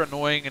 yeah, they were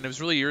annoying, and it was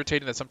really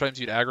irritating that sometimes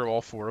you'd aggro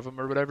all 4 of them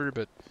or whatever,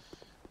 but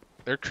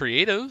they're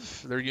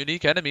creative. They're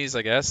unique enemies,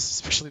 I guess,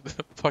 especially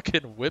the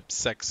fucking whip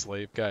sex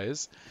slave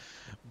guys.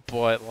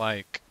 But,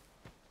 like,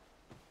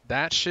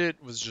 that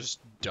shit was just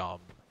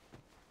dumb.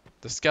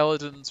 The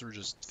skeletons were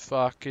just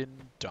fucking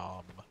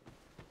dumb.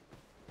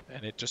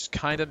 And it just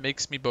kind of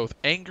makes me both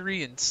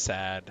angry and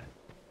sad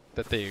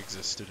that they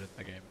existed in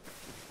the game.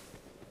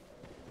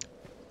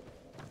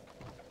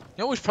 You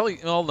know, we should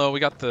probably... Oh, no, we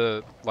got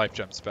the life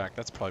gems back.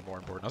 That's probably more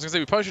important. I was going to say,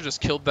 we probably should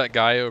just killed that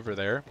guy over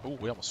there. Oh,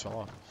 we almost fell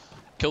off.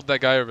 Killed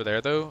that guy over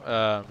there,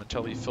 though,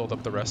 until he filled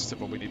up the rest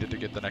of what we needed to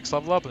get the next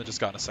level up, and then just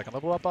gotten a second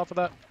level up off of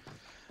that.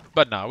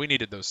 But no, we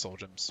needed those soul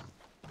gems.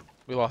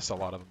 We lost a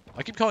lot of them.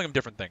 I keep calling them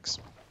different things.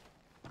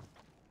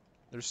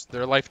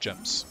 They're life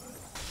gems.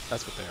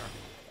 That's what they are.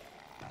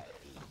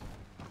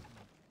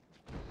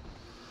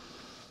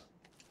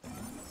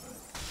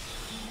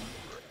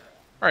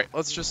 Alright,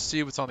 let's just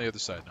see what's on the other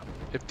side now.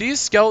 If these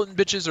skeleton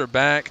bitches are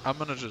back, I'm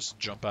gonna just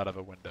jump out of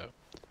a window.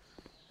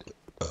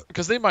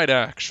 Because they might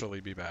actually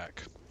be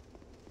back.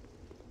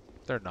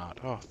 They're not.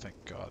 Oh,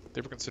 thank God.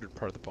 They were considered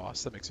part of the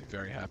boss. That makes me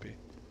very happy.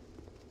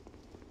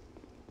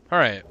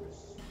 Alright.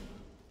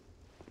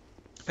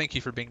 Thank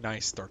you for being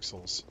nice, Dark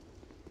Souls.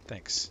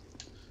 Thanks.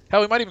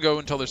 Hell, we might even go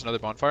until there's another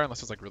bonfire,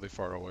 unless it's like really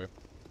far away.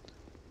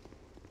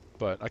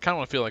 But I kind of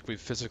want to feel like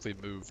we've physically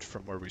moved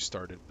from where we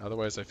started.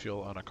 Otherwise, I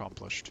feel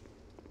unaccomplished.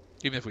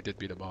 Even if we did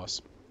beat a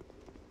boss.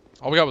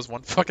 All we got was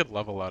one fucking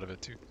level out of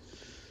it, too.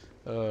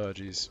 Oh,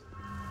 jeez.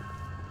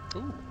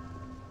 Ooh.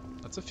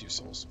 That's a few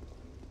souls.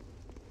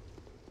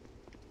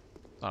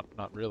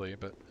 Not really,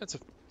 but it's a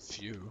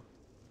few.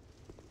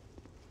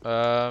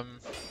 Oh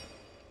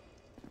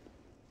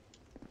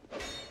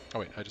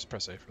wait, I just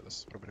press A for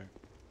this. What am I doing?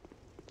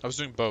 I was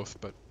doing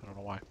both, but I don't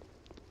know why.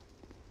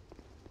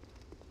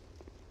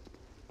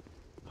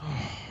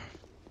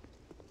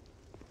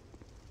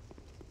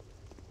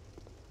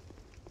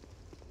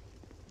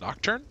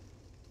 Nocturne?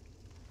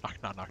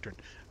 Not Nocturne.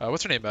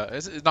 What's her name?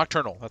 Is it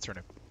Nocturnal? That's her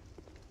name.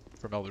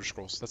 From Elder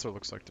Scrolls. That's what it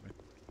looks like to me.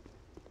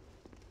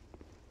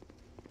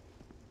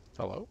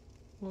 Hello?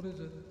 What is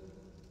it?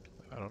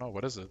 I don't know.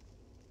 What is it?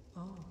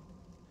 Oh,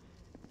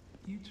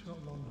 you trot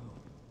along home.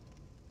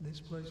 This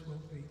place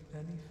won't be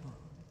any fun.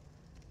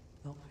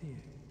 Not for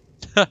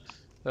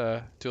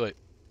you. Too late.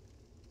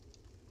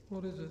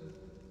 What is it?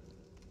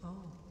 Oh.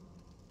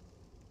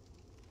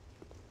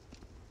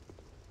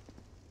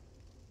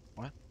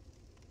 What?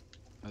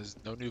 There's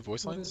no new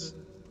voice What lines? is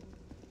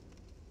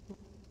it?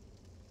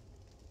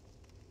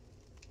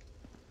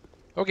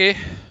 Okay.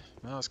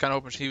 Well, I was kind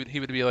of hoping he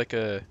would be like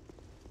a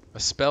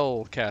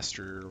spell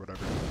caster or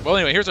whatever. Well,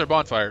 anyway, here's our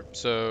bonfire.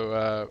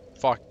 So,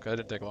 fuck, that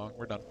didn't take long.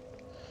 We're done.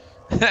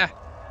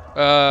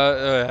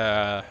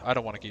 I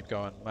don't want to keep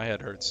going. My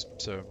head hurts,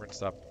 so we're gonna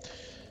stop.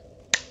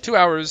 2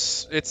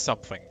 hours, it's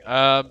something.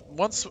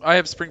 Once I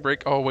have spring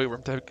break. Oh wait, we're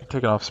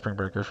taking off spring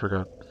break. I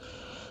forgot,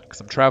 because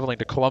I'm traveling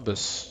to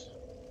Columbus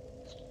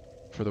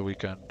for the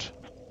weekend,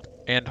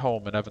 and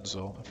home in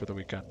Evansville for the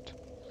weekend.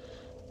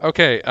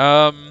 Okay.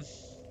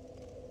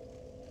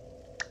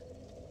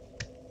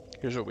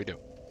 Here's what we do.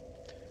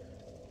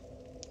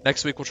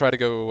 Next week we'll try to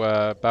go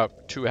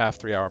about 2.5,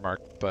 3 hour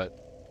mark, but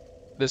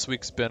this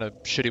week's been a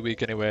shitty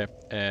week anyway,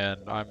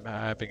 and I'm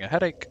having a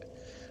headache,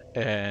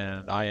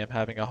 and I am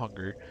having a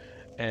hunger,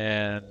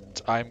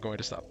 and I'm going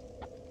to stop.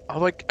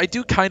 I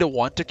do kind of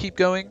want to keep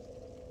going,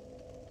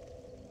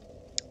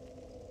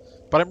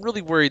 but I'm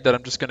really worried that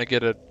I'm just gonna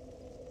get a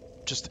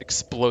just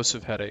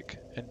explosive headache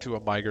into a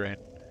migraine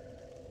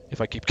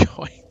if I keep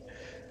going.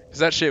 Because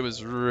that shit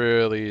was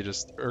really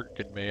just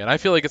irking me. And I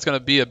feel like it's going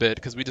to be a bit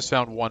because we just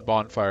found one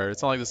bonfire.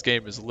 It's not like this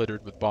game is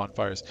littered with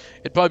bonfires.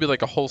 It'd probably be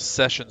like a whole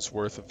session's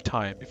worth of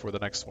time before the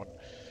next one.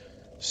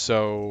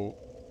 So...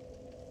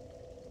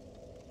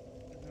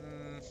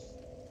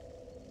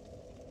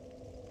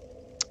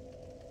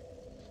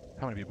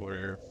 how many people are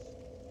here?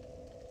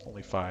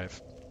 Only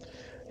 5.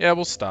 Yeah,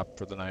 we'll stop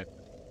for the night.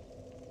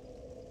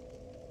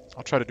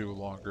 I'll try to do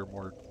longer,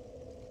 more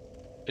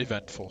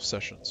eventful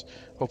sessions.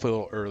 Hopefully a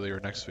little earlier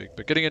next week.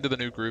 But getting into the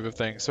new groove of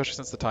things, especially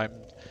since the time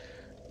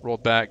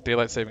rolled back,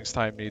 daylight savings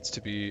time needs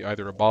to be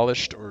either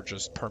abolished or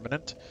just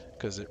permanent,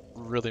 because it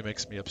really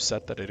makes me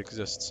upset that it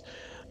exists.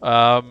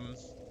 Either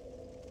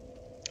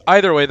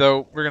way,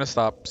 though, we're going to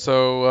stop.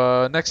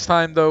 So next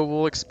time, though,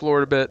 we'll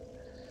explore it a bit,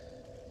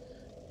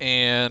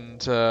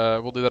 and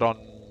we'll do that on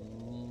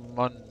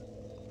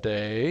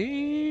Monday.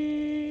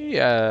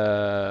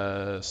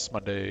 Yes,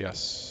 Monday,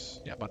 yes.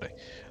 Yeah, Monday.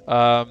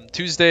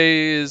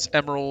 Tuesday is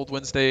Emerald,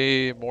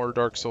 Wednesday more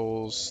Dark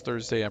Souls,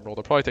 Thursday Emerald.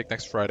 I'll probably take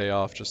next Friday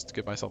off just to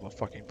give myself a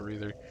fucking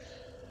breather.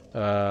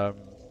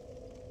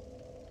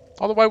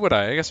 Although why would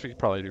I? I guess we could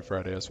probably do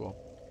Friday as well.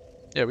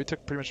 Yeah, we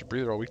took pretty much a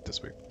breather all week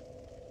this week.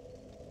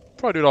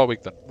 Probably do it all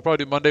week then. We'll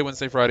probably do Monday,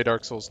 Wednesday, Friday,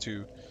 Dark Souls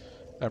 2,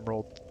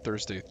 Emerald,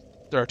 Thursday,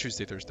 or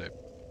Tuesday, Thursday.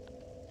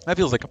 That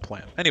feels like a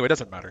plan. Anyway, it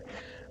doesn't matter.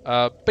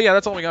 But yeah,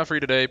 that's all we got for you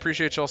today.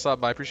 Appreciate y'all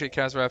stopping by. Appreciate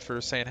Kazrath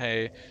for saying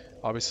hey.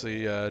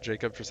 Obviously,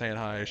 Jacob for saying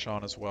hi.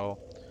 Sean as well.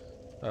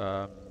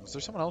 Was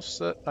there someone else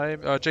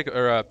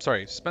that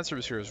sorry, Spencer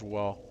was here as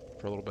well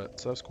for a little bit,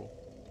 so that was cool.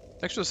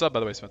 Thanks for the sub, by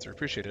the way, Spencer.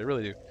 Appreciate it. I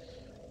really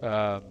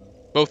do.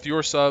 Both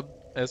your sub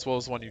as well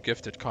as the one you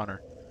gifted,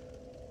 Connor.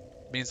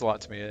 Means a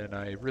lot to me, and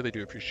I really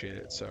do appreciate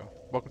it. So,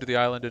 welcome to the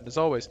island, and as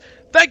always,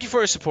 thank you for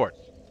your support.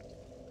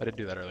 I didn't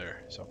do that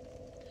earlier, so.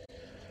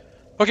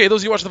 Okay,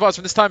 those of you watching the VODs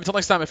from this time, until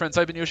next time, my friends,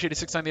 I've been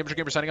Yoshi86, the Amateur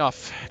Gamer, signing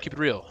off. Keep it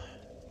real.